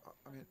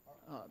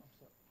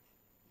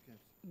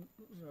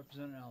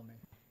 Representative Almy.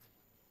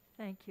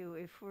 Thank you.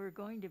 If we're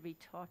going to be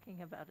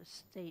talking about a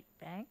state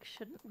bank,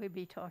 shouldn't we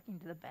be talking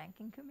to the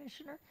banking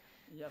commissioner?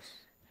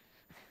 Yes.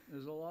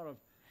 There's a lot of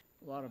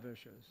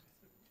issues.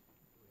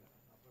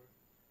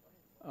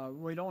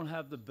 We don't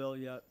have the bill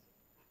yet,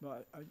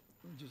 but I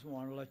just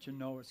want to let you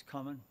know it's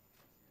coming.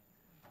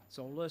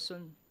 So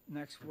listen,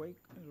 next week,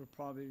 it'll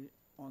probably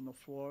on the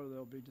floor,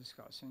 they'll be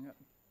discussing it.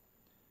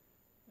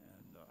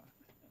 And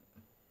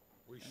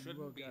We and shouldn't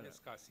we'll be get it.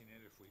 discussing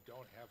it if we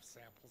don't have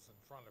samples in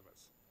front of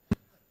us.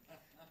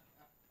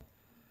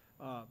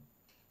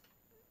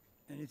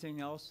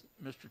 Anything else?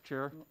 Mr.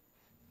 Chair,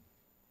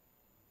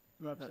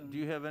 do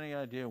you have any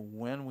idea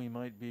when we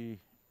might be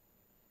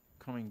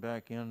coming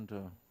back in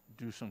to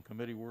do some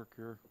committee work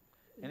here?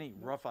 Any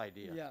rough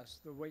idea? Yes,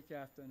 the week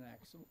after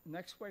next.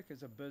 Next week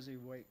is a busy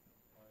week.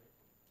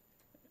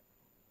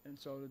 And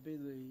so it'll be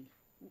the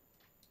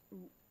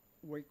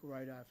week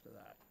right after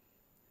that.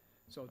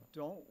 So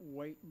don't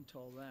wait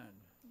until then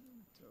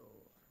to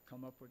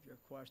come up with your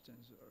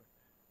questions or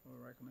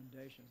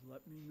recommendations.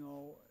 Let me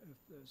know if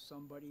there's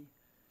somebody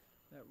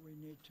that we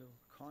need to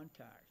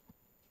contact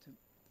to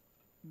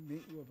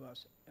meet with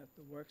us at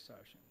the work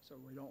session so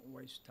we don't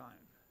waste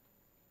time.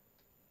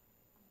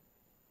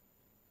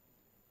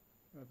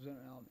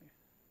 Representative Almy.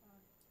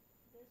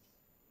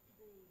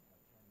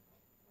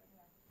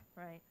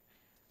 Right.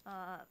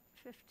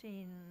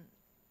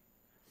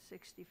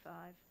 1565,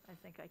 I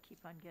think I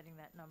keep on getting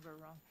that number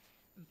wrong,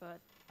 but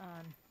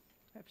on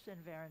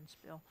Representative Aaron's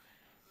bill.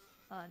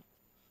 I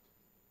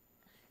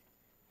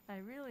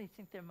really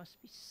think there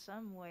must be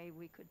some way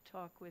we could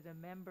talk with a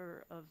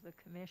member of the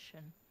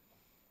commission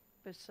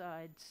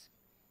besides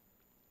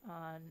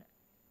on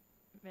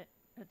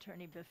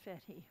Attorney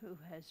Buffetti, who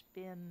has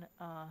been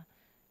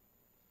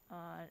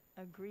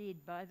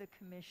agreed by the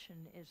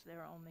commission is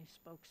their only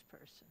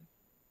spokesperson.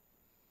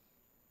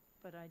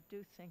 But I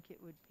do think it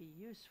would be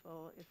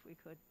useful if we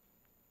could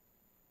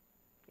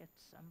get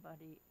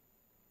somebody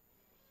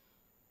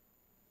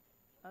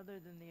other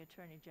than the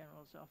Attorney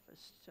General's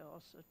office to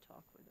also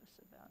talk with us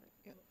about it.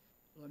 Yeah.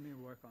 Let me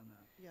work on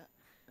that. Yeah,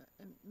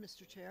 and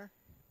Mr. Chair?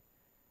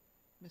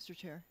 Mr.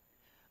 Chair?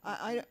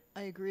 I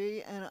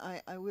agree,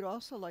 and I would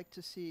also like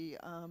to see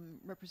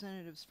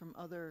representatives from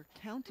other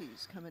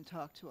counties come and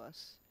talk to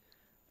us.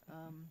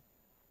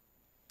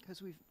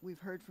 Because we've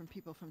heard from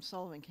people from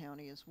Sullivan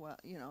County as well,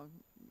 you know,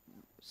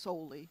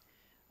 solely.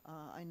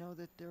 I know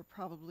that there are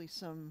probably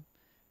some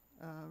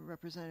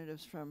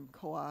representatives from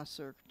Coas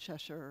or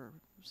Cheshire or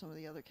some of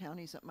the other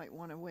counties that might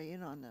want to weigh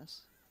in on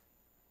this.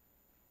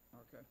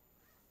 Okay.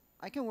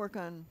 I can work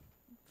on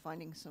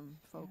finding some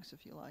folks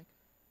if you like.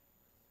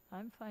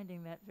 I'm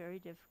finding that very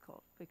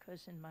difficult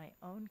because in my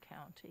own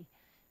county,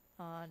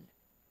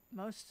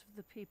 most of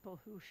the people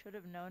who should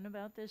have known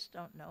about this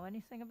don't know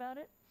anything about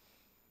it.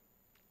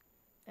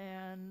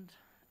 And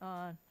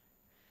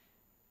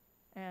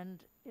And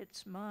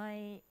it's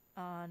my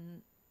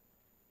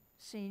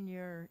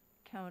senior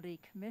county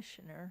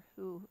commissioner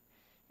who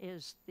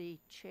is the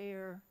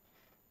chair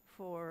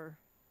for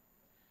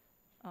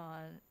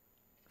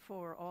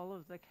all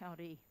of the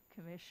county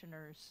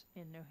commissioners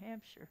in New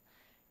Hampshire,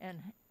 and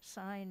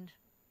signed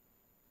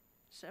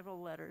several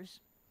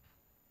letters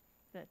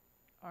that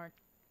aren't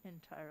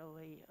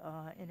entirely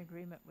in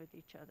agreement with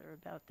each other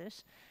about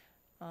this.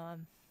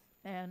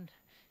 And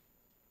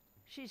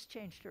she's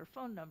changed her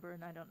phone number,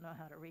 and I don't know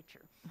how to reach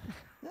her.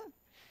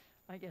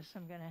 I guess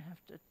I'm going to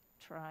have to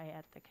try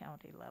at the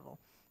county level.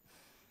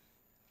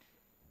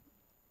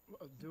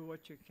 Well, do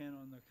what you can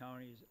on the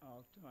counties.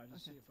 I'll try to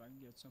see if I can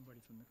get somebody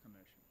from the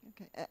commission.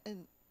 Okay,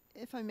 and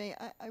if I may,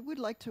 I would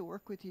like to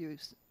work with you,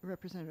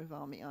 Representative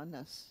Almy, on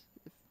this,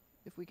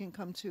 if we can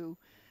come to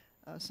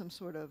some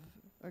sort of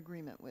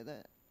agreement with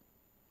it.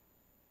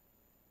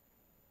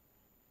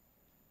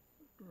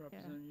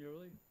 Representative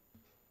Yurley?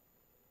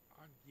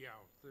 Yeah,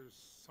 there's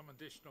some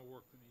additional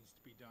work that needs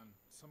to be done.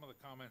 Some of the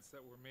comments that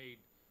were made,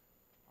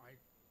 I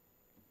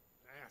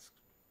asked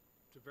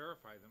to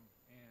verify them,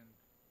 and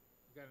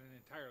got an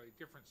entirely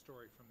different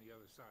story from the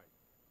other side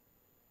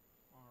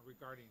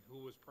regarding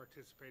who was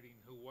participating,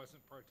 who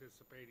wasn't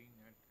participating,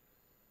 and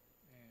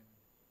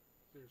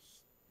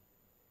there's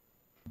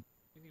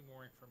we need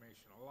more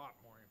information, a lot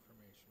more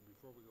information,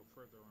 before we go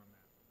further on that.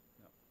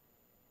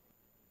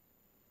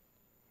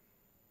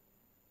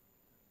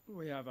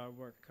 We have our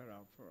work cut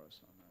out for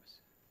us on this.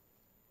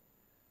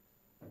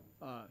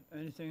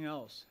 Anything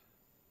else?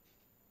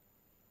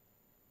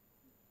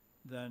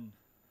 Then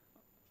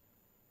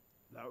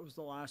that was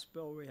the last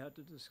bill we had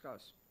to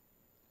discuss.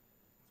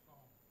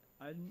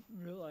 I didn't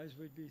realize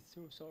we'd be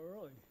through so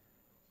early.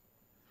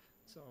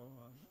 So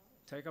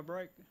take a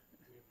break. We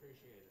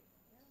appreciate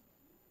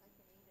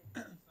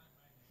it.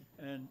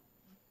 And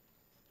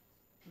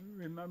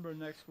remember,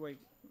 next week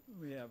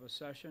we have a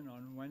session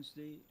on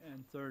Wednesday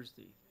and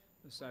Thursday.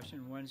 The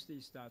session Wednesday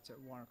starts at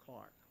 1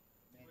 o'clock.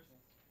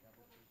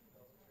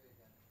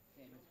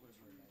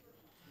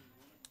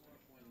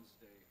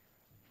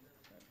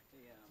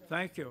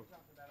 Thank you.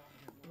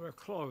 We're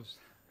closed.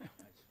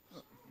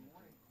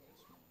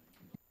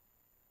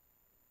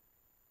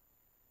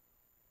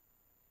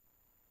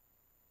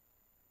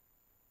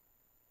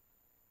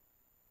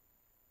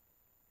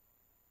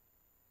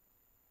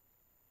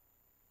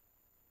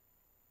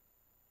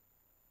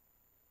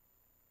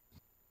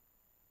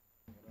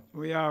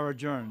 We are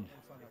adjourned.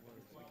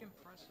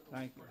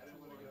 Thank you.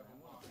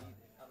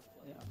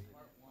 Yeah.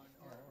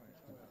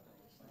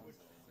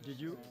 Did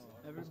you,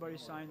 everybody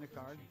sign the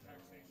card? The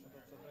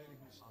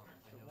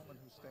woman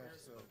who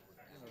staffs the,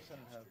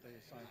 Senate House, they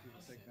assign people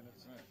to take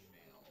minutes.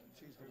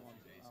 She's the one,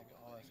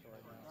 I'll ask her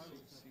right now.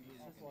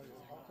 I'll call you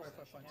if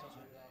I find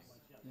something.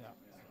 Yeah.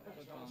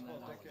 But that was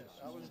called Dick.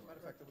 Matter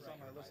of fact, it was on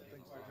my list of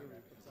things to do.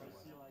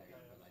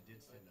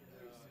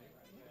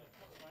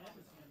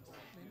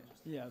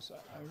 Yes,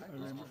 I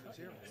remember.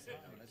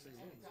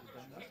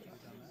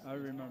 I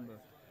remember.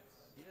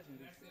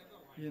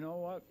 You know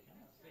what?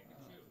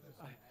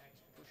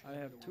 I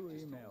have 2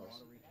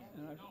 emails,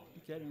 and I'm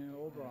getting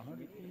over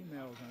 100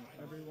 emails on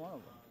every one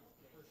of them.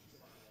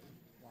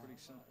 Pretty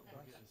simple.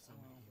 Yeah,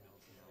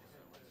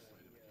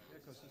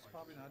 because it's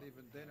probably not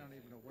even, they're not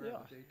even aware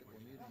of the date that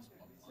we're meeting.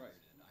 Right.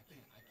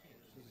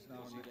 It's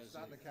not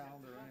in the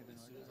calendar or anything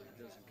like that. It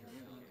doesn't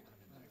communicate.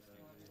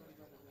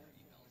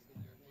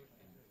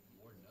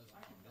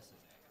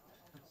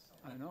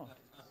 I know. I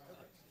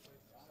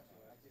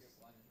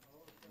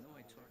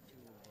talked to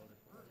you about it.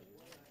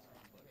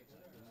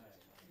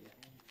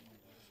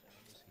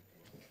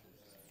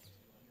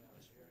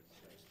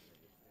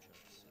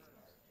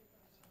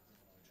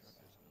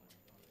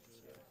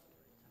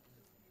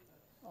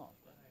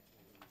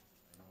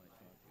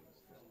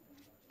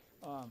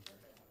 Oh.